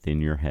found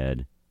within your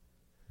head.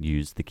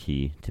 Use the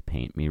key to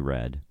paint me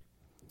red.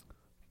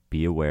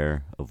 Be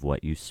aware of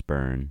what you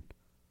spurn,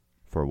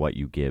 for what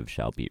you give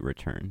shall be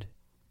returned."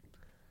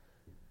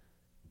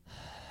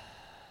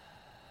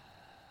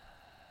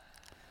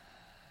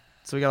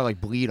 So we gotta like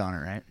bleed on it,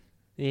 right?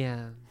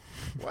 Yeah.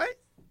 What?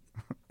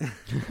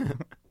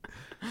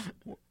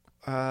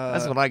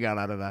 That's what I got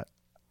out of that.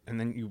 And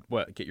then you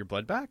get your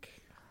blood back?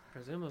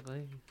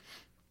 Presumably.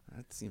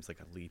 That seems like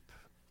a leap.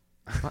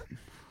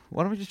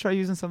 Why don't we just try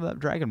using some of that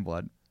dragon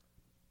blood?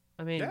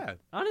 I mean, Yeah.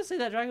 honestly,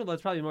 that dragon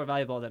blood's probably more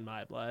valuable than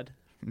my blood.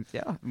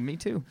 Yeah, me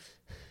too.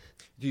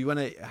 Do you want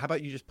to? How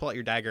about you just pull out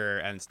your dagger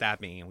and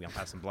stab me, and we'll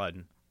have some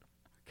blood?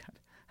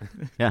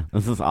 Yeah,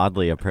 this is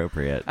oddly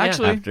appropriate.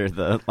 Actually, after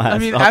the last I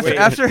mean,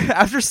 operation.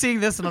 after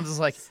seeing this, and I'm just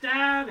like,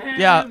 Stab him!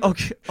 yeah,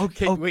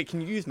 okay. Wait, can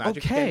you use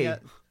magic okay. again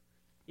yet?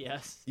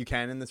 Yes. You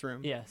can in this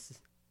room. Yes.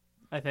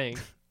 I think.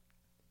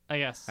 I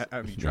guess.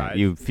 Have you Yeah, tried?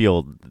 you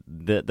feel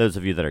those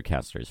of you that are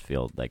casters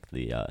feel like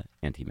the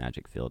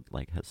anti-magic field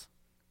has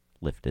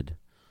lifted.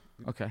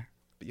 Okay,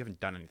 But you haven't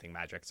done anything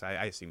magic, so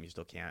I assume you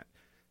still can't.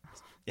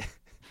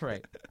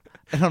 right.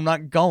 And I'm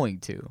not going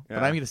to, but Yeah.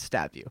 I'm going to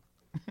stab you.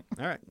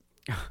 All right.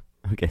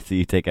 Okay, so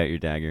you take out your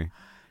dagger.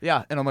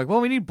 Yeah, and I'm like, well,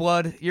 we need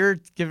blood. You're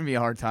giving me a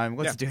hard time.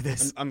 Let's Yeah. do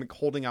this. I'm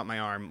holding out my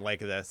arm like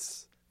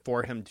this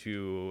for him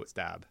to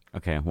stab.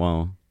 Okay,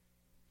 well,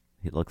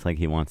 it looks like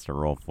he wants to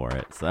roll for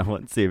it, so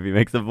let's see if he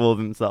makes a fool of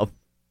himself.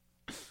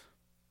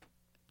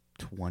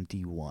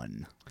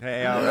 21.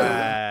 Hey, all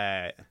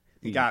right.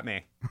 You got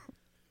me.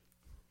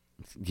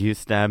 You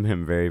stab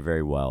him very,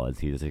 very well as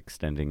he's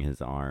extending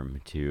his arm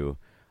to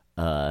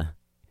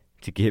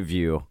give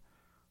you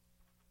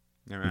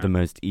All right. the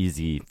most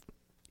easy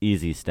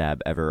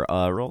stab ever.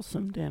 Roll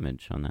some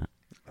damage on that.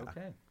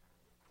 Okay.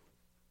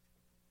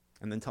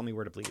 And then tell me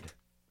where to bleed.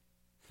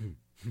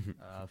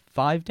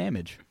 5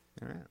 damage.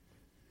 All right.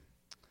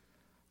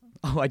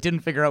 Oh, I didn't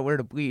figure out where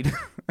to bleed.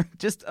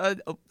 Just, I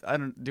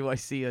don't. Do I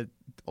see a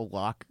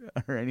lock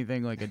or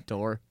anything like a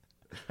door?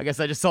 I guess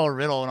I just saw a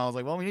riddle and I was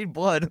like, well, we need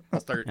blood. I'll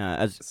start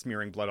As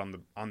smearing blood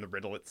on the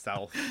riddle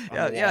itself. on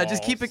Yeah, the yeah.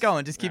 Just keep it walls.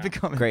 going. Just keep Yeah. it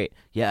coming. great,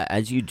 yeah.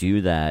 As you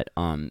do that,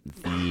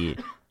 the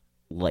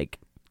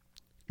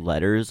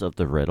letters of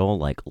the riddle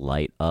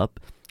light up,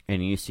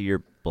 and you see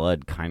your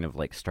blood kind of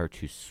start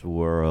to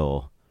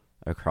swirl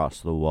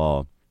across the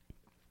wall,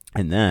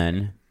 and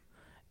then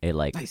it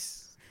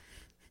Nice.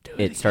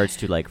 it starts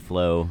to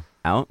flow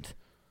out,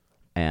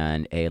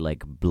 and a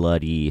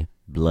bloody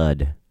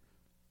blood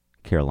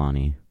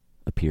Kirillani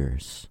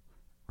appears.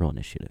 Roll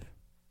initiative.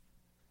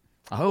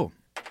 Oh.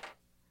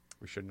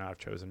 We should not have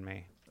chosen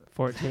me.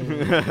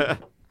 14.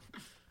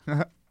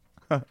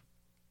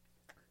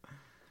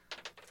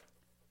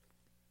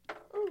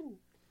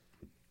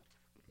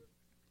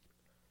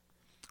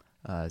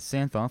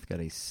 Santhoth got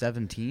a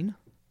 17.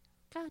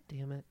 God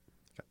damn it.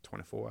 Got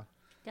 24.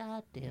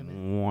 God damn it.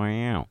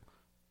 Wow.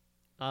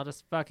 I'll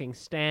just fucking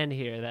stand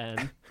here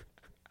then.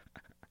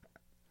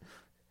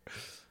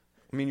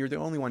 I mean, you're the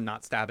only one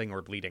not stabbing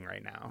or bleeding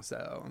right now,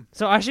 so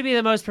So I should be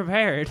the most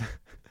prepared.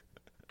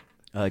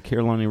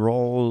 Kirillani,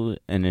 roll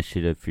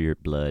initiative for your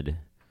blood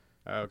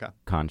okay.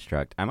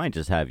 construct. I might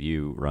just have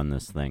you run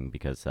this thing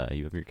because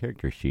you have your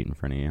character sheet in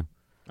front of you.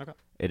 Okay.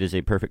 It is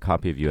a perfect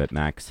copy of you at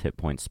max hit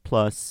points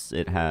plus.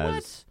 It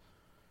has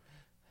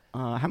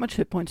How much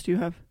hit points do you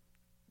have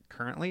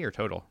Currently or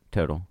total?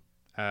 total?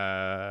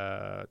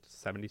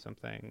 70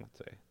 something. Let's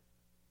say.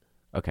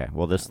 Okay,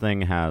 well, this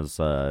thing has,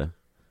 Damn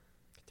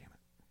it.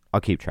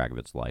 I'll keep track of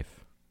its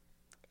life.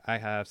 I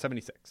have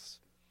 76.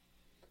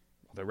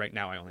 Although right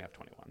now I only have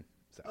 21.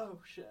 So. Oh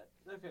shit.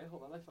 Okay,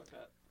 hold on. I fucked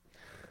up.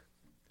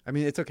 I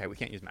mean, it's okay. We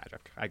can't use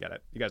magic. I get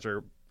it. You guys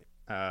are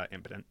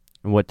impotent.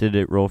 What did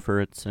it roll for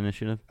its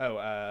initiative?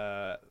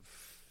 Oh,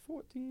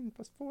 14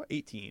 plus 4,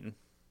 18.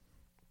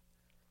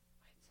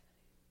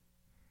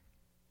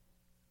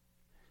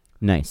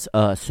 Nice.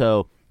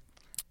 So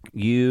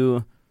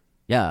you,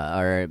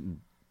 are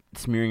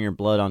smearing your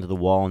blood onto the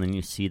wall, and then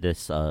you see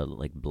this,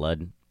 like,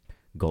 blood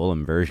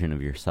golem version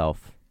of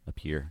yourself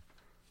appear.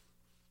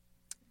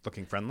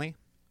 Looking friendly?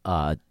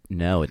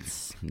 No,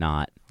 it's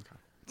not.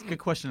 It's a good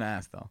question to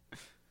ask, though.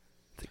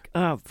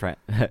 Oh,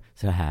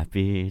 so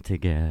happy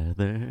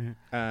together.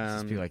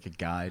 Just be like a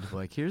guide.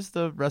 Like, here's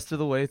the rest of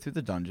the way through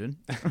the dungeon.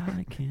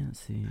 I can't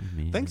see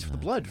me. Thanks for the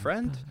blood,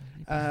 friend.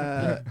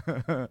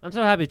 I'm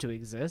so happy to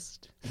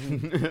exist.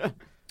 Yeah,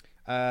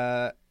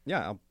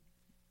 I'm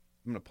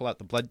gonna pull out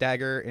the blood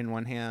dagger in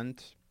one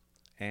hand,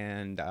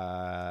 and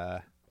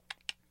I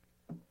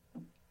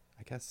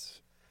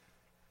guess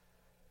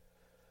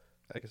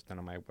none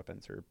of my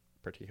weapons are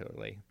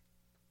particularly.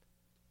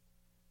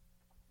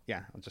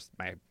 Yeah, I'll just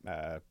my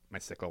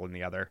sickle in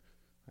the other,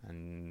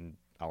 and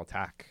I'll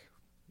attack.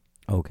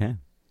 Okay.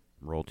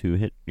 Roll to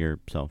hit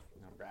yourself.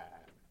 All right.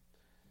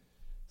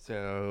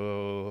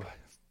 So,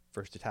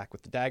 first attack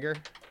with the dagger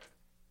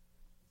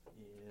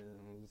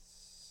is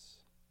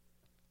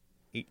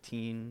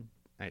 18.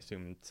 I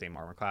assume same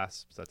armor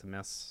class, so that's a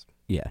miss.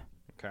 Yeah.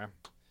 Okay.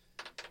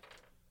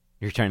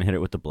 You're trying to hit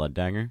it with the blood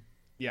dagger?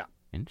 Yeah.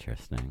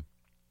 Interesting.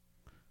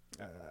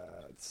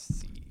 Let's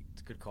see.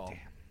 It's a good call. Damn.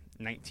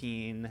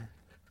 19,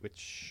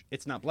 which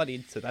it's not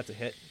bloodied, so that's a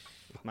hit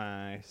with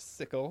my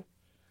sickle.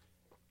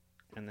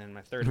 And then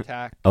my third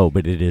attack. Oh,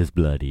 but it is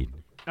bloodied.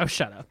 Oh,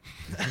 shut up.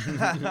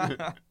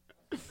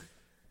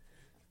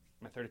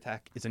 My third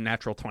attack is a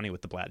natural 20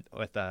 with the blood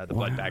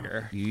blood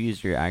dagger. You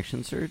used your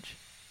action surge?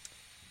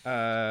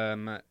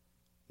 No,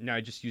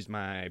 I just used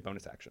my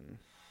bonus action,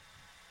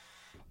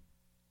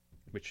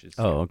 which is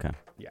Oh, okay.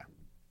 yeah.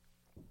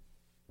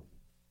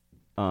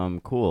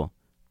 Cool.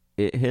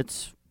 It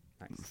hits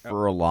Nice.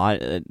 for a lot.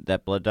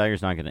 That blood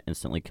dagger's not going to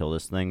instantly kill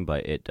this thing,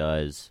 but it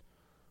does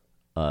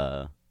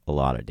a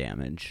lot of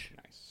damage.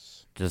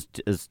 Nice.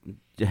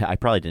 I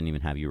probably didn't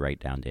even have you write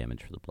down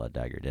damage for the blood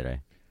dagger, did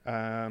I?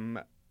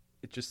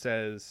 It just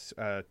says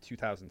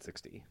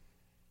 2060.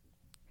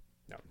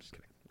 No, I'm just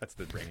kidding. That's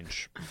the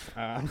range.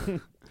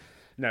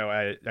 No,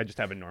 I just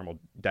have a normal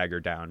dagger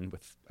down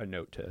with a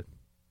note to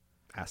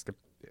ask.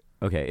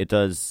 Okay, it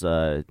does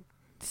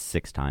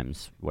 6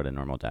 times what a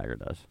normal dagger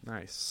does.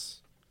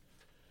 Nice.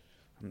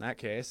 In that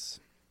case,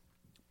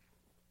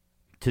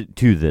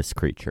 To this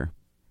creature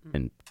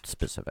in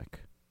specific.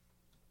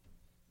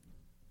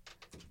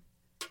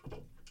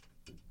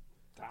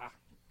 ah.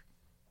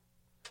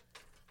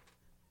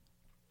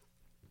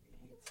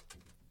 8,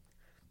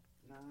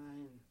 9,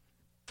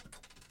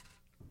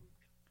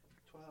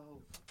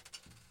 12,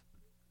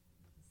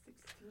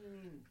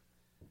 16.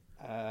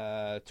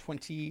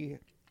 20.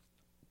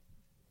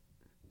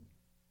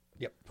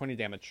 Yep, 20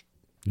 damage.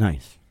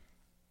 Nice.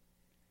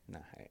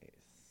 Nice.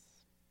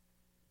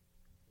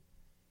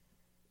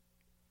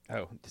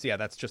 Oh, so yeah,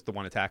 that's just the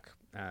one attack.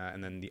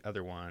 And then the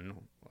other one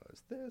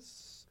was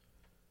this.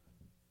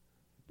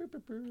 Boo, boo,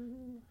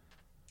 boo.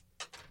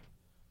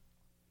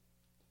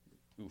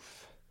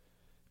 Oof.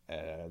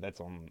 That's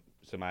on.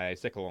 So my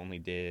sickle only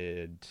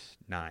did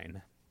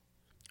 9.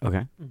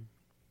 Okay. And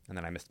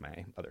then I missed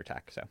my other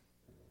attack, so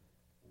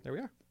there we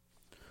are.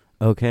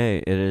 Okay,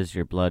 it is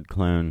your blood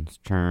clone's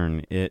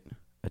turn. It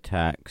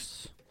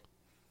attacks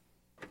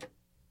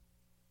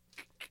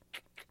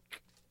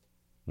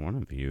one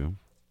of you.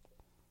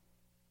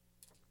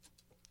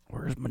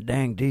 Where's my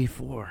dang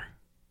D4?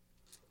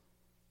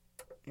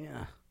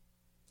 Yeah.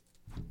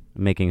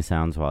 Making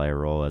sounds while I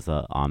roll as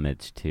a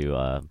homage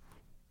to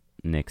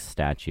Nick's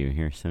statue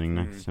here sitting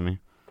next to me.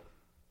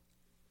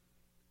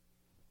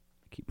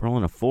 Keep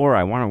rolling a 4.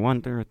 I want a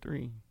 1 through a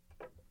 3.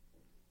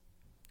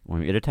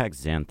 Well, it attacks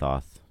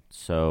Xanthoth.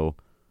 So,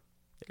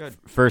 Good.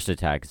 First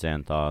attack,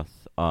 Xanthoth.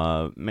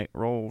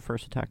 Roll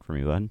first attack for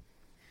me, bud.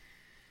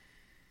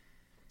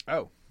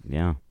 Oh.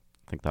 Yeah,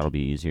 I think that'll be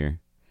easier.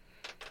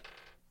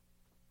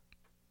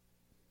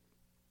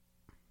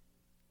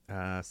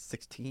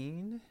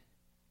 16.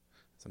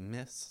 It's a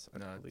miss. I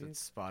No, believe. that's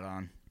spot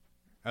on.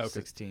 Oh,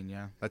 16,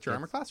 yeah. that's your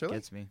armor class, really?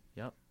 Gets me.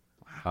 Yep.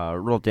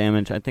 Roll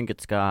damage. I think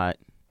it's got.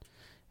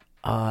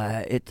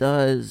 It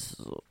does.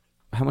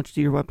 How much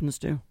do your weapons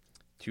do?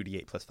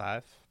 2d8 plus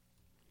 5.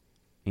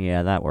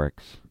 Yeah, that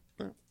works.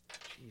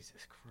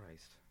 Jesus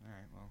Christ. All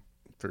right, well.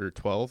 For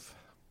 12.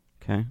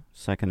 Okay,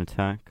 second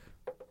attack.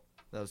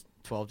 That was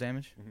 12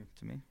 damage Mhm.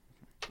 to me.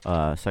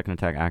 Second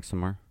attack,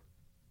 Axamar.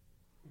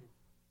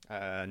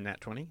 Nat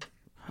 20.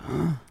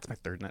 It's my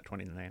third nat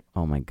 20 tonight.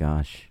 Oh my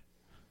gosh.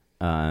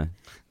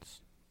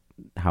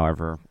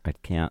 However, I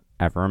can't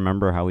ever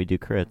remember how we do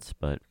crits,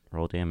 but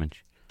roll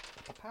damage.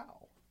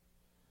 Pow.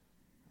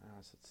 So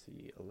let's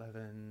see.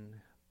 11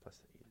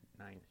 plus 8,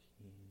 19,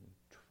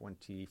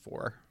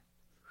 24.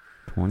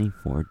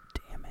 24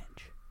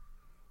 damage.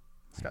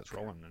 This guy's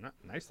rolling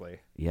nicely.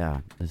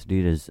 Yeah, this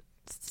dude is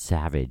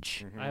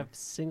savage. Mhm. I have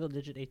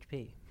single-digit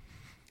HP.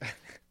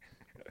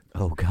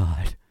 Oh,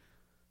 God.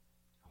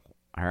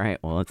 All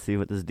right, well, let's see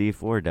what this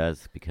D4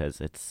 does,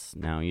 because it's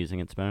now using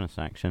its bonus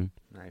action.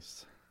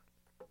 Nice.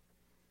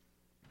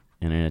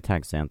 And it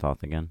attacks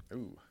Xanthoth again.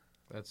 Ooh.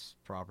 That's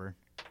proper.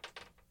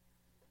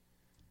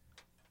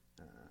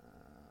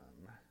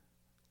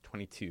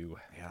 22.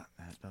 Yeah,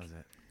 that does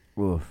it.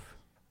 Woof.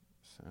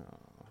 So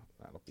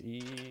that'll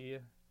be.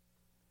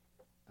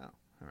 Oh,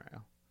 all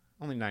right.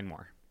 Only 9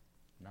 more.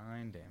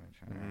 9 damage.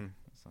 All right. Mhm.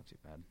 That's not too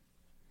bad.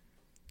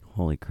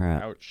 Holy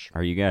crap. Ouch.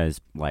 Are you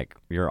guys, like,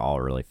 you're all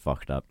really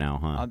fucked up now,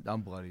 huh?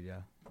 I'm bloody,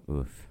 yeah.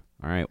 Oof.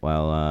 All right,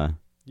 well,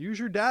 Use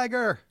your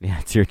dagger. yeah,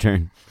 it's your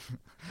turn.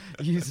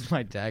 Use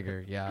my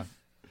dagger, yeah.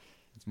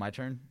 It's my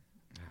turn?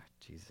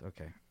 Jeez,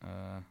 okay.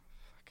 Fuck.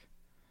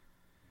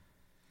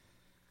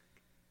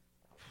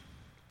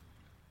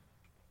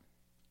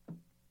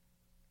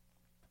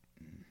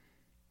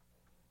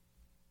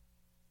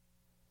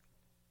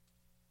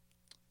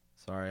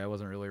 Sorry, I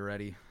wasn't really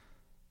ready.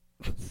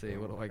 Let's see,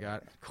 what do I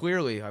got?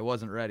 Clearly, I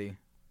wasn't ready.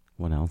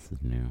 What else is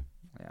new?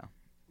 Yeah.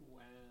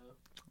 Wow.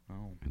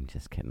 Oh. I'm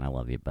just kidding. I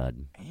love you,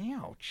 bud.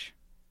 Ouch.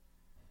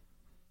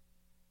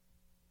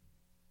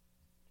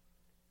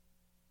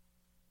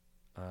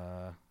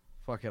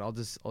 Fuck it.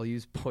 I'll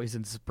use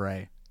poison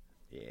spray.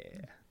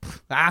 Yeah.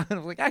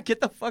 I'm like,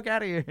 get the fuck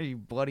out of here, you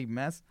bloody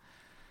mess.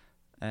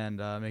 And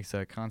makes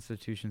a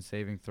Constitution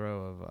saving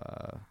throw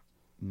of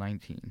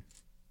 19.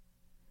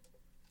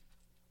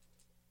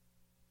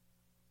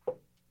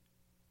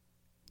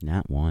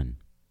 Nat 1.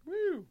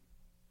 Woo.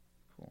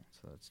 Cool.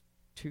 So that's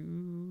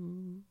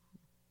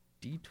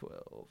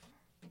 2d12.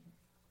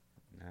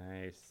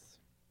 Nice.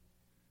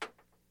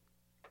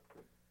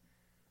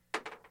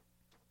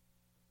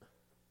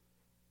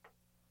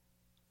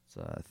 It's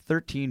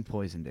 13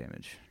 poison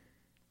damage.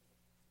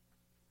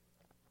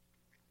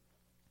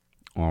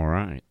 All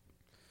right.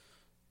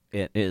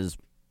 It is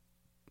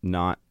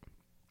not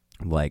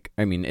like,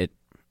 I mean, it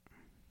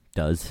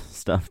does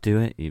stuff to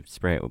it. You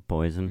spray it with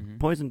poison. Mhm.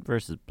 Poison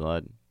versus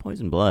blood.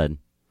 Poison blood.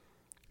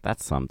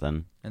 That's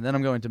something. And then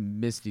I'm going to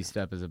Misty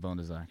Step as a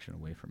bonus action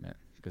away from it,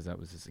 because that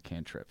was just a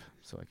cantrip,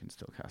 so I can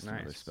still cast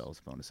another Nice. spell as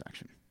a bonus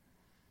action.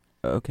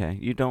 Okay.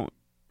 You don't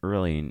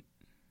really.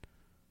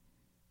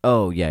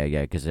 Oh, yeah,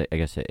 because I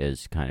guess it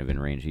is kind of in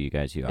range of you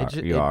guys. You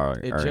are.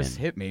 It are just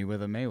in, hit me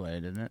with a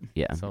melee, didn't it?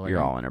 Yeah, So, like, you're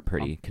I'm- all in a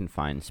pretty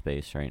confined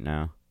space right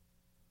now.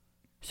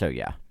 So,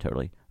 yeah,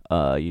 totally.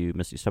 You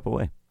Misty Step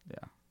away.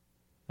 Yeah.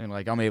 And,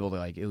 like, I'm able to,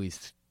 like, at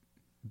least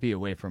be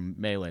away from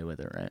melee with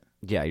it, right?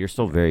 Yeah, you're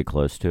still very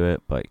close to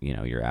it, but, you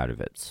know, you're out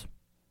of its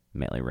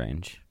melee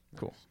range.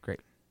 Cool. Great.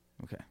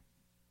 Okay.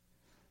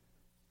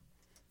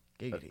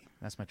 Giggity.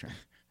 That's my turn.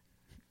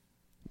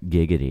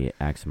 Giggity,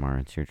 Axamar,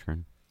 it's your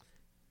turn.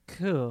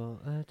 Cool.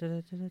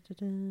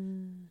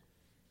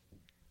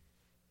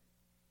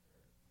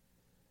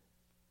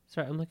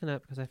 Sorry, I'm looking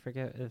up because I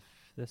forget if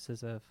this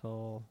is a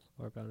full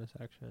or bonus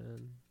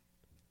action.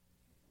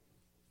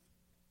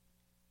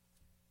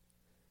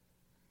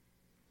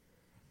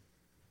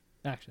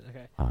 Action,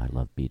 okay. Oh, I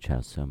love Beach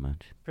House so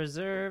much.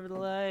 Preserve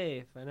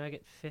life. I now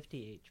get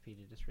 50 HP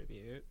to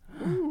distribute.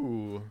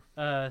 Ooh.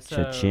 So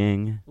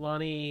Cha-ching.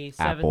 Lonnie,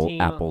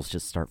 17. Apples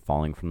just start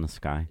falling from the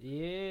sky.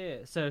 Yeah.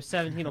 So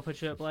 17 will put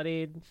you at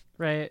bloodied,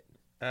 right?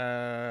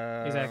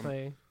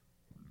 Exactly.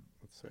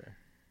 Let's see.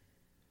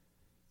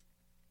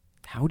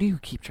 How do you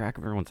keep track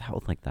of everyone's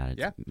health like that? It's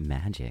Yeah.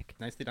 magic.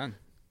 Nicely done.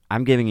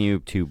 I'm giving you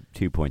two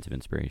points of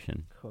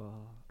inspiration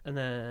Cool. And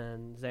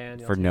then Zan,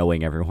 you'll for take-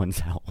 knowing everyone's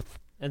health.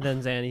 And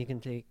then Zan, you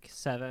can take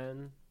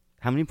 7.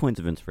 How many points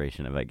of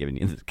inspiration have I given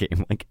you in this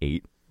game? Like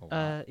 8? Oh,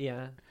 wow.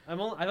 Yeah. I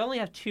only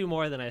have 2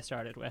 more than I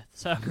started with.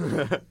 So,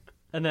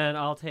 and then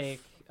I'll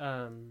take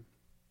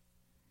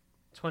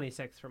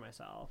 26 for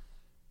myself.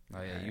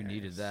 Oh, yeah, you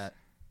needed that.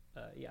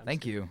 Yeah.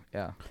 Thank you.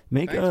 Yeah.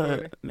 Make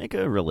Thanks, make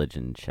a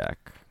religion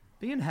check.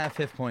 Being half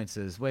hit points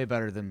is way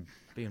better than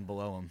being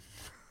below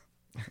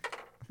them.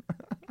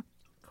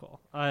 Cool.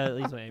 At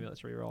least my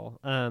ambulance reroll.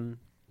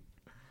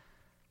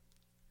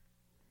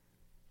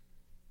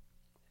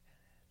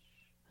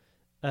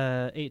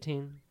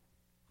 18.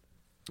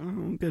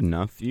 Oh, good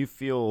enough. You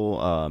feel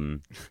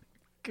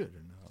Good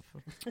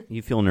enough.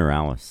 you feel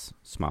Neuralis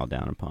smile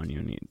down upon you,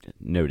 and he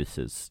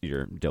notices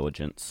your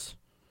diligence,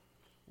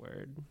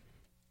 Word.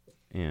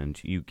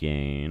 and you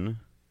gain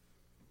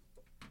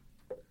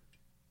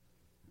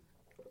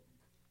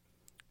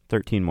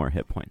 13 more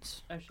hit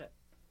points. Oh shit.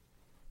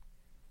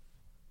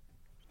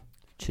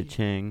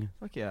 Cha-ching.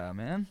 Fuck yeah,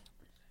 man.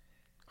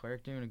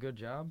 Cleric doing a good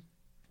job.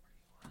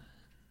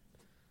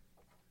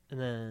 And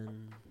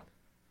then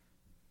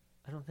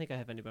I don't think I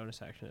have any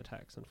bonus action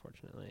attacks,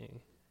 unfortunately.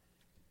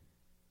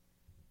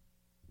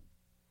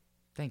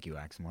 Thank you,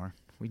 Axmar.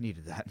 We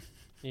needed that.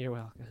 You're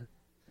welcome.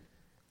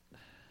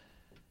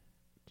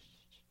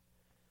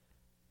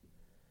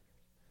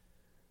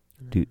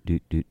 Doot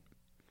doot doot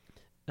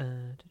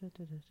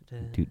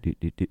Da-da-da-da-da. doot doot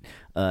doot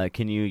doot.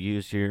 Can you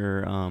use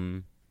your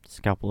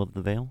Scalpel of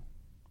the Veil?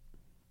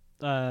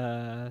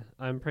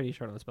 I'm pretty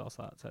short on the spell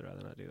slot, so I'd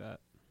rather not do that.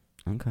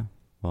 Okay.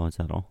 Well, is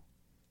that all?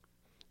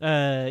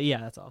 Yeah,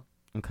 that's all.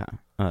 Okay.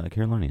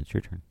 Carolina, it's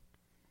your turn.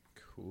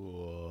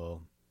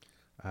 Cool.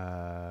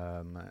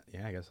 Yeah,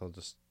 I guess I'll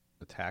just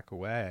attack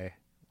away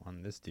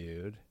on this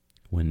dude.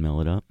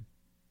 Windmill it up.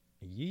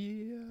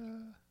 Yeah.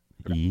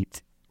 Okay.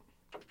 Eat.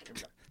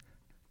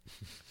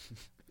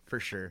 For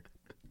sure.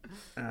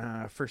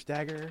 First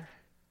dagger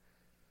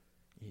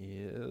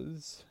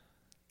is...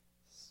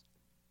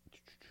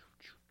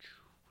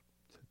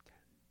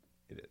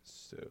 It is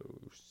so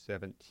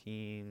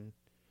 17,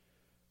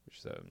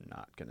 which so I'm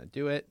not going to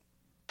do it.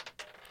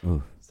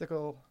 Oof.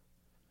 Sickle,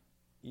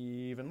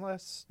 even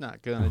less,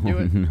 not going to do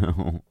it.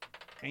 No.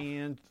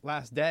 And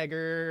last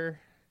dagger,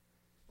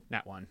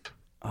 nat 1.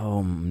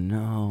 Oh,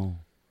 no.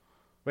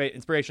 Wait,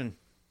 inspiration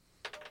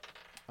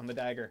on the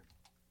dagger.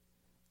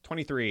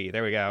 23,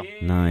 there we go.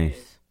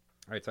 Nice.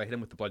 All right, so I hit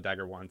him with the blood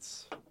dagger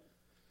once.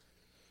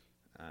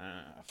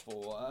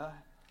 For...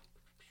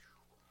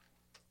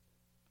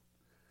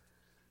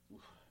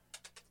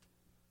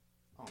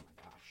 Oh my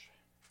gosh.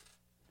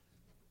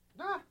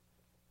 Ah!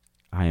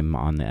 I'm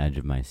on the edge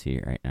of my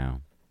seat right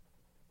now.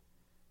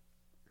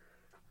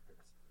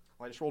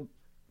 Well, I just rolled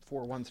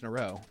 4 ones in a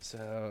row,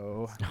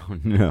 so... Oh,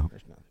 no.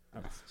 There's no... Oh,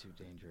 That's too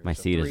dangerous. My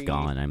So seat is 3.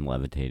 gone. I'm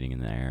levitating in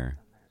the air.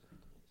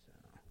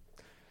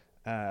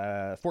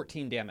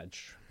 14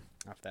 damage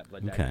off that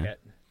blood Okay. dagger hit.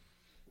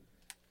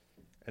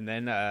 And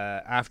then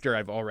after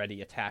I've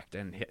already attacked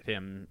and hit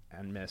him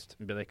and missed,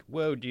 and be like,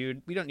 whoa,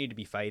 dude, we don't need to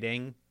be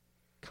fighting.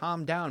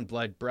 Calm down,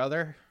 blood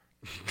brother.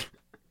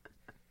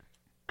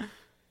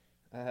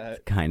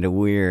 Kind of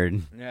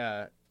weird.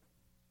 Yeah.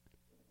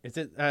 Is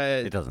it...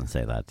 It doesn't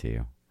say that to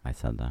you. I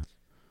said that.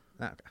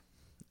 Okay.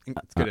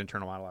 It's good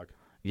internal monologue.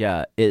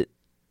 Yeah,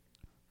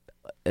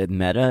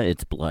 meta,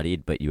 it's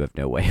bloodied, but you have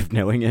no way of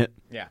knowing it.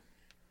 Yeah.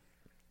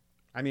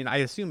 I mean, I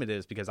assume it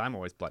is because I'm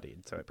always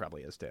bloodied, so it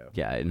probably is too.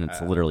 Yeah, and it's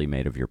literally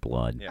made of your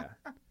blood. Yeah.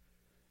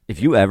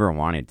 If you ever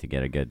wanted to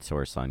get a good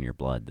source on your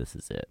blood, this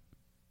is it.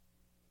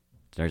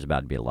 There's about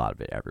to be a lot of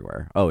it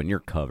everywhere. Oh, and you're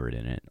covered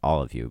in it.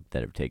 All of you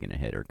that have taken a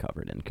hit are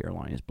covered in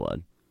Carolina's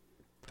blood.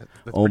 That's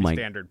Oh pretty my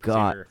standard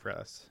God. procedure for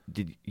us.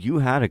 Did you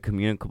had a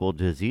communicable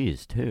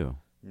disease too?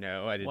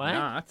 No, I did What?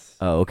 not.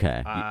 Oh,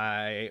 okay.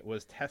 I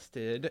was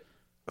tested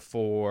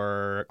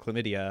for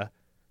chlamydia,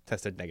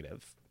 tested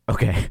negative.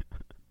 Okay.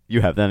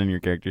 You have that in your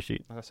character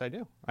sheet. Yes, I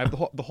do. I have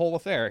the whole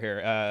affair here.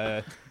 It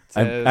I'm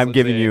says,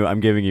 giving let's see, I'm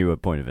giving you a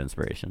point of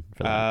inspiration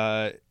for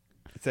that.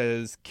 It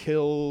says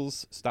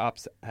kills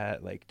stops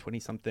at like 20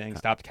 something.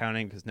 Stopped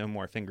counting because no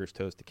more fingers,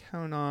 toes to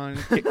count on.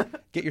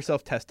 Get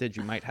yourself tested.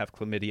 You might have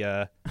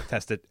chlamydia.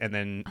 Tested and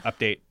then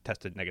update.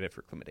 Tested negative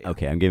for chlamydia.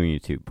 Okay, I'm giving you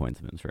 2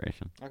 points of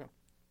inspiration. Okay.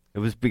 It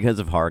was because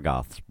of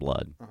Hargoth's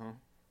blood. Uh-huh.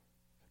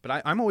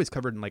 But I'm always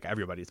covered in like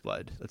everybody's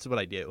blood. That's what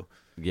I do.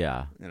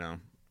 Yeah, You know,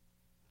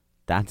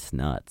 that's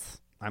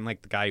nuts. I'm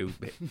like the guy who,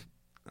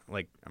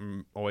 like,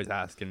 I'm always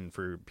asking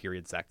for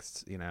period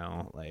sex. You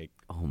know, like.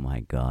 Oh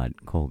my God,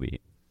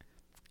 Colby.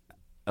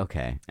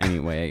 Okay.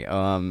 Anyway,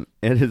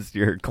 it is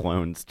your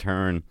clone's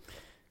turn.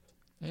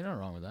 Ain't nothing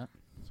wrong with that.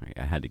 Sorry,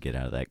 I had to get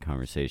out of that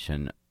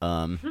conversation.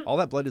 All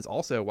that blood is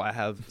also why I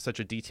have such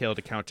a detailed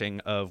accounting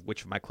of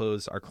which of my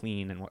clothes are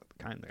clean and what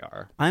kind they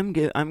are.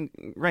 I'm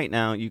right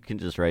now. You can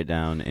just write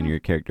down in your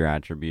character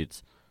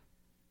attributes: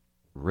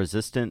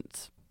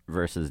 resistance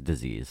versus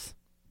disease.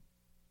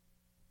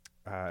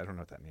 I don't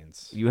know what that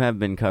means. You have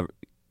been covered.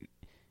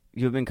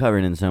 You have been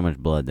covered in so much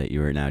blood that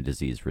you are now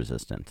disease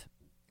resistant.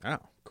 Oh,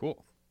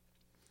 cool.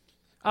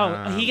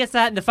 Oh, he gets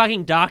that and the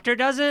fucking doctor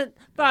doesn't?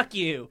 Fuck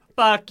you.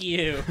 Fuck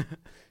you.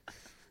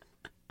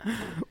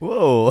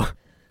 Whoa.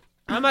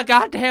 I'm a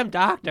goddamn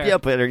doctor. Yeah,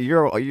 but are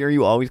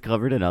you always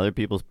covered in other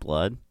people's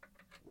blood?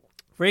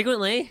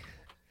 Frequently.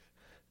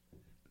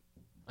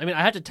 I mean,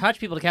 I have to touch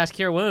people to cast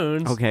Cure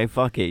Wounds. Okay,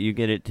 fuck it. You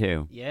get it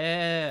too.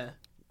 Yeah.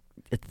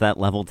 It's that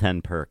level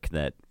 10 perk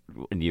that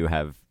when you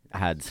have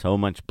had so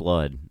much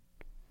blood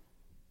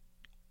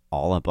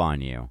all up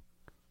on you,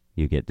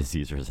 you get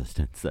disease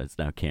resistance. That's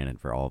now canon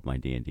for all of my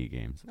D&D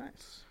games.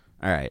 Nice.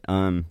 All right.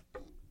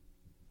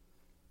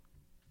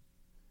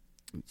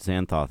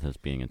 Xanthoth is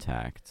being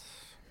attacked.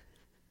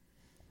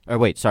 Oh,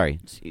 wait, sorry.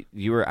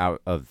 You were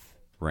out of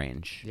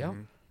range. Yeah.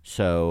 Mhm.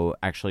 So,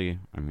 actually,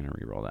 I'm going to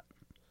reroll that.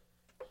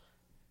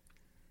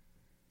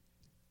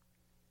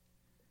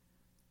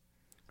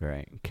 All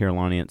right.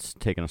 Carolinian's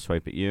taking a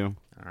swipe at you.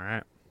 All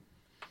right.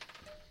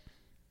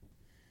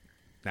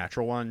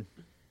 Natural one.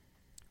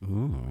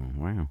 Ooh,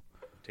 wow.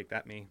 Take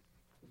that, me.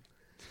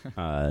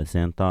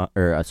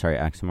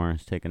 Axamar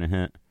is taking a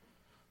hit.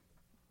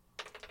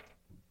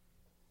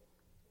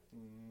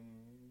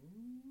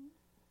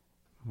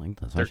 I like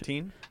this.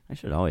 13. I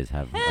should always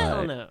have.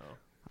 Hell no.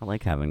 I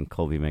like having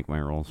Colby make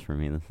my rolls for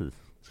me. This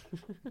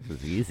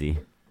is easy.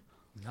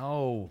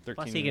 No.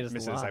 13 he gets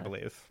misses, I live.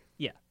 believe.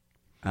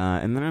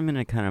 And then I'm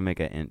gonna kind of make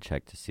an int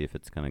check to see if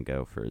it's gonna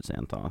go for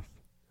Xanthoth.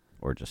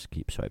 or just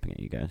keep swiping at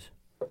you guys.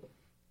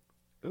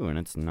 Ooh, and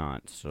it's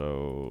not.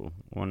 So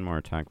one more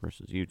attack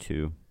versus you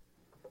two.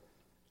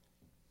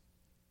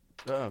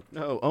 Oh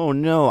no! Oh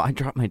no! I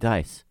dropped my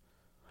dice.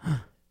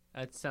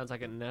 That sounds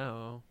like a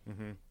no.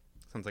 Mm-hmm.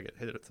 Sounds like it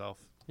hit itself.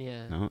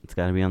 Yeah. No, it's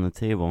got to be on the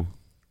table.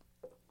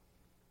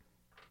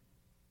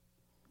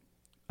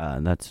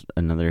 That's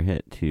another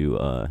hit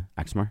to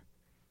Axmar.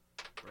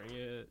 Bring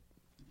it.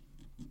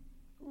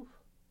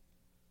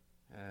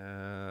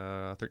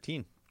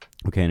 13.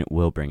 Okay, and it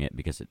will bring it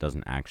because it does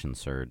an action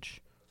surge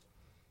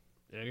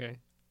Okay.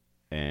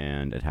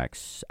 and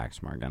attacks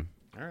Axmar again.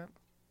 All right.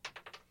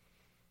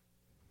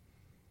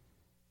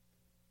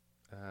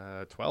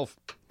 12.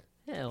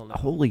 Hell no.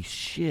 Holy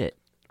shit!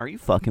 Are you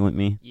fucking with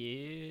me?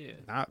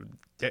 Yeah.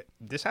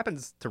 This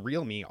happens to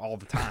real me all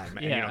the time,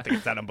 and you Yeah. don't think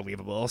it's that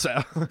unbelievable.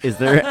 So Is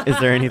there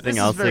anything This is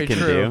else very it can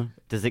true. do?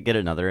 Does it get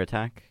another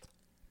attack?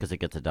 Because it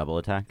gets a double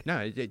attack.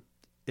 no,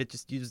 it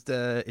just used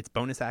its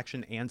bonus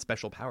action and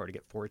special power to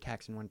get 4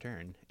 attacks in one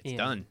turn. It's Yeah.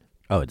 done.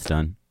 Oh, it's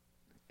done.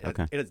 It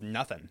Okay. is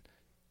nothing.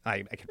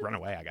 I could run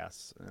away, I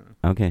guess.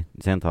 Okay,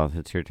 Xanthoth,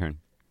 it's your turn.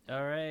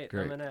 All right.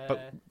 Great. I'm gonna.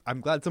 But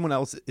I'm glad someone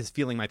else is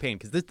feeling my pain,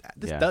 because this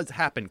Yeah. does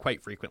happen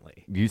quite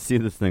frequently. You see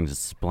this thing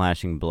just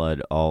splashing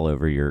blood all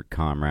over your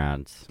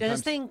comrades. Does this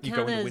Sometimes thing you go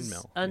count into as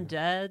windmill.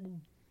 undead?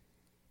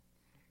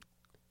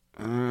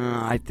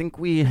 I think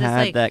we Just had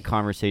like- that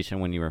conversation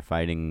when you were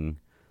fighting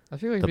I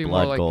feel like it'd the be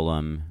blood more like.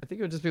 golem. I think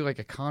it would just be like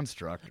a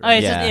construct. Oh, Right?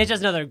 it's, Yeah. just, it's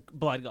just another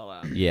blood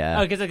golem. Yeah.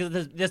 Oh,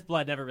 because this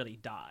blood never really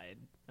died.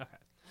 Okay.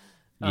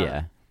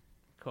 Yeah.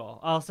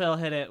 Cool. Also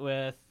hit it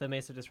with the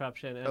Mace of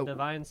Disruption and Oh.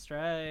 Divine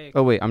Strike.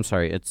 Oh, wait, I'm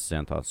sorry. It's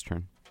Xanthoth's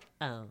turn.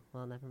 Oh,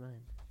 well, never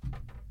mind.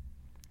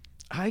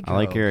 I I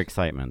like go. your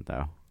excitement,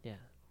 though. Yeah.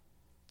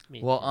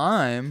 Me Well, too.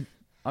 I'm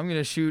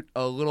gonna shoot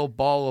a little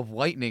ball of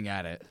lightning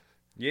at it.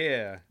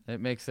 Yeah.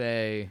 It makes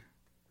a.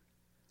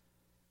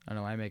 I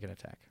know. I make an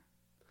attack.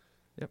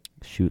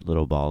 Shoot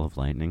little ball of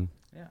lightning.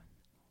 Yeah.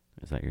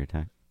 Is that your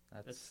attack?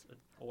 That's an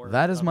orb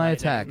That is of my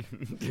lightning.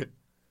 attack.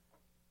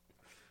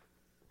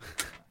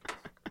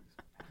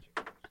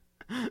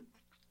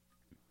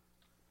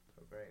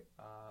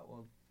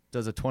 Well,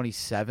 does a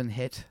 27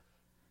 hit?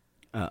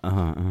 No.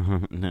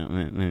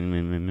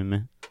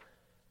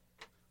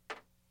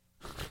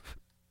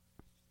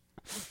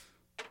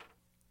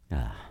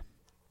 Ah,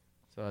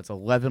 So it's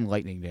 11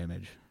 lightning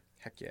damage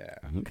Heck yeah.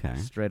 okay.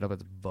 straight up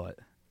its butt.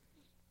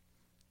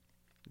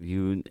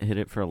 You hit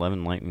it for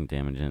 11 lightning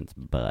damage in its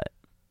butt.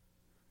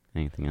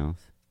 Anything else?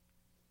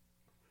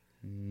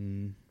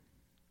 Mm,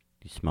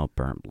 You smell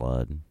burnt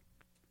blood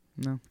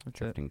no, that's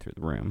it. drifting through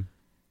the room.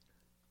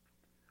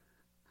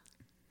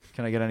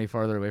 Can I get any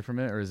farther away from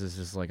it, or is this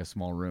just like a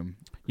small room?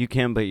 You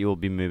can, but you will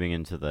be moving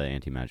into the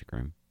anti-magic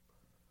room.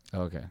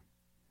 Oh, okay.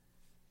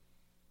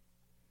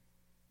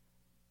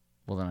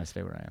 Well, then I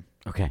stay where I am.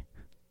 Okay.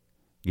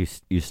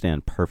 You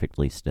stand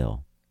perfectly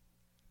still,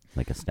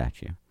 like a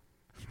statue.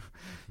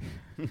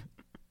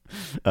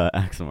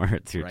 Axmar,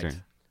 it's your Right.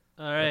 turn.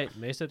 All right.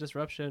 Mace of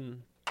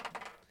Disruption.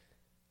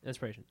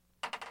 Inspiration.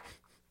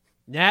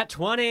 Nat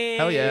 20.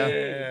 Hell yeah.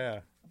 Yeah.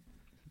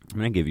 I'm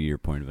gonna give you your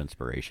point of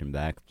inspiration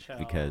back Ciao.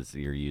 because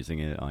you're using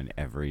it on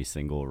every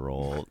single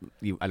roll.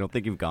 I don't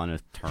think you've gone a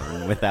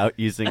turn without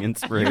using You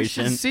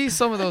inspiration. should see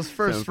some of those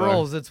first So far.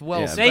 rolls. It's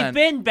well Yeah. They've spent.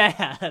 been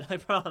bad. I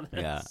promise.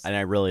 Yeah, and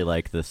I really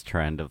like this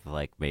trend of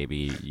like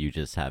maybe you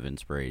just have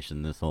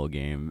inspiration this whole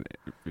game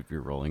if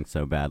you're rolling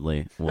so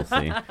badly. We'll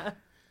see.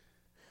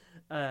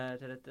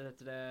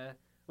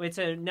 Wait,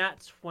 so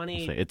Nat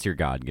 20. So it's your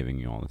god giving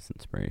you all this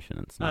inspiration.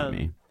 It's not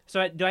me.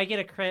 So do I get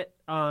a crit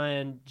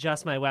on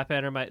just my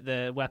weapon or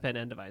the weapon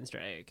and Divine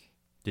Strike?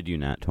 Did you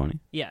nat 20?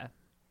 Yeah.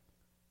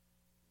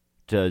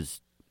 Is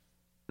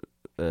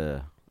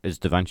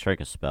Divine Strike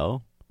a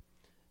spell?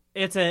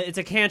 It's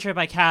a cantrip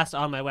I cast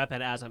on my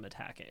weapon as I'm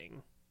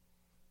attacking.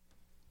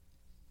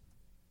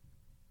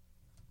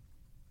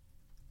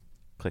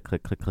 Click,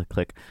 click, click, click,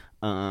 click.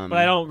 But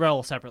I don't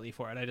roll separately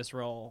for it. I just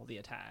roll the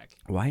attack.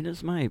 Why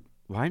does my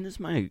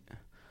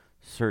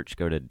search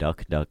go to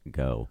Duck Duck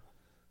Go?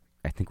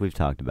 I think we've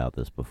talked about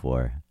this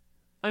before.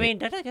 I mean,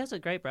 DuckDuckGo has a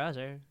great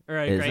browser or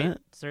a Is great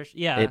it? search.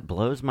 Yeah, It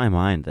blows my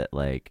mind that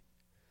like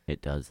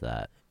it does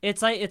that.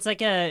 it's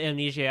like a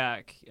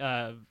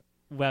amnesiac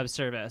web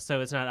service, so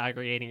it's not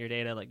aggregating your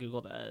data like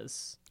Google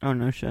does. Oh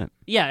no shit.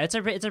 Yeah, it's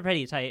a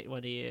pretty tight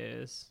one to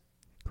use.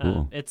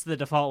 Cool. It's the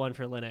default one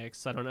for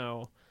Linux. I don't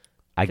know.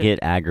 I Could- get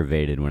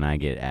aggravated when I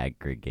get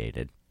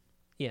aggregated.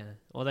 Yeah.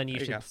 Well, then you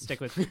There you should go.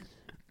 stick with.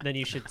 Then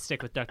you should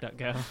stick with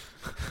DuckDuckGo.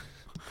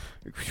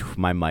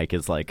 My mic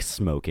is like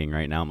smoking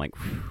right now. I'm like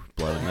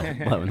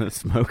blowing the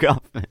smoke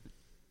off.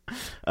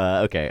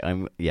 Okay,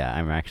 I'm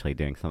actually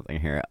doing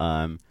something here.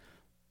 On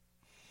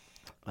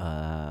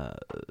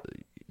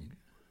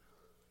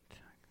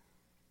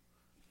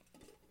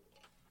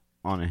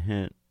a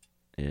hit,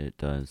 it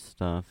does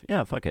stuff.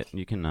 Yeah, fuck it.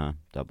 You can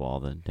double all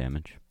the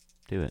damage.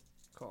 Do it.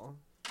 Cool.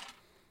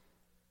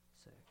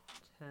 So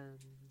 10.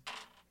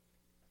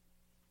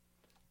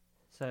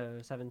 So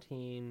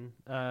 17.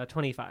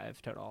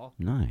 25 total.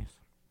 Nice.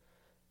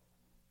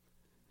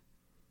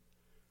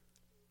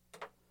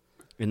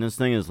 And this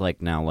thing is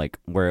like now like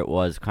where it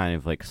was kind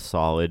of like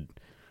solid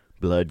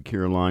blood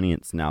Kirillani,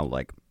 it's now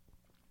like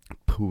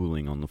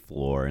pooling on the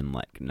floor and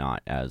like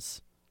not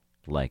as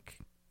like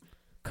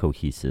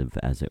cohesive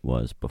as it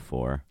was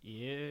before.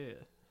 Yeah.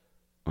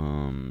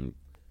 Kirillani,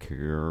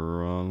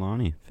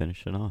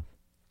 finish it off.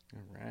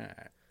 All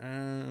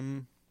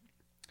right.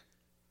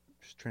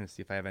 Just trying to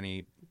see if I have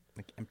any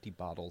like empty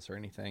bottles or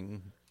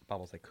anything.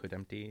 Bottles I could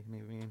empty,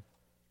 maybe.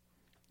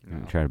 You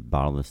wanna try to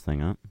bottle this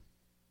thing up.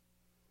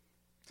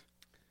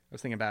 I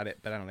was thinking about it,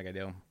 but I don't think I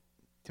do.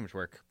 Too much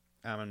work.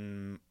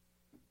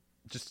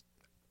 Just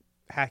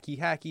hacky,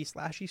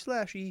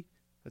 slashy,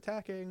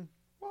 attacking.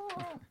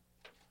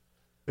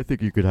 I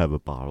think you could have a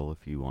bottle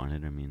if you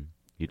wanted. I mean,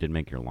 you did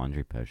make your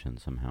laundry potion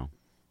somehow.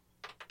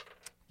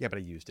 Yeah, but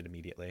I used it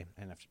immediately.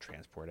 I didn't have to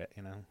transport it,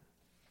 you know?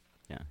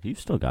 Yeah, you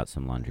still got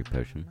some laundry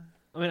potion.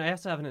 I mean, I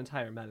have to have an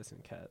entire medicine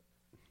kit.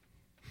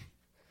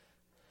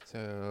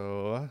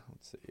 So,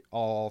 let's see.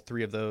 All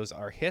 3 of those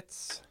are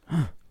hits.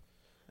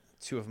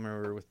 2 of them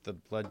are with the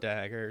blood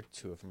dagger.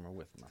 2 of them are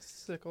with my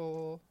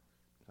sickle.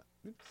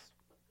 Oops.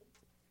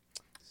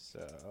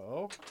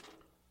 So,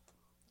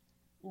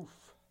 oof.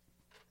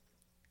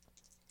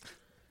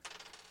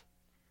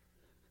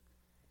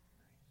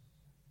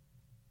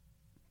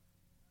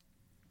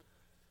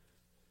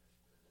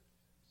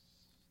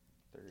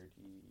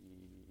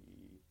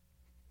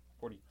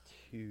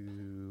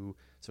 $42.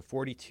 So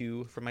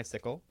 42 from my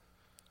sickle.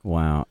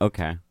 Wow.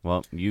 Okay.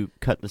 Well, you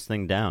cut this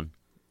thing down.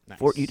 Nice.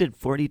 You did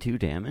 42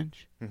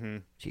 damage? Mm-hmm.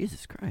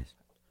 Jesus Christ.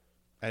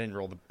 I didn't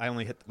roll I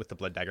only hit with the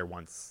blood dagger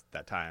once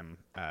that time.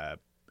 I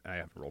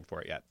haven't rolled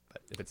for it yet,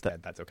 but if it's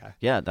dead, that's okay.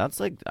 Yeah, that's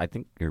like, I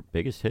think, your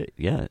biggest hit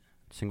yet.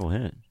 Single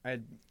hit. I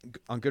had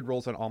on good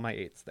rolls on all my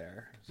 8s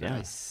there. So.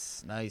 Yeah.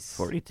 Nice.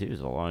 42 is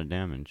a lot of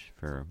damage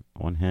for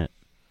one hit.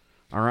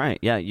 All right.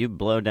 Yeah, you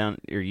blow down,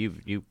 or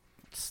you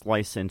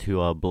slice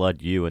into a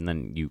blood and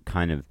then you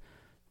kind of,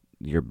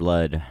 your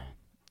blood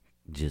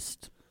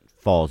just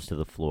falls to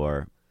the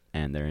floor,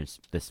 and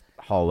there's this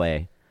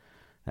hallway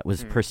that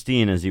was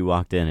pristine as you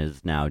walked in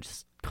is now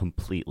just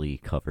completely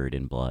covered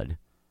in blood.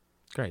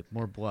 Great,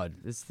 more blood.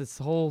 This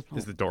whole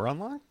Is the door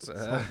unlocked?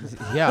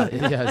 yeah,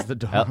 it's the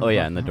door. Oh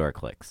yeah, and the door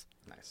clicks.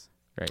 Nice.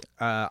 Great.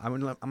 I'm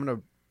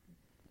gonna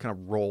kind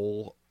of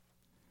roll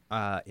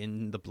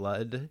in the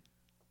blood.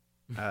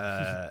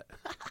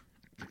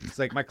 It's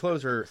like my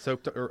clothes are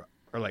soaked or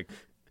like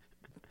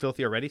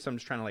filthy already, so I'm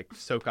just trying to like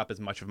soak up as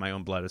much of my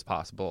own blood as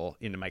possible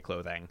into my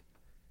clothing.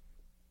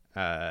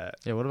 Yeah,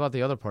 what about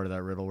the other part of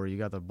that riddle where you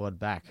got the blood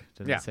back?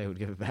 Didn't Yeah. it say it would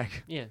give it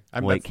back? Yeah.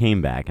 Well, it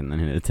came back and then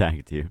it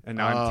attacked you. And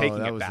now I'm taking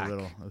that it was back the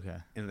riddle. Okay.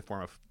 in the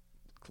form of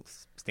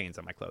stains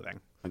on my clothing.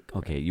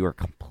 Okay, you are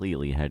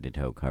completely head to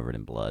toe covered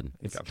in blood.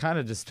 It's kind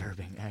of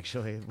disturbing,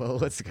 actually. Well,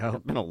 let's go.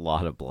 There's been a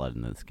lot of blood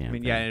in this I campaign.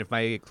 mean, yeah, and if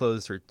my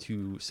clothes are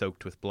too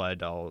soaked with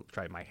blood, I'll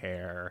try my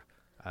hair,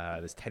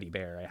 this teddy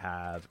bear I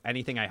have,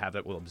 anything I have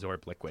that will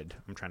absorb liquid.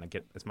 I'm trying to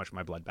get as much of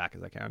my blood back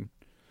as I can.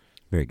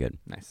 Very good.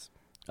 Nice.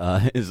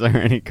 Is there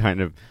any kind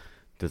of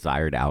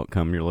desired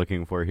outcome you're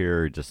looking for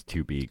here, or just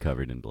to be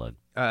covered in blood?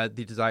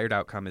 The desired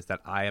outcome is that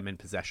I am in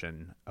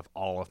possession of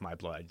all of my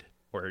blood,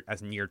 or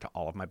as near to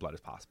all of my blood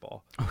as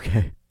possible.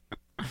 Okay.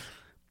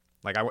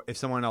 Like, if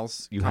someone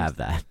else Have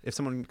that. If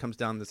someone comes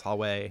down this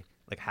hallway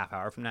like half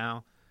hour from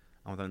now,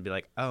 I want them to be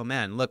like, "Oh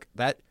man, look,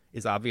 that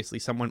is obviously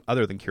someone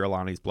other than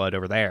Kirillani's blood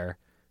over there."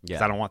 Because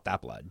Yeah. I don't want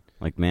that blood.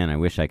 Like, man, I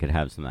wish I could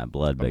have some of that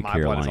blood, But but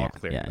my blood is all Kirillani,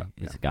 cleared yeah, up,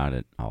 he's yeah. got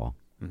it all.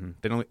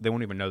 Mm-hmm. They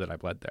won't even know that I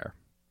bled there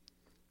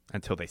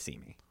until they see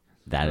me.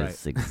 That Right.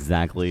 is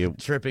exactly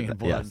Dripping in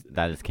blood. Yes,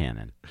 that is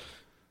canon.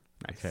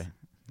 Nice. Okay.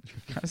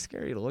 Kind of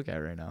scary to look at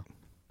right now.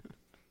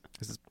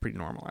 This is pretty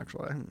normal,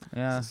 actually.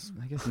 Yeah,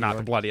 I guess Not you the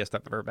are. bloodiest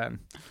I've ever been.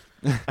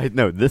 I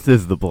know this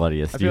is the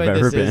bloodiest I feel you've like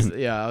ever this been. is.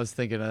 Yeah, I was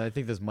thinking. I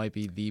think this might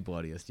be the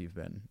bloodiest you've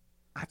been.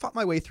 I fought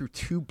my way through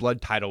 2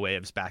 blood tidal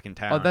waves back in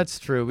town. Oh, that's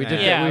true. We did.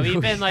 Yeah, we,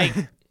 we've been like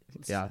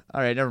Yeah.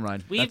 All right. Never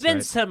mind. we've That's been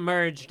right.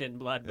 submerged in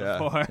blood Yeah.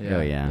 before. Yeah.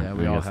 Oh, yeah. Yeah.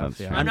 We I all guess have. that's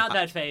Yeah. true. I'm not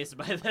that phased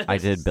by this. I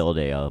did build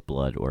a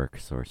blood orc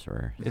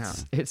sorcerer. Yeah.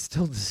 It's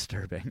still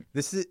disturbing.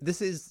 This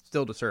is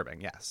still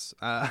disturbing, yes.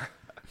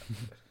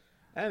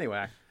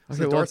 Anyway, so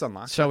Okay, the well, door's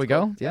unlocked. Shall we That's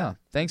go? cool. Yeah.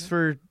 Thanks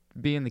for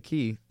being the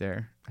key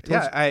there. I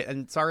told Yeah,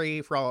 and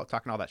sorry for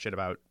talking all that shit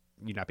about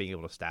you not being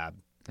able to stab.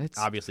 you, it's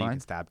Obviously, you fine.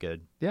 can stab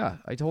good. Yeah,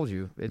 I told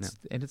you.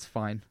 It's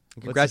fine.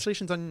 Let's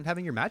Congratulations on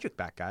having your magic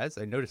back, guys.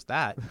 I noticed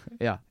that just-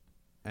 yeah.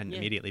 and Yeah.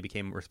 immediately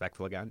became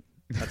respectful again.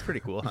 That's pretty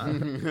cool,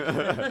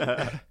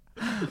 huh?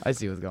 I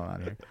see what's going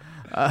on here.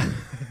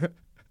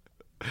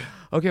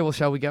 Okay. Well,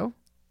 shall we go?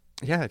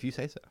 Yeah, if you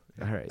say so.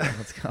 All right.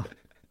 Let's go.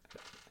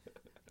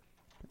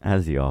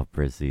 As you all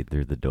proceed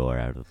through the door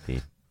out of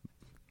the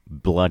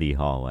bloody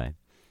hallway,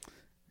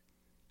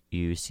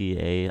 you see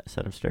a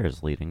set of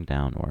stairs leading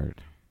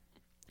downward.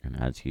 And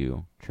as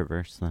you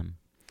traverse them,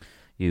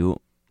 you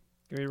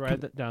Can we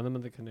ride down them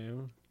in the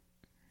canoe?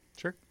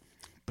 Sure.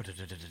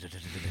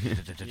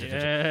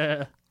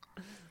 Yeah.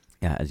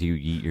 yeah, as you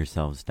yeet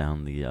yourselves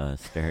down the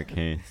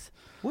staircase.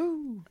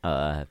 Woo.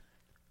 I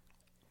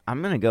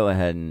I'm gonna go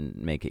ahead and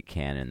make it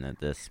canon that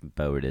this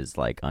boat is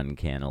like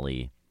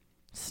uncannily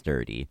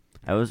sturdy.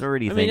 I was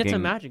already I thinking. mean, it's a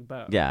magic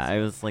boat. Yeah, I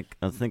was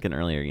thinking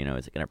earlier.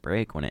 Is it gonna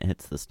break when it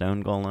hits the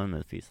stone golem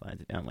if he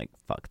slides it down? Like,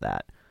 fuck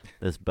that.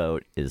 This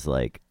boat is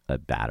like a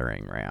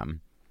battering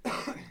ram.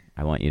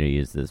 I want you to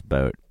use this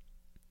boat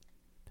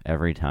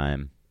every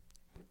time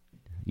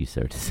you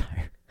so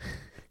desire.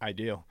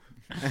 Ideal.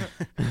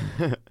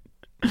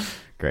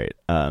 Great.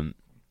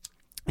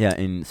 Yeah,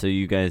 and so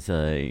you guys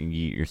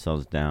yeet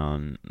yourselves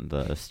down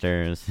the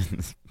stairs in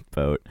this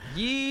boat.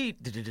 Yeet.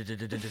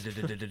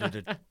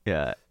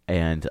 Yeah,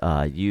 and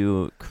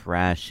you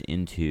crash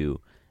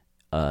into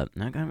now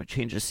kind of a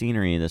change of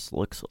scenery. This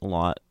looks a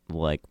lot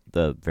like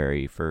the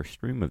very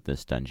first room of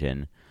this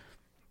dungeon.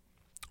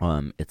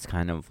 It's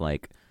kind of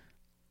like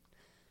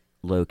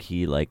low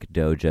key, like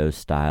dojo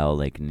style,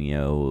 like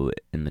Neo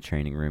in the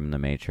training room in the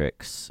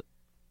Matrix,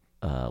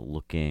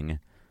 looking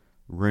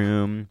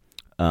room.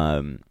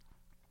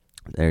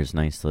 There's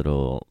nice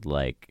little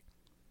like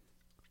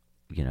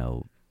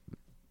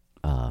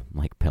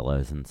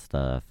pillows and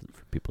stuff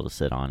for people to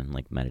sit on and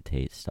like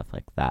meditate, stuff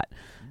like that.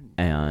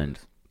 And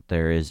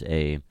there is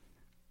a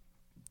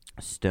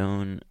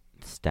stone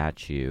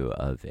statue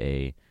of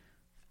a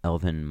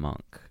elven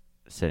monk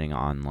sitting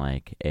on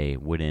like a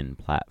wooden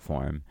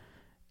platform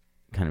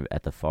kind of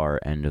at the far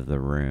end of the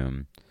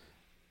room,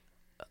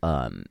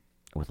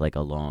 with like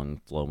a long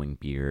flowing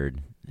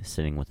beard,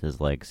 sitting with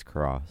his legs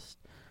crossed.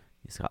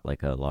 He's got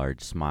like a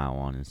large smile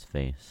on his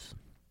face,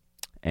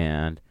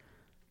 and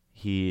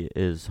he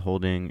is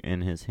holding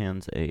in his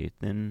hands a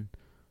thin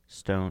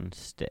stone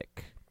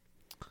stick.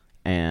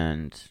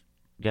 And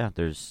yeah,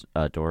 there's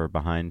a door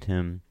behind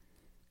him,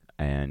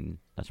 and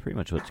that's pretty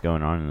much what's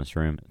going on in this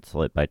room. It's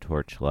lit by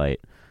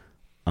torchlight.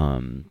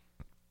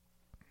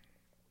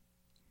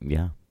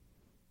 Yeah.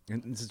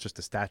 And this is just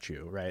a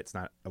statue, right? It's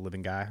not a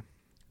living guy.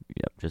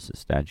 Yep, just a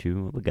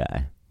statue of a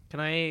guy. Can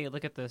I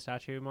look at the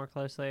statue more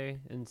closely,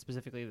 and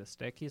specifically the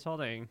stick he's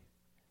holding?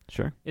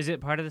 Sure. Is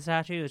it part of the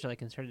statue, or is it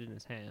like inserted in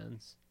his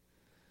hands?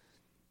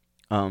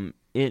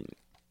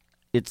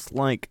 It's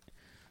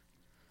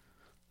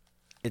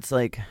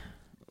like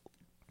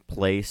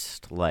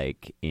placed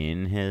like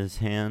in his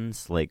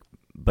hands, like,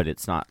 but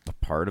it's not a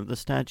part of the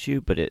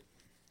statue, but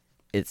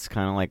it's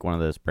kind of like one of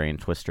those brain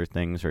twister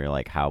things where you're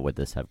like, how would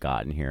this have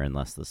gotten here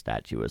unless the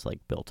statue was like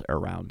built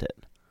around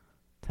it,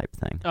 type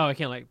thing. Oh, I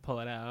can't like pull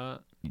it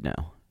out. No.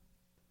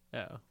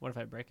 Oh, what if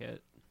I break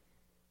it?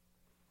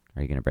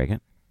 Are you gonna break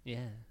it?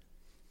 Yeah.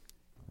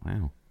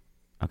 Wow.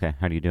 Okay,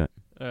 how do you do it?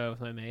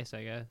 With my mace,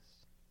 I guess.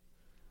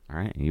 All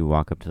right, you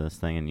walk up to this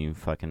thing and you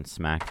fucking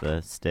smack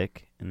the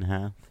stick in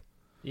half.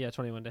 Yeah,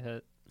 21 to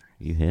hit.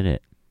 You hit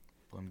it,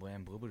 Blam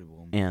blam bloobity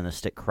boom. and the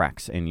stick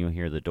cracks, and you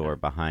hear the door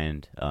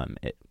behind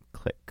it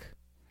click.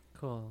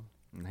 Cool.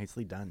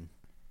 Nicely done.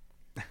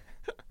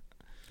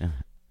 I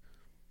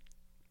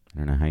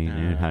don't know how you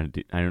knew how to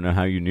do. I don't know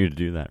how you knew to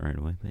do that right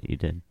away, but you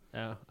did.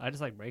 Oh, I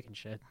just like breaking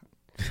shit.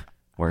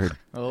 Word.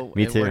 Oh,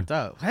 Me it too. worked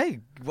out. Hey,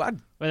 what?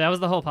 Wait, that was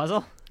the whole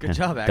puzzle? Good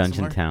job, Axel.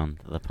 Dungeon Town,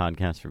 the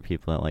podcast for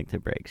people that like to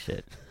break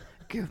shit.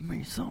 Give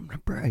me something to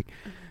break.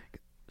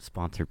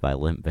 Sponsored by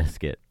Limp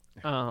Bizkit.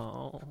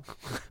 Oh.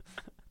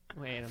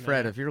 Wait a minute.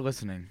 Fred, if you're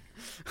listening,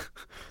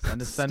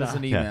 send us an Stop.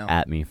 email. Yeah,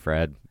 at me,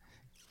 Fred.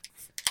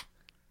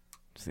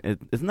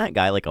 Isn't that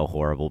guy like a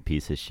horrible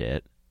piece of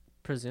shit?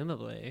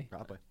 Presumably.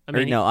 Probably. I Or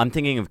mean, no, I'm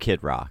thinking of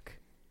Kid Rock.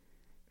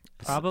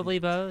 probably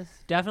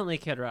both. Definitely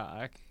Kid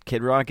Rock.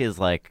 Kid Rock is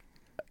like,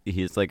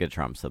 he's like a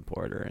Trump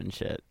supporter and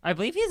shit. I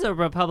believe he's a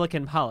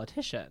Republican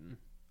politician.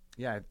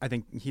 Yeah, I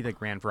think he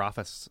like ran for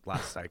office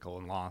last cycle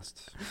and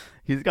lost.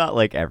 He's got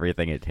like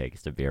everything it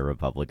takes to be a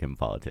Republican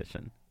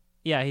politician.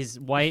 Yeah, he's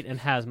white and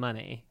has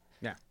money.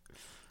 Yeah.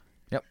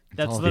 Yep.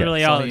 That's all-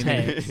 literally that's all all it you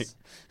need. takes.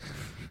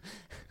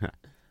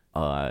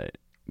 Uh,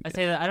 I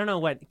say that I don't know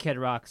what Kid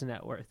Rock's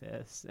net worth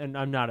is, and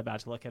I'm not about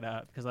to look it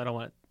up because I don't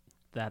want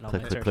that on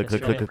Click, my click, search click,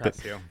 click, history. click, click.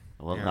 Impress you.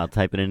 well, Yeah. I'll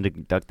type it into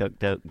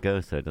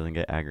DuckDuckGo so it doesn't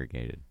get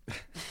aggregated.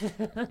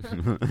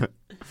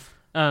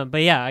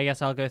 But yeah, I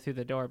guess I'll go through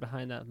the door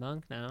behind that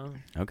monk now.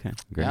 Okay,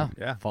 great. Yeah.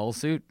 Yeah. Follow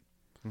suit.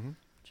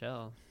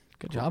 Chill.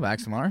 Good job,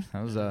 Axelmar.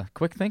 That was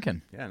quick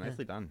thinking. Yeah,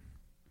 nicely done.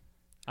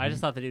 I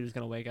just thought the dude was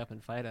gonna wake up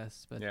and fight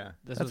us, but Yeah.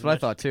 this That's was what I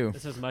much- thought too.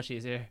 This was much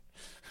easier.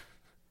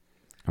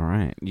 All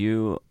right,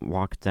 you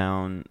walk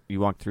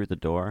through the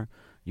door,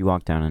 you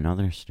walk down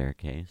another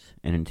staircase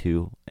and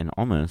into an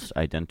almost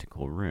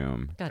identical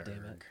room. God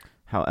damn it.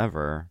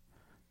 However,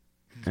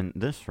 in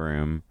this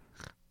room,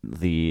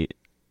 the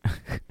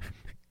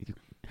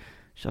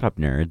shut up,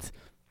 nerds.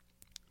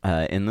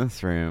 In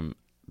this room,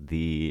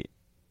 the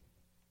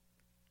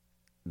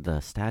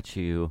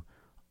statue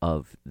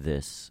of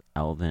this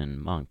elven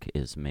monk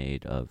is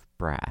made of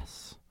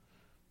brass,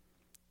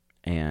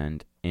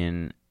 and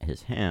in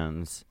his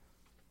hands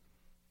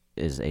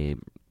is a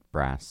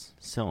brass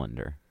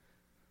cylinder.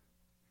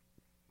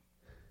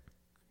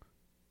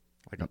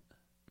 Like a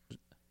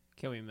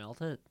Can we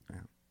melt it? Yeah.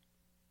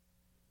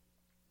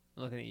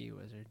 I'm looking at you,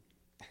 wizard.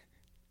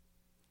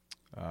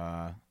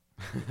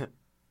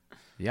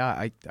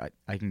 Yeah,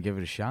 I can give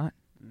it a shot.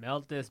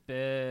 Melt this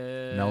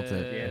bitch. Melt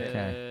it,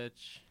 okay.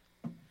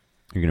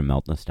 You're gonna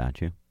melt the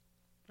statue.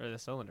 Or the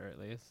cylinder, at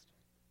least.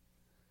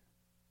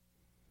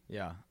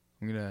 Yeah,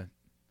 I'm gonna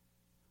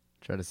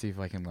try to see if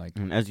I can like.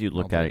 And as you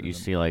look melt at it it, you in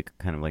see like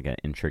kind of like an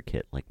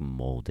intricate like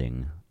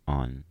molding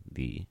on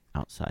the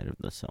outside of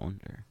the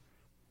cylinder.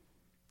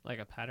 Like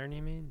a pattern,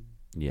 you mean?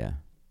 Yeah.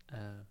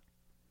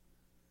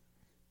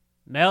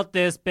 Melt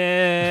this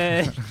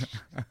bitch.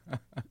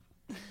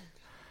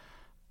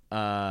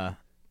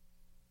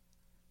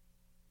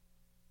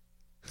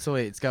 So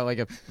wait, it's got like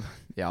a.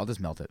 Yeah, I'll just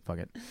melt it. Fuck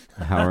it.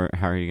 How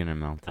are you gonna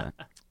melt it?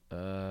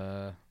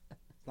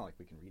 It's not like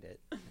we can read it.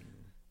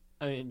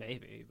 I mean,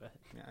 maybe, but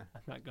Yeah,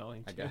 I'm not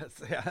going to. I guess.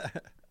 Yeah.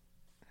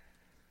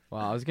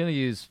 Well, I was gonna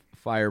use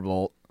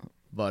Firebolt,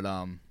 but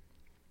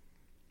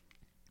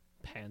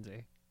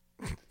Pansy.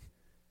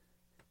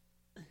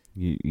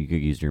 You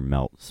could use your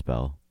melt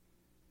spell,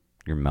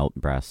 your melt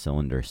brass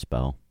cylinder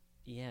spell.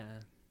 Yeah.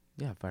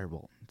 yeah,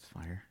 Firebolt. It's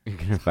fire. You're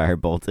gonna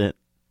firebolt it.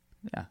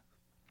 Yeah.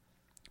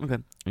 Okay.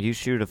 You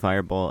shoot a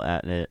firebolt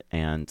at it,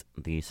 and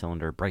the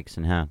cylinder breaks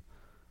in half.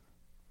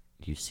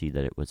 You see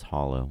that it was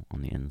hollow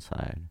on the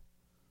inside,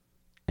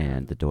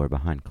 and the door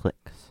behind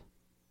clicks.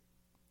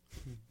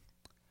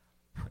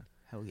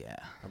 Hell yeah.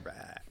 All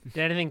right.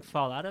 Did anything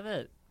fall out of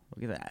it?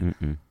 Look at that.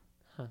 Mm-mm.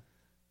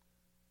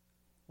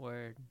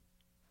 Word.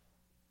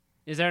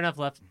 Is there enough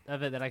left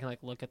of it that I can like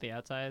look at the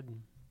outside?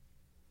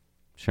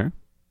 Sure.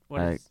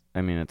 What is?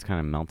 I mean, it's kind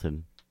of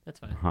melted That's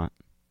fine. hot.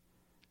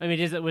 I mean,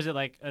 was it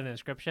like an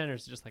inscription or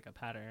is it just like a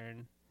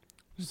pattern?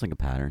 Just like a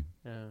pattern.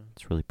 No.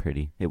 It's really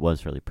pretty. It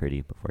was really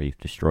pretty before you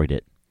destroyed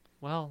it,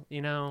 Well,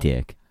 you know.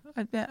 dick.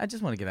 I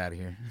just want to get out of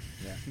here.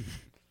 Yeah.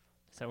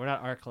 So we're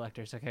not art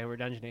collectors, okay? We're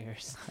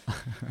dungeoneers.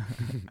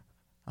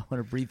 I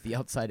want to breathe the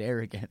outside air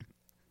again.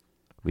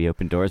 We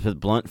open doors with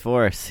blunt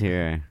force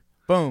here.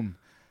 Boom.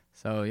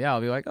 So yeah,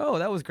 I'll be like, oh,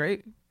 that was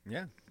great.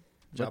 Yeah.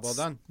 Job well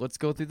done. Let's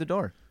go through the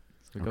door.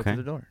 So we go Okay.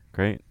 through the door.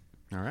 Great.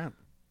 All right.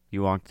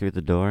 You walk through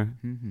the door.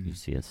 Mm-hmm. You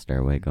see a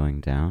stairway going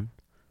down,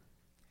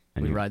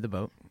 and We you ride the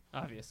boat.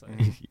 Obviously.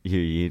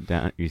 you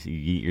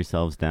yeet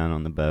yourselves down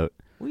on the boat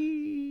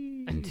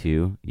Whee!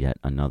 into yet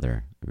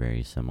another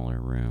very similar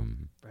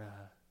room. Bruh.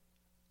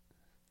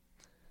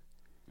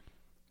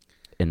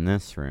 In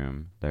this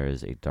room, there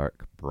is a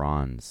dark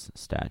bronze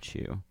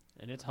statue,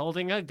 And it's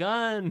holding a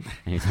gun.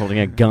 and he's holding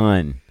a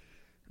gun,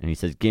 and he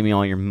says, "Give me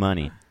all your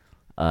money."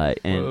 And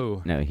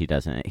Whoa. no, he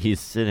doesn't. He's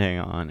sitting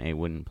on a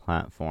wooden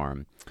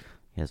platform.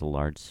 He has a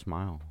large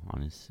smile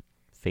on his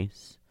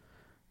face,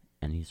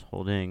 and he's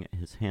holding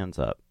his hands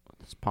up,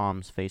 with his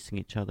palms facing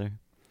each other.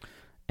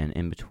 And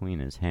in between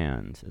his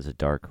hands is a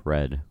dark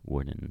red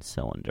wooden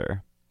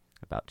cylinder,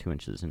 about 2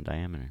 inches in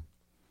diameter.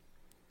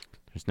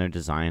 There's no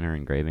design or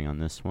engraving on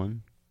this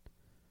one.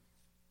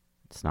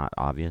 It's not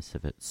obvious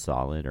if it's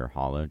solid or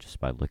hollow just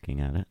by looking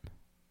at it.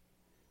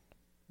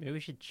 Maybe we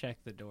should check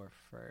the door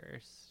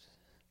first.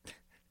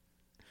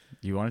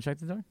 You want to check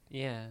the door?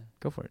 Yeah.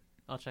 Go for it.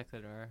 I'll check the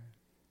door.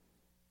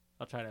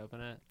 I'll try to open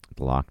it. It's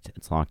locked.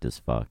 It's locked as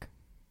fuck.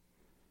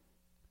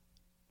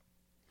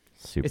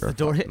 Super. Is the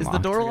door fucking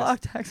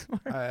locked,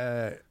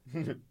 Axmar?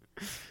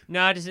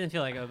 No, I just didn't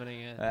feel like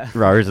opening it.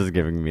 Robert is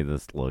giving me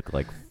this look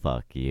like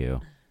fuck you.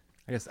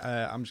 I guess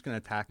I'm just gonna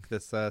attack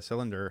this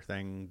cylinder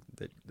thing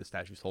that the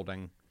statue's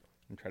holding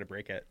and try to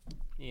break it.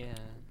 Yeah.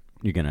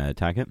 You gonna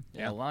attack it?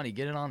 Yeah, Lonnie,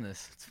 get in on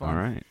this. It's fun. All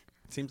right.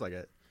 It seems like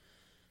it.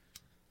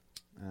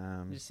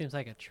 It just seems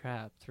like a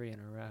trap 3 in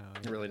a row.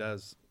 It really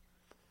does.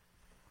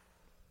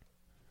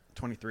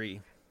 23.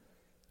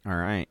 All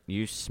right.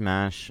 You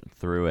smash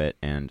through it,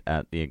 and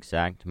at the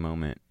exact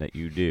moment that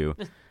you do,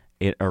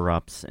 it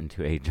erupts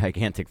into a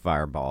gigantic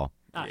fireball,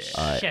 Ah,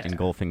 Yeah. shit.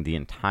 engulfing the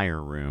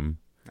entire room.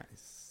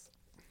 Nice.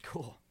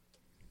 Cool.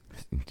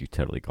 You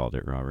totally called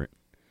it, Robert.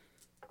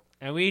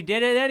 And we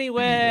did it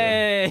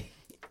anyway!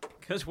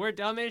 Because we're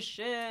dumb as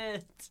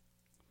shit.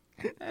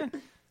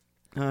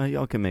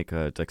 Y'all can make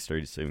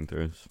dexterity saving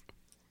throws.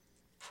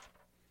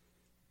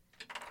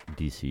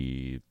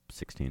 DC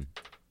 16.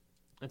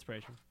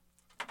 Inspiration.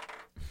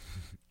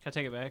 Can I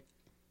take it back?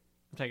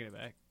 I'm taking it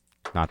back.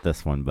 Not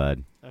this one,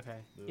 bud. Okay.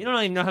 You don't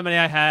even know how many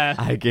I have.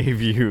 I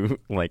gave you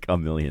like a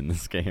million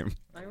this game.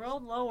 I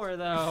rolled lower,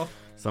 though.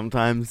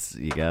 Sometimes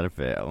you gotta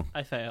fail.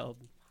 I failed.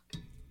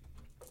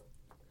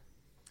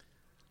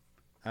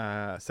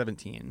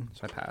 17.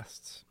 So I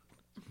passed.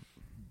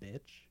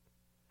 Bitch.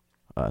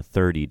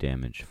 30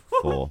 damage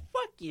full.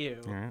 Fuck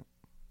you. All right.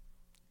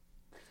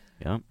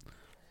 Yep.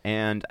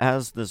 And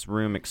as this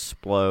room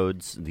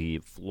explodes, the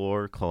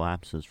floor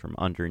collapses from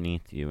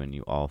underneath you, and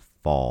you all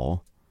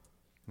fall.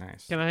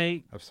 Nice. Can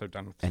I... I'm so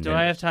done with And Do then-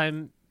 I have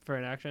time for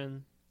an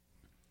action?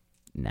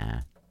 Nah.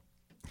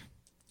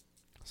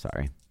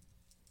 Sorry.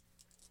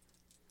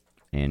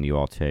 And you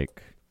all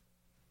take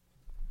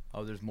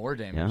Oh, there's more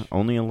damage. yeah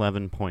only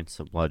 11 points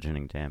of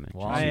bludgeoning damage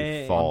Wow. as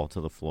you I- fall to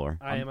the floor.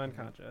 I am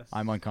unconscious.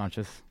 I'm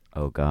unconscious.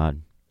 Oh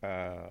God.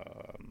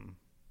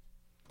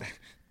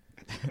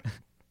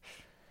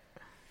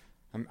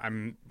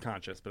 I'm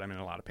conscious, but I'm in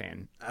a lot of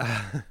pain.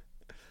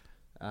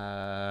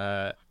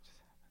 Well,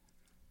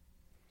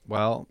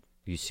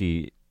 You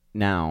see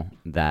now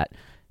that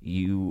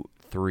you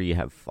three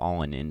have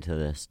fallen into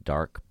this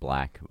dark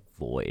black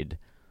void.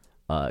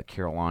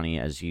 Kirillani,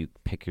 as you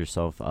pick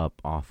yourself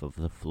up off of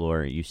the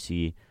floor, you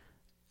see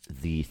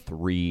the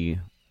 3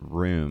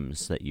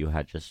 rooms that you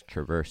had just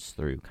traversed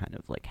through kind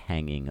of like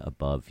hanging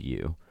above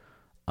you,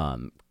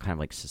 kind of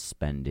like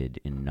suspended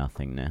in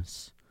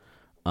nothingness.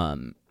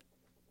 On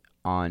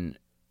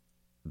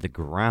the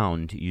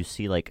ground, you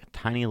see like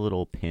tiny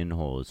little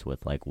pinholes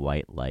with like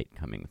white light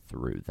coming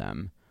through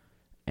them.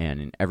 And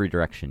in every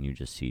direction, you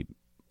just see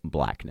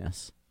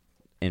blackness,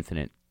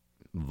 infinite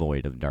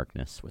void of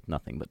darkness with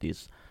nothing but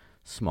these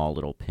small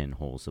little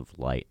pinholes of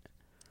light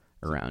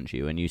around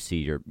you. And you see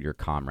your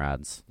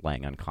comrades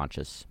laying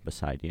unconscious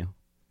beside you.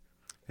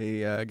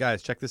 hey,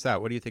 guys, check this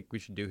out. What do you think we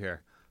should do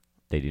here?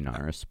 They do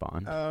not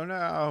respond. Oh,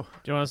 no.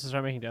 Do you want us to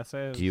start making death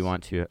saves? Do you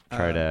want to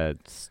try to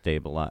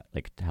stabilize,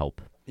 like to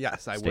help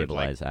Yes, I would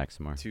stabilize like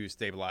Axamar? to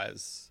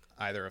stabilize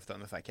either of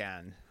them if I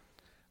can.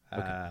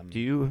 Okay. Do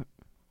you...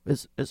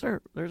 Is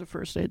there's a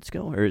first aid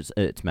skill, or is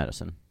it's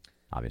medicine?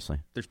 Obviously.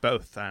 There's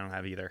both. I don't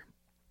have either.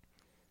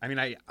 I mean,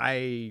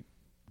 I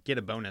get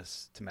a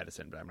bonus to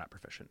medicine, but I'm not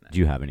proficient in it. Do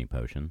you have any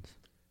potions?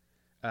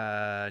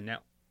 No.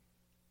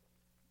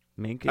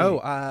 Make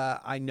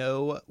I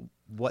know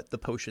what the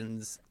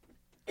potions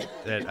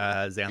that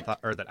Xantha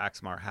or that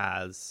Axamar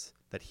has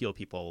that heal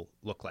people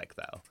look like,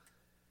 though.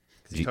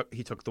 Because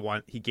he took the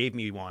one, he gave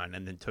me one,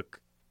 and then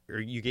or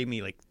you gave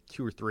me like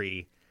 2 or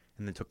 3,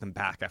 and then took them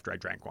back after I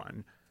drank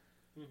one.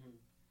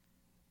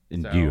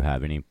 And So- do you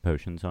have any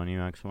potions on you,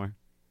 Axamar?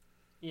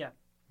 Yeah.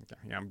 Okay,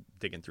 yeah, I'm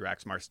digging through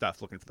Axamar's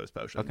stuff looking for those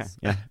potions. Okay,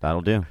 yeah,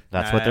 that'll do.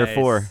 That's what they're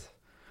for. Nice.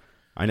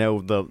 I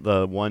know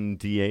the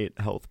 1d8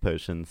 health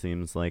potion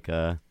seems like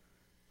a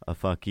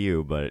fuck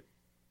you, but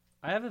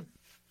I have a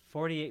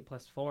 48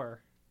 plus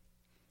 4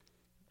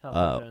 health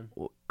potion.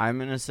 I'm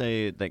gonna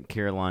say that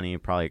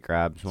Kirillani probably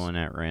grabs one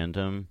at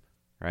random,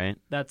 right?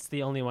 That's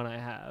the only one I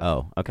have.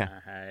 Oh, okay.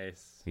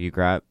 Nice. You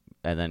grab,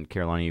 and then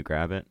Kirillani, you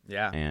grab it,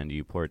 Yeah. and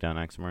you pour it down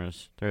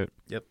Axamar's throat.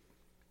 Yep.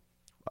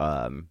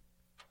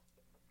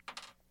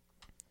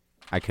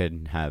 I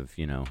could have,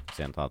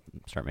 Xanthoth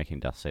start making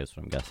death saves,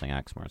 but I'm guessing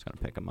Axamar's going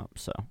to pick him up,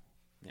 so.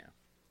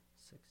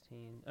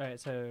 16. All right,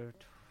 so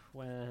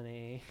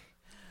 20.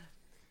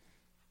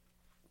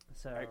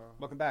 So. All right,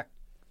 welcome back.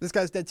 This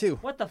guy's dead too.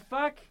 What the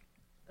fuck?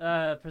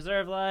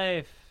 Preserve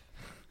life.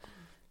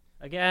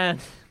 Again.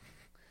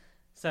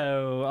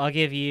 So I'll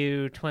give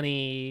you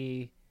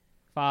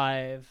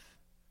 25,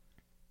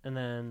 and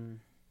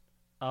then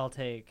I'll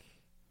take.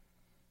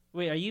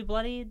 Wait, are you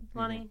bloodied,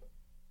 Lonnie?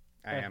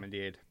 I am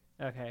indeed.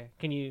 Okay.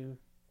 Can you?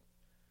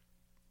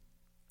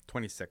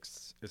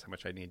 26 is how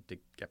much I need to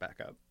get back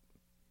up.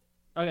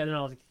 Okay, then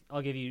I'll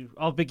give you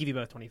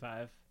both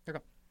 25. Okay.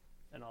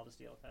 And I'll just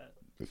deal with that.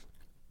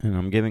 And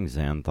I'm giving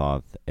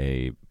Xanthoth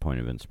a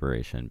point of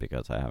inspiration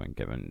because I haven't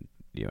given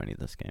you any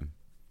this game.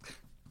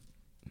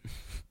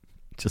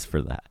 Just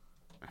for that.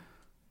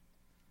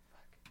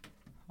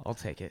 I'll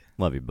take it.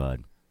 Love you,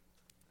 bud.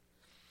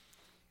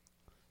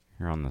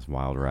 You're on this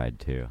wild ride,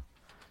 too.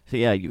 So,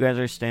 yeah, you guys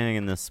are standing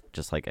in this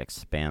just, like,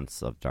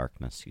 expanse of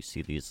darkness. You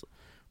see these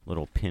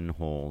little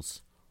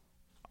pinholes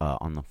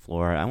on the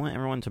floor. I want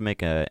everyone to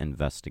make an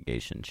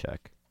investigation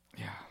check.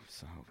 Yeah,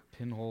 so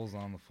pinholes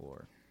on the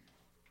floor.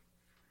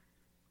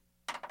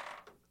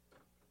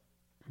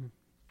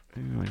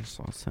 Ooh, I just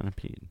saw a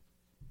centipede.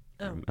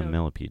 Oh, A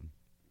millipede.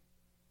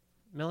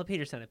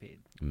 Millipede or centipede?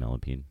 A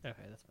millipede.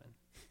 Okay, that's fine.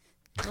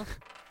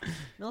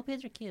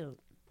 Millipedes are cute.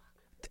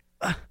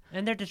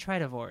 And they're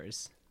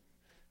detritivores.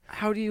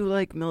 How do you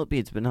like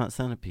millipedes but not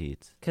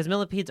centipedes? Because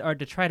millipedes are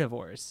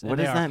detritivores. What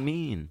does that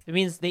mean? It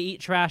means they eat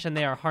trash and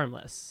they are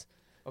harmless.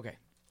 Okay.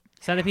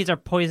 Centipedes are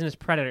poisonous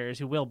predators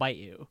who will bite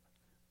you.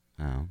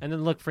 Oh. And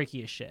then look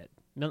freaky as shit.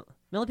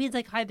 Millipedes,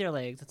 like, hide their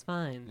legs. It's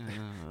fine.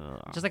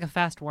 Just like a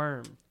fast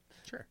worm.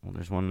 Sure. Well,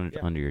 there's one Yeah.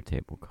 under your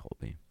table,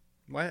 Colby.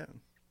 What?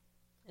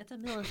 It's a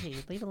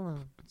millipede. Leave it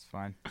alone. It's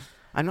fine.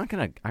 I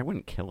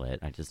wouldn't kill it.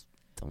 I just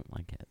don't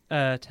like it.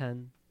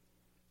 10.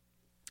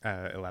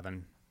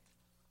 11.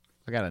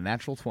 I got a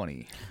natural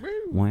 20.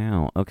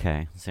 Wow.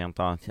 Okay.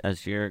 Xanthoth,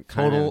 as you're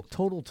kind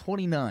Total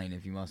 29,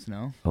 if you must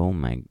know. Oh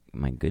my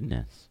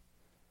goodness.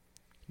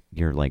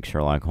 You're like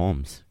Sherlock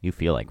Holmes. You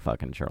feel like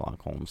fucking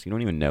Sherlock Holmes. You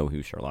don't even know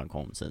who Sherlock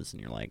Holmes is, and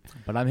you're like,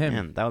 But I'm him.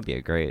 man, that would be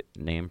a great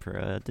name for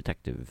a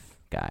detective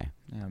guy.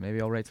 Yeah,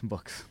 maybe I'll write some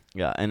books.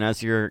 Yeah, and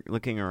as you're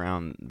looking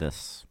around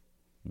this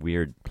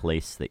weird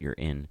place that you're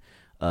in,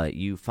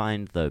 you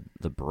find the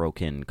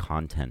broken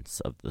contents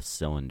of the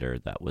cylinder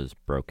that was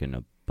broken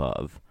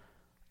above,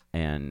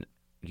 and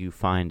you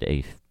find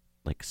a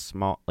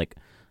small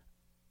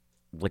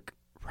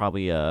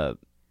probably a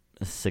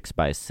 6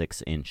 by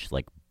 6 inch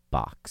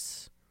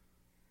box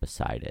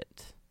beside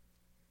it.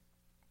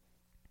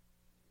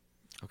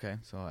 Okay,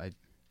 so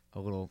a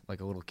little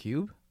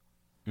cube.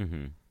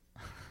 Mm-hmm.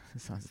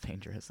 This sounds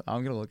dangerous.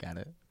 I'm gonna look at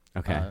it.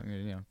 Okay. I'm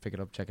gonna, pick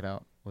it up, check it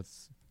out.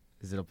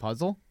 Is it a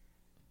puzzle?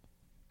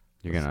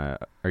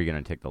 Are you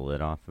gonna take the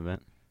lid off of it?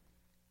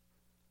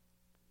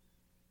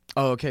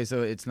 Oh, okay.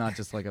 So it's not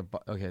just like a.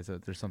 Okay, so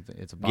there's something.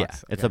 It's a box.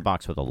 Yeah, it's okay. a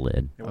box with a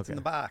lid. Hey, what's in Okay.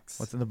 the box?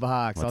 What's in the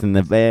box? What's in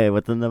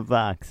the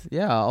box?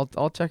 Yeah,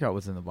 I'll check out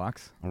what's in the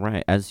box. All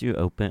right. As you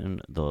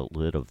open the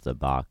lid of the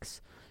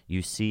box,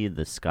 you see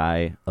the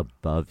sky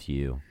above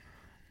you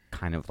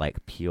kind of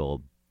like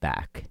peel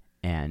back,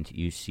 and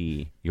you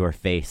see your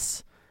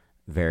face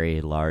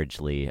very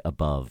largely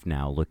above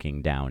now,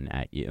 looking down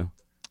at you.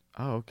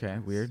 Oh, okay.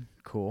 Weird.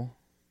 Cool.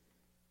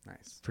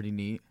 Nice. Pretty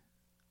neat.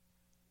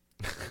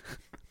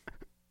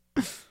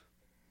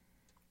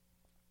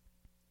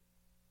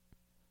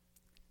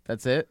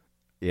 That's it.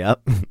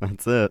 Yep,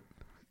 that's it.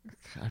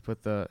 I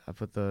put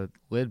the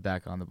lid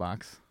back on the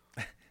box.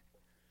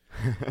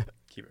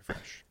 Keep it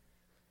fresh.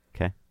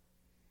 Okay.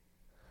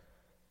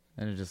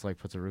 And it just like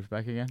puts the roof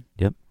back again.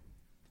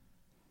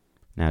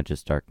 Now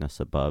just darkness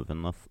above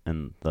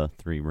in the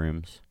 3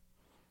 rooms.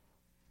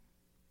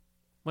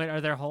 Wait,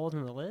 are there holes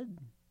in the lid?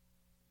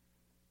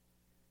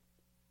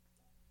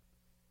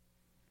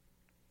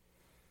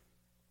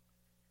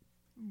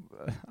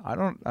 I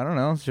don't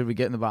know. Should we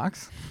get in the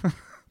box?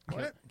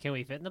 What? Can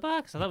we fit in the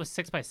box? I thought it was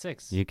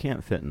 6x6. You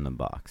can't fit in the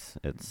box.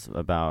 It's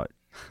about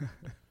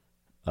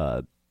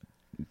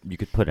you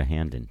could put a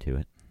hand into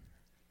it.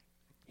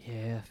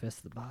 Yeah,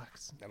 fist the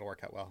box. That'll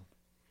work out well.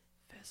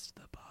 Fist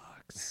the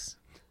box.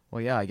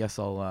 Well, yeah. I guess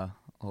I'll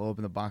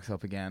open the box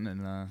up again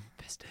and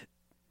Fist it.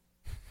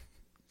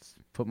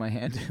 put my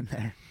hand in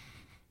there.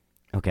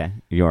 Okay.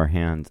 Your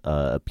hand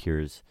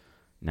appears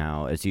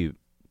now as you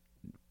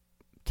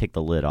take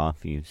the lid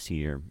off. You see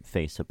your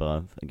face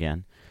above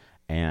again,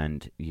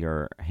 and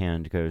your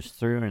hand goes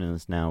through and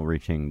is now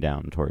reaching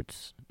down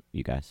towards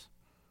you guys.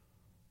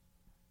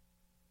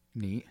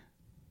 Neat.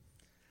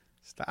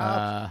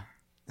 Stop.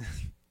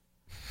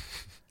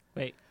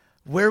 Wait,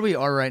 Where we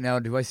are right now,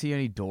 do I see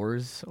any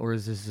doors, or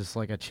is this just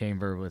like a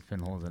chamber with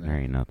pinholes in There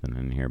it? ain't nothing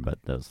in here but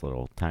those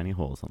little tiny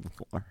holes on the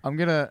floor. I'm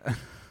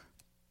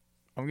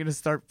gonna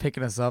start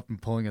picking us up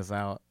and pulling us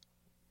out.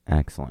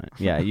 Excellent.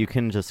 Yeah, you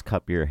can just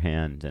cup your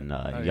hand and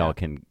yeah. y'all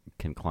can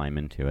climb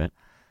into it.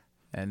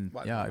 And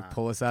Why yeah, not?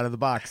 pull us out of the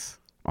box.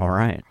 All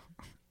right.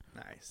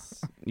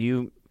 Nice.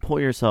 You pull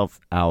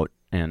yourself out,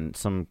 and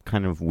some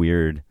kind of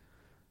weird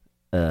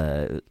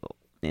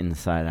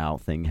inside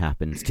out thing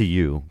happens to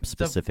you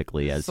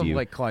specifically as Some you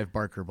like Clive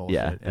Barker bullshit.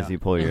 yeah, as you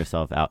pull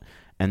yourself out,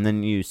 and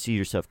then you see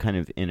yourself kind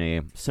of in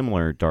a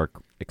similar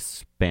dark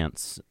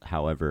expanse.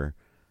 However,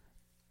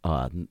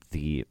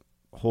 the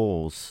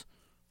holes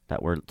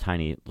that were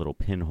tiny little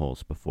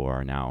pinholes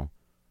before are now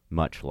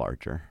much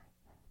larger,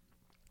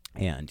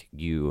 and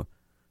you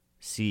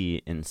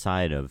see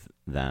inside of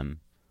them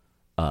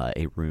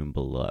a room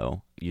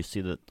below. You see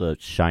that the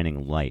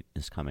shining light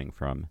is coming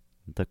from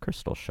the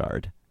crystal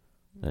shard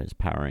that is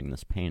powering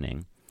this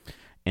painting,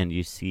 and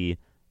you see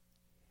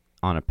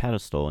on a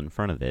pedestal in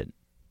front of it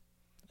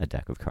a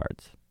deck of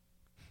cards.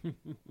 Oh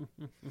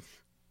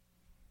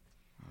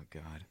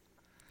God.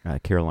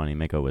 Kirillani,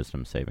 make a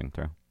wisdom saving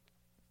throw.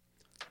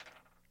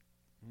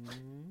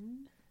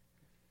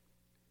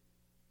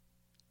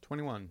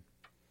 21.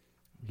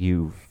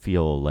 You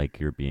feel like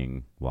you're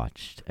being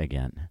watched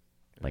again.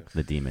 Like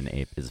the demon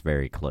ape is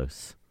very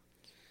close.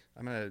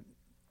 I'm gonna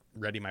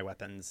ready my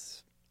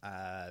weapons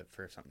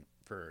for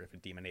if a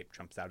demon ape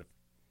jumps out of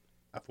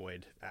a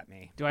void at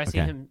me. do I see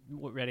Okay. him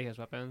ready his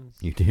weapons?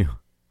 You do.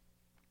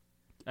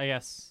 I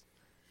guess.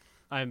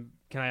 Can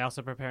I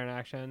also prepare an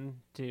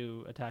action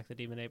to attack the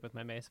demon ape with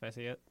my mace if I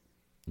see it?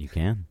 You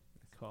can.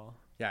 Cool.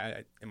 Yeah,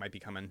 it might be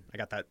coming. I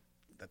got that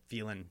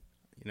feeling.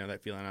 You know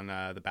that feeling on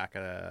the back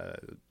of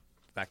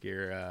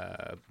your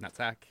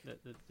nutsack.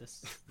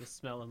 The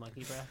smell of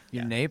monkey breath.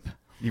 Your Yeah. nape?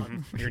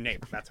 Your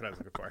nape. That's what I was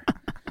looking for.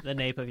 The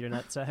nape of your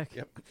nutsack.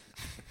 Yep.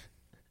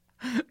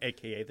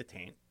 AKA the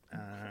taint.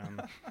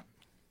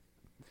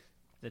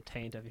 The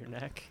taint of your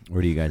neck.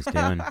 What are you guys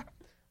doing?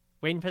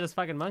 Waiting for this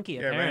fucking monkey,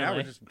 Yeah, apparently. right now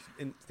we're just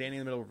standing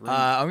in the middle of a room.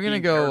 I'm gonna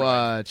being go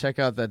paranoid. check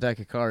out that deck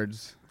of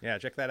cards, Yeah,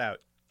 check that out.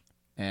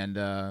 and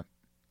I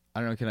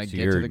don't know. Can I So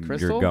get you're, to the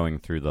crystal? you're going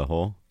through the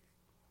hole?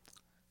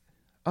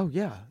 Oh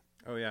yeah.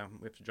 Oh yeah,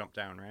 we have to jump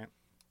down, right?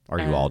 Are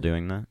you all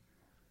doing that?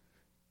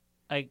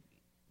 I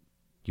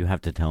You have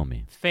to tell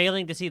me.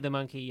 failing to see the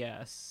monkey,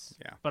 yes.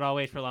 Yeah. But I'll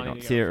wait for You Lonnie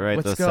don't to see it go. right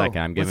Let's this go. second.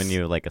 I'm giving Let's-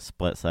 you like a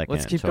split second.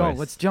 Let's keep choice. going.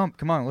 Let's jump.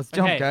 Come on. Let's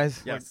jump, Okay.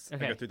 guys. Yes. I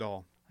Okay. go through the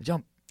hole.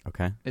 Jump.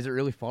 Okay. Is it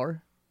really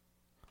far?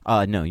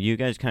 No, you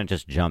guys kind of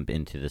just jump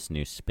into this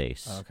new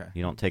space. Oh, okay.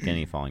 You don't take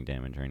any falling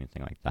damage or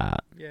anything like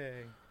that.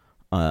 Yay.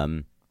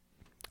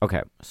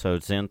 Okay, so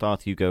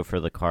Xanthoth, you go for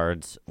the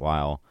cards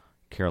while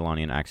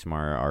Kirillani and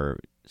Axmar are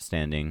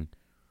standing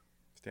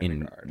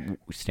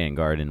stand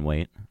guard and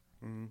wait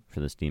Mhm.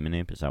 for this demon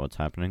ape. Is that what's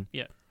happening?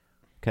 Yeah.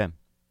 Okay.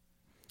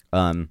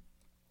 All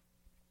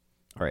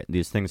right,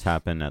 these things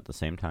happen at the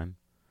same time.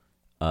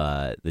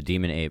 The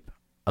demon ape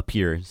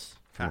appears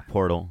from a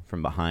portal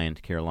from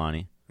behind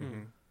Kirillani.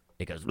 Mhm.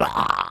 It goes.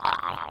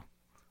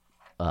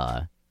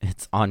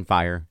 It's on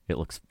fire. It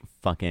looks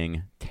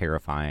fucking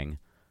terrifying.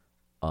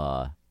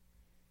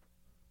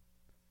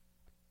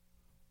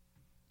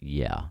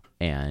 Yeah,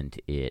 and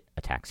it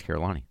attacks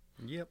Kirillani.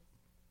 Yep.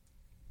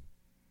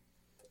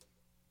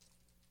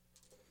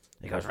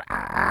 It goes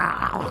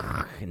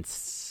and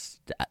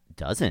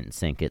doesn't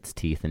sink its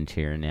teeth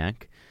into your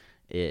neck.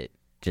 It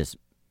just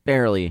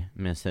barely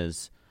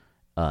misses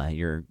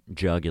your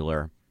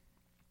jugular,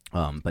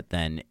 but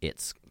then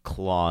its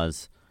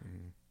claws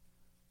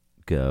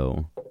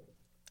go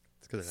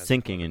It's 'cause it has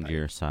sinking a into bite.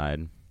 your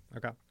side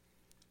Okay.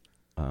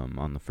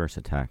 on the first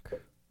attack.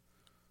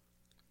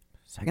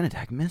 Second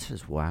attack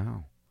misses.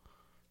 Wow.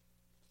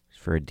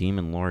 For a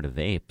demon lord of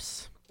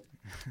apes,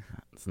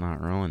 it's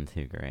not rolling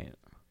too great.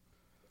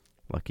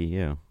 Lucky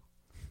you.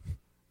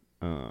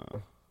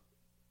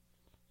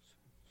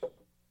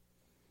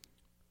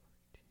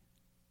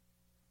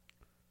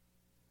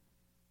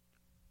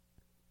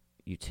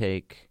 You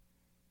take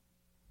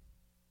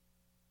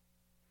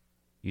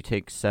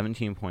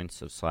 17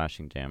 points of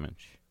slashing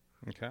damage,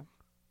 Okay.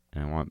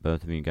 and I want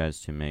both of you guys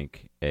to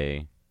make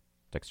a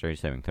dexterity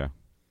saving throw.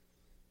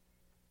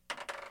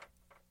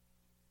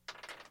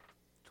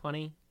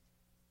 20.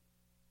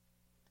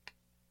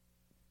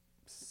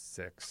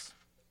 6.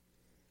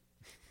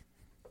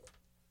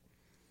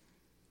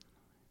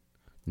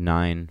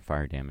 9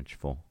 fire damage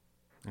full.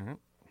 Mm-hmm.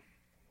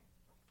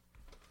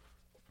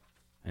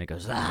 And it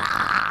goes,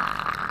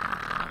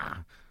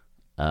 ah!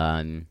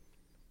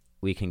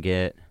 We can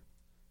get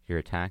your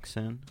attacks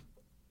in.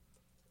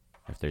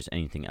 If there's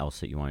anything else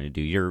that you want to do,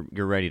 your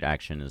ready to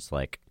action is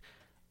like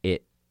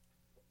it.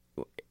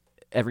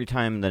 Every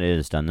time that it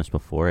has done this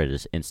before, it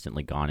has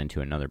instantly gone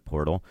into another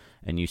portal,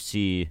 and you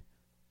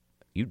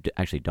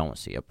actually don't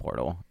see a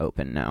portal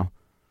open now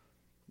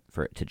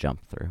for it to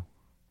jump through.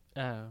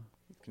 Oh.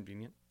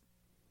 Convenient.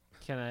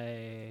 Can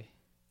I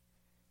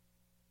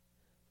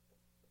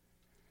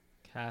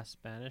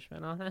cast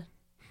banishment on it?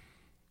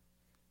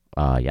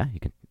 Yeah, you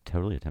can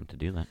totally attempt to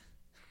do that.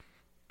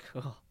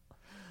 Cool.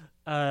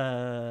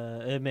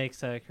 It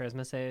makes a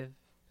charisma save.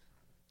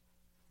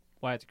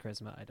 Why it's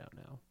charisma, I don't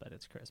know, but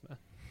it's charisma.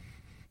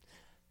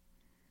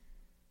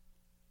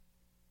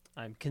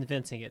 I'm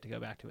convincing it to go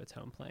back to its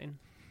home plane.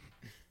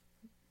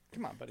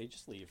 Come on, buddy.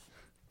 Just leave.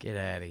 Get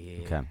out of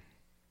here. Okay.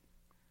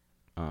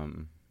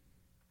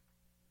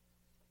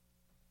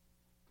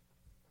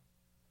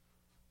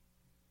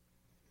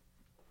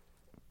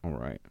 All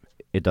right.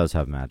 It does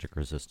have magic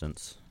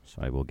resistance,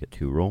 so I will get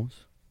 2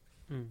 rolls.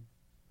 Mm.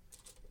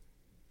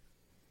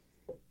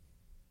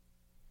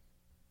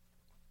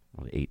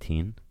 Rolled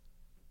 18.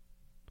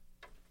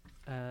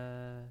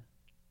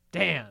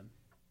 Damn.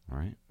 All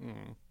right.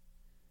 Mm.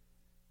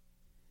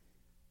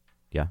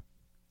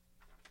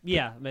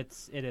 Yeah,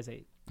 it is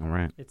 8. All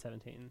right. It's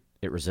 17.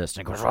 It resists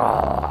and it goes.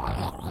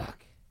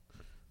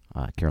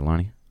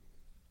 Carolani,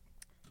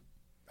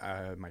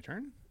 My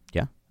turn?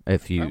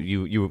 if you, Oh.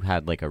 you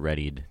had like a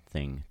readied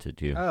thing to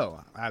do.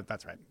 Oh,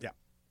 that's right. Yeah.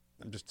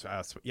 I'm just,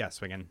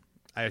 swinging.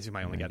 I assume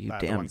I only get You the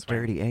damn one swing.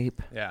 dirty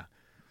ape. Yeah.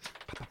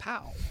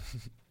 Pow.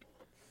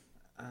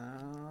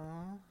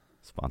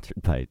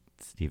 Sponsored by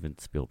Steven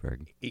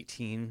Spielberg.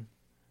 18.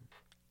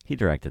 He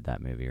directed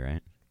that movie,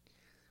 right?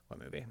 What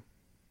movie?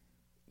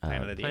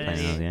 Planet of the Planet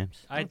Planet of of the the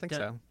Apes. I don't think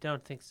so.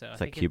 Don't think so.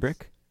 Is I that think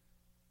Kubrick?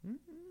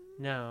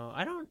 No,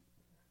 I don't.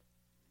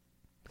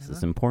 This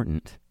is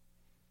important.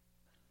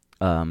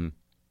 An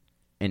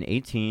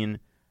 18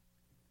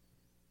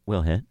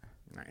 will hit.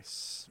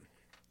 Nice.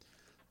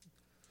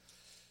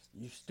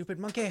 You stupid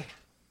monkey.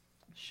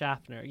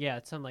 Schaffner. Yeah,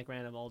 it's some like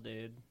random old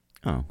dude.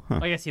 Oh, huh.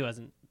 I guess he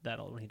wasn't that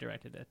old when he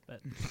directed it,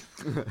 but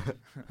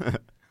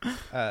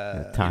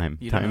Time.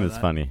 you don't Time know is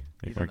that? funny.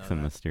 You It don't works know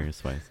in that.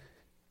 mysterious ways.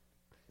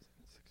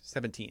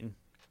 17.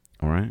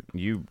 All right.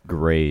 You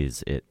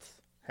graze it.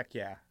 Heck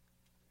yeah.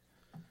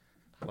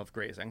 Love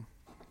grazing.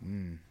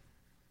 Mm.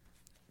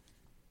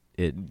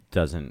 It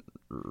doesn't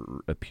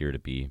appear to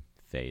be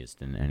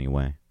phased in any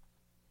way.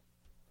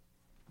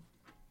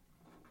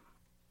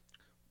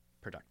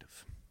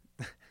 Productive.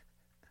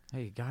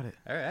 Hey, you got it.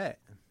 All right.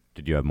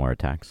 Did you have more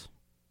attacks?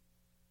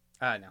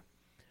 No.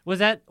 was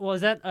that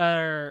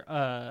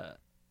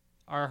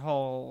our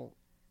whole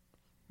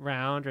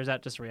round, or is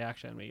that just a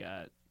reaction we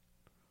got?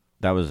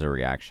 That was a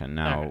reaction.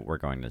 Now Okay. we're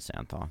going to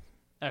Xanthoth.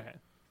 Okay.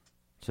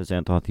 So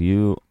Xanthoth,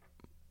 you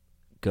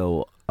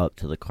go up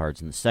to the cards,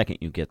 and the second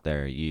you get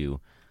there, you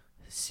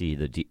see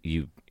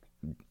you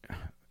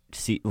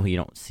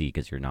don't see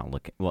because you're not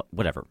looking. Well,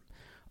 whatever.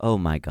 Oh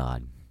my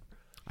God,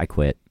 I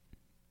quit.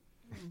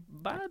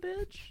 Bye,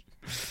 bitch.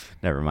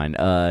 Never mind.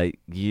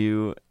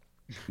 You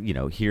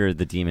hear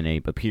the demon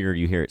ape appear.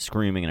 You hear it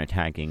screaming and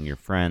attacking your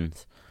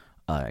friends.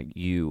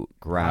 You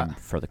grab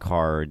for the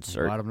cards.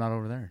 Glad I'm not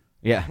over there.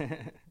 Yeah.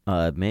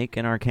 Make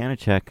an Arcana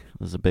check.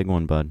 This is a big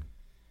one, bud.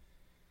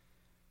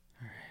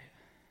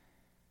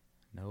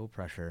 No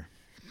pressure.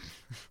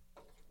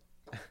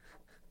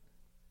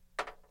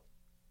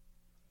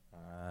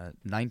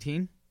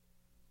 19?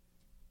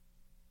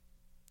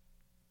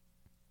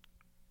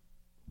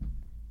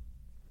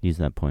 Use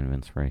that point of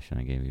inspiration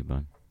I gave you,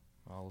 bud.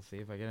 Well, we'll see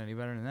if I get any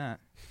better than that.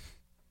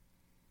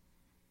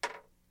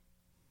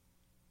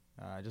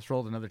 I just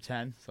rolled another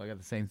 10, so I got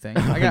the same thing.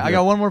 I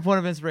got one more point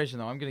of inspiration,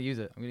 though. I'm going to use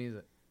it.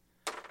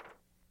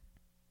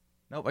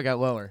 Nope, I got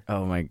lower.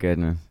 Oh my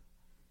goodness.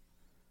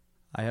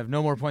 I have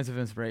no more points of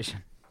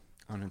inspiration.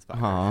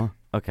 Uninspired. Aw.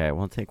 Okay,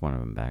 we'll take one of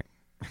them back.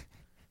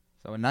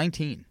 So a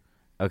 19.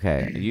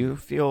 Okay, you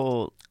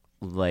feel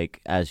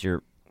like as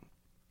you're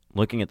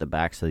looking at the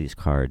backs of these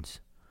cards,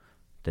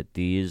 that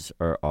these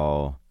are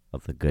all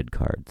of the good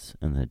cards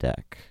in the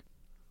deck.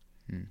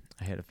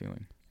 I had a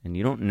feeling. And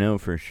you don't know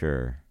for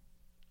sure.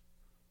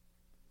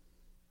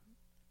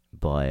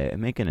 But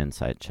make an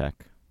insight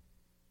check.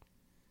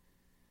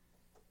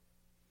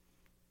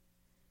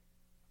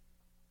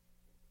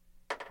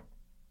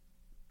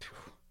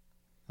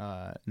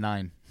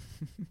 9.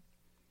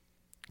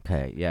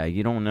 Okay, yeah,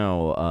 you don't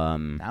know.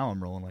 Now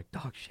I'm rolling like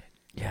dog shit.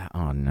 Yeah,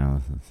 oh no,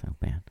 this is so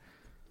bad.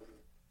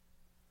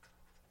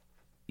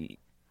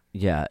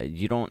 Yeah,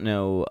 you don't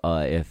know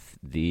if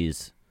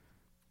these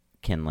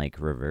can, like,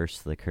 reverse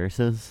the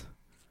curses.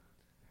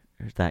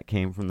 Or if that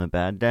came from the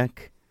bad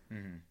deck.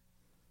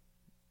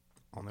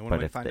 Only one But way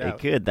to if find they out.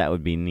 could, that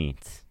would be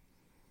neat.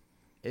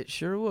 It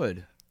sure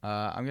would.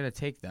 I'm going to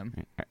take them.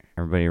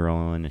 Everybody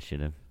roll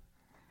initiative.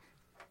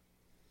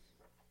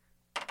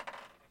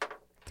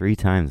 3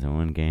 times in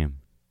one game.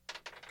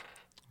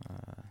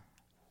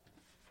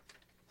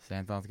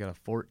 Xanthon's got a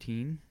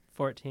 14,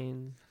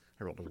 14.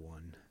 I rolled a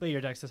 1. But your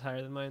dex is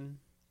higher than mine.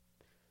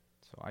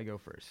 so I go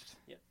first.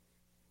 Yep.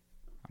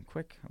 I'm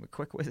quick. I'm a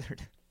quick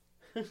wizard.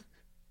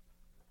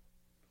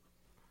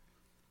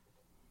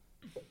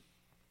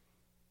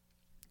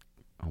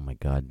 Oh my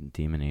god,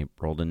 Demon Ape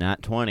rolled a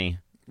nat 20.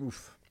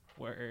 Oof.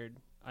 Word.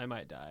 I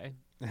might die.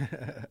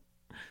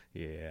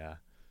 Yeah.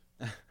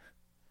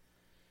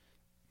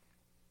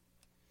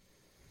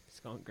 It's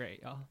going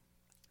great, y'all.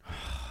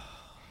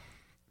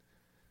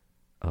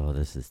 Oh,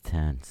 this is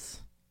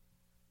tense.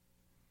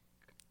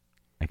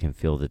 I can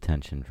feel the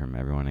tension from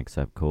everyone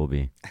except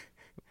Colby,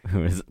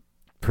 who is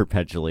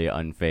perpetually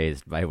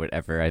unfazed by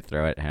whatever I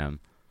throw at him.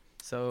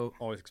 So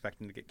Always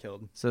expecting to get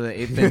killed.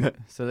 the ape thing.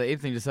 So the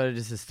ape thing decided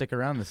just to stick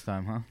around this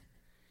time,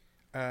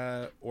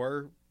 huh?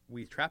 Or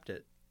we trapped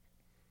it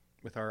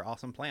with our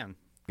awesome plan.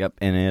 Yep,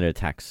 and it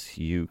attacks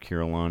you,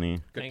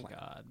 Kirillani, Good Thank plan.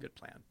 God. Good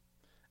plan.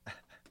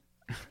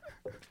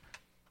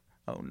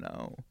 Oh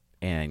no.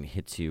 and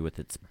hits you with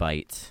its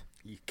bite.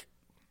 Eek.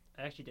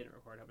 I actually didn't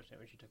record how much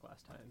damage you took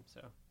last time,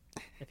 so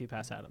if you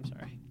pass out, I'm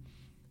sorry.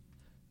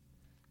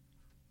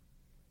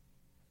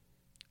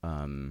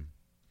 You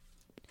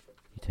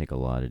take a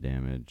lot of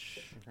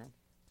damage. Okay.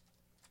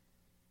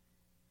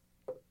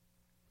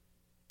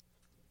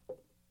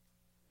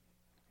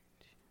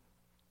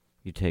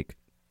 You take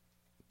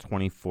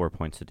 24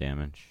 points of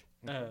damage,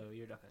 Oh,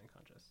 you're definitely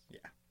unconscious.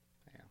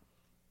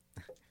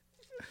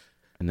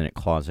 and then it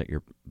claws at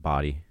your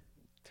body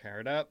Tear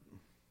it up.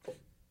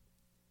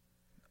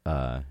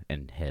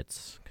 and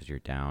hits because you're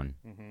down.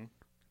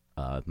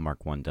 Mm-hmm.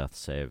 Mark 1 death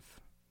save,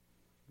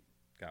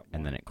 Got one.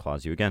 and then it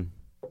claws you again.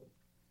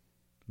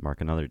 Mark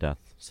another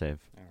death save.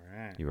 All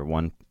right. You were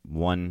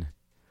one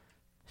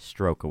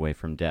stroke away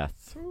from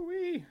death.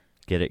 Ooh-wee.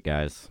 Get it,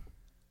 guys.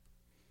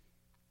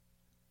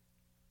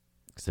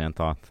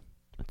 Xanthoth,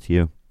 that's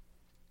you.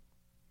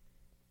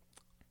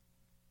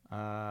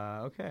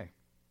 Okay.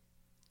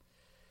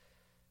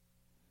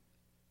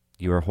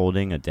 You are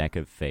holding a deck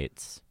of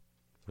fates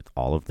with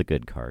all of the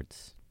good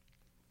cards.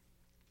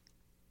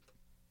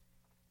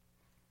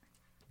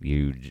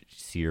 You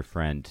see your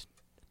friend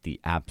at the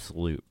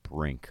absolute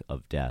brink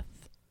of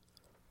death.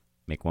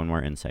 Make one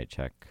more insight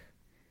check.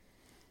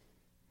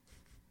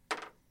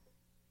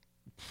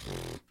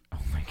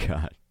 Oh my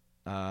god.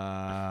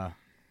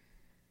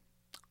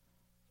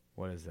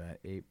 What is that?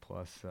 8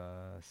 plus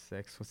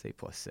 6. What's 8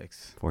 plus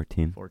 6?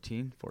 14.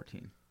 14?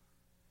 14.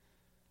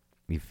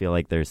 You feel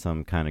like there's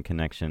some kind of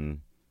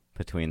connection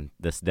between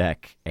this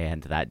deck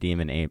and that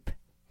demon ape,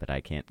 but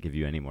I can't give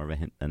you any more of a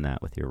hint than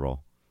that with your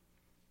roll.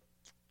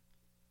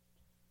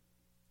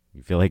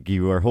 You feel like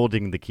you are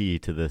holding the key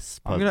to this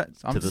puzzle.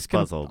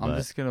 I'm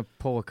just gonna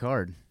pull a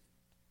card.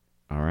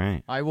 All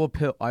right. I will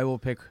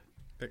pick.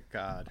 Pick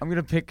God. I'm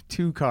gonna pick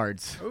 2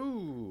 cards.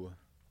 Ooh.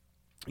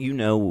 You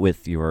know,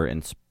 with your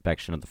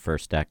inspection of the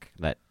first deck,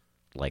 that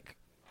like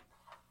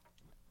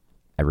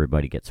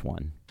everybody gets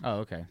one. Oh,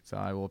 okay. So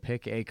I will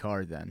pick a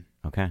card then.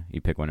 Okay, you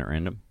pick one at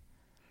random.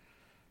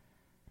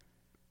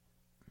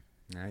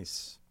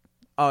 Nice.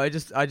 Oh, I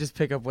just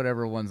pick up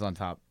whatever one's on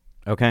top.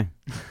 Okay.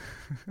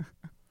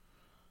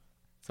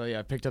 So yeah,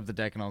 I picked up the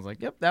deck and I was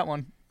like, "Yep, that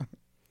one."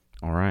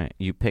 All right.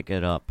 You pick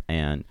it up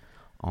and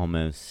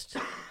almost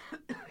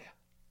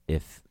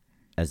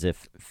as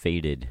if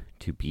fated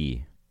to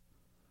be,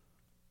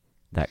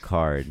 that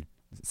card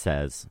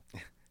says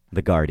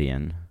the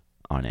Guardian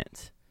on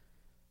it.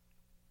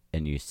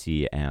 And you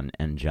see an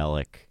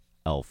angelic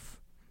elf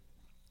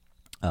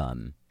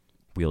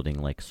wielding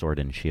like sword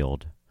and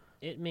shield.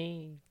 It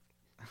me.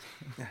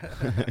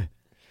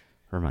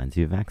 Reminds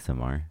you of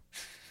Axamar.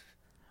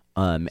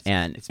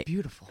 And It's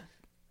beautiful.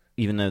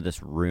 even though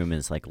this room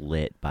is like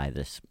lit by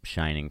this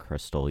shining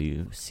crystal,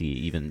 you see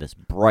even this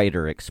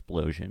brighter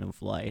explosion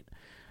of light,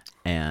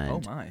 and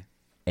Oh my.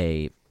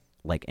 a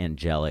like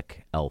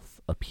angelic elf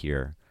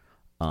appear,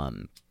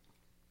 and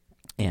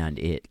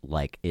it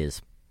like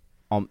is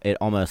it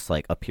almost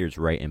like appears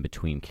right in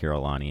between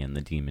Kirillani and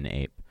the demon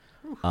ape,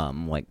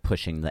 like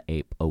pushing the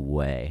ape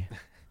away.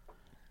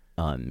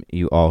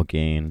 You all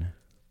gain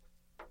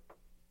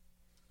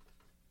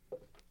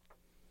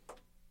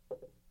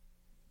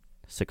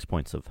 6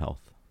 points of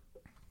health.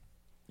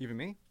 Even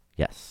me?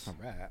 Yes, All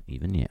right.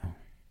 even you.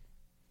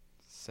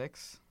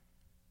 6.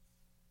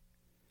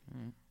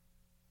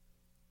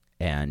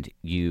 And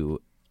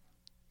you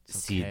It's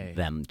see okay.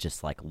 them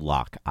just like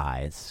lock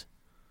eyes.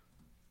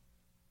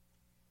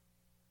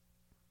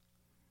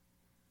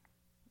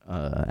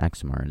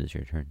 Axamar, it is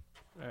your turn.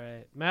 All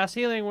right. Mass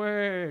healing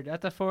word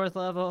at the 4th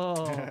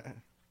level.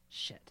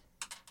 Shit.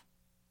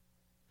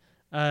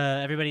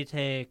 Everybody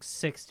takes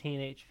 16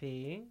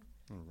 HP.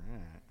 All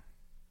right.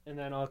 And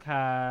then I'll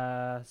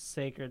cast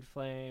Sacred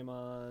Flame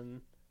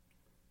on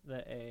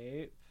the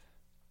ape.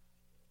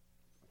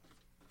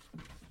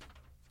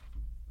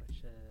 Which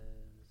is...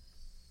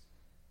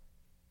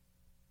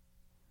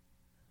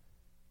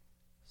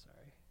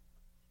 Sorry.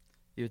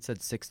 You had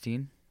said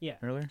 16 Yeah.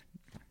 earlier?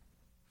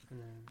 And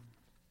then...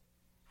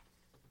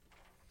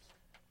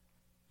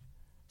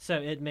 So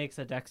it makes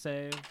a dex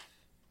save.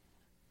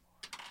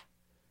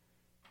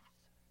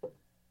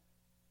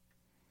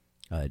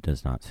 It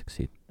does not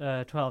succeed.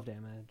 12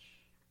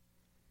 damage.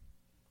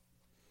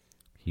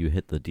 You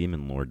hit the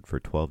demon lord for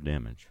 12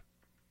 damage.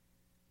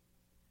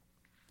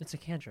 It's a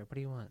cantrip. What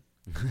do you want?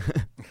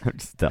 I'm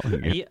just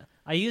telling you.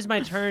 I use my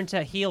turn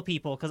to heal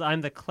people because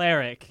I'm the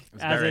cleric,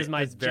 It's as very- is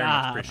my it's very much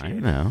job. I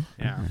appreciated. know.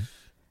 Yeah.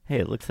 Hey,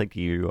 it looks like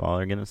you all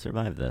are gonna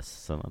survive this,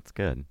 so that's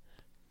good.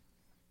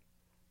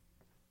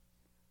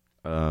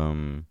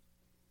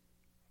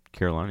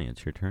 Kirillani,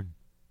 it's your turn.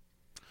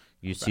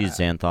 You see Right.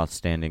 Xanthoth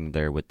standing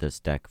there with this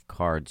deck of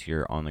cards.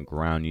 You're on the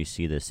ground. You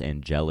see this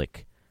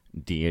angelic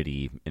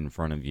deity in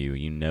front of you.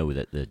 You know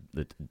that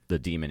the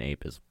demon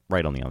ape is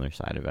right on the other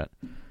side of it,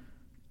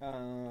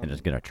 and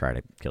is gonna try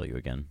to kill you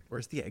again.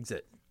 Where's the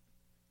exit?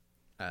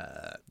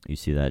 You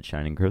see that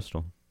shining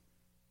crystal,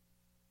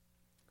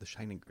 The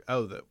shining.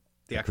 Oh, the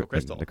actual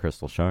crystal. the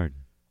crystal shard.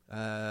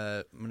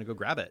 I'm gonna go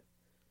grab it.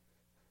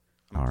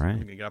 All I'm right.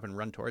 gonna get up and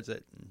run towards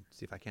it and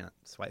see if I can't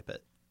swipe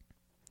it.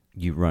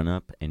 You run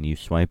up and you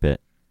swipe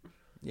it,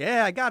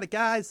 Yeah, I got it,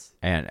 guys.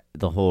 and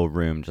the whole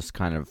room just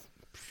kind of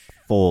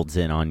folds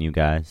in on you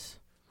guys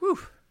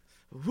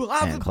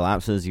and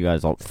collapses. You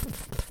guys all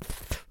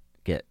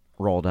get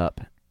rolled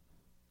up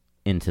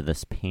into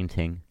this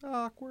painting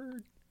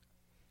Awkward.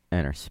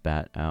 and are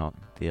spat out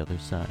the other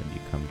side.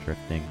 You come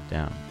drifting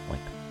down like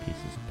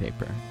pieces of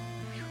paper.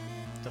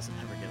 Doesn't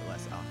ever get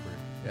less awkward.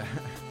 Yeah.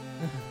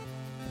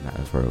 And that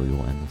is where we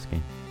will end this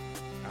game.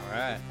 All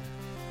right.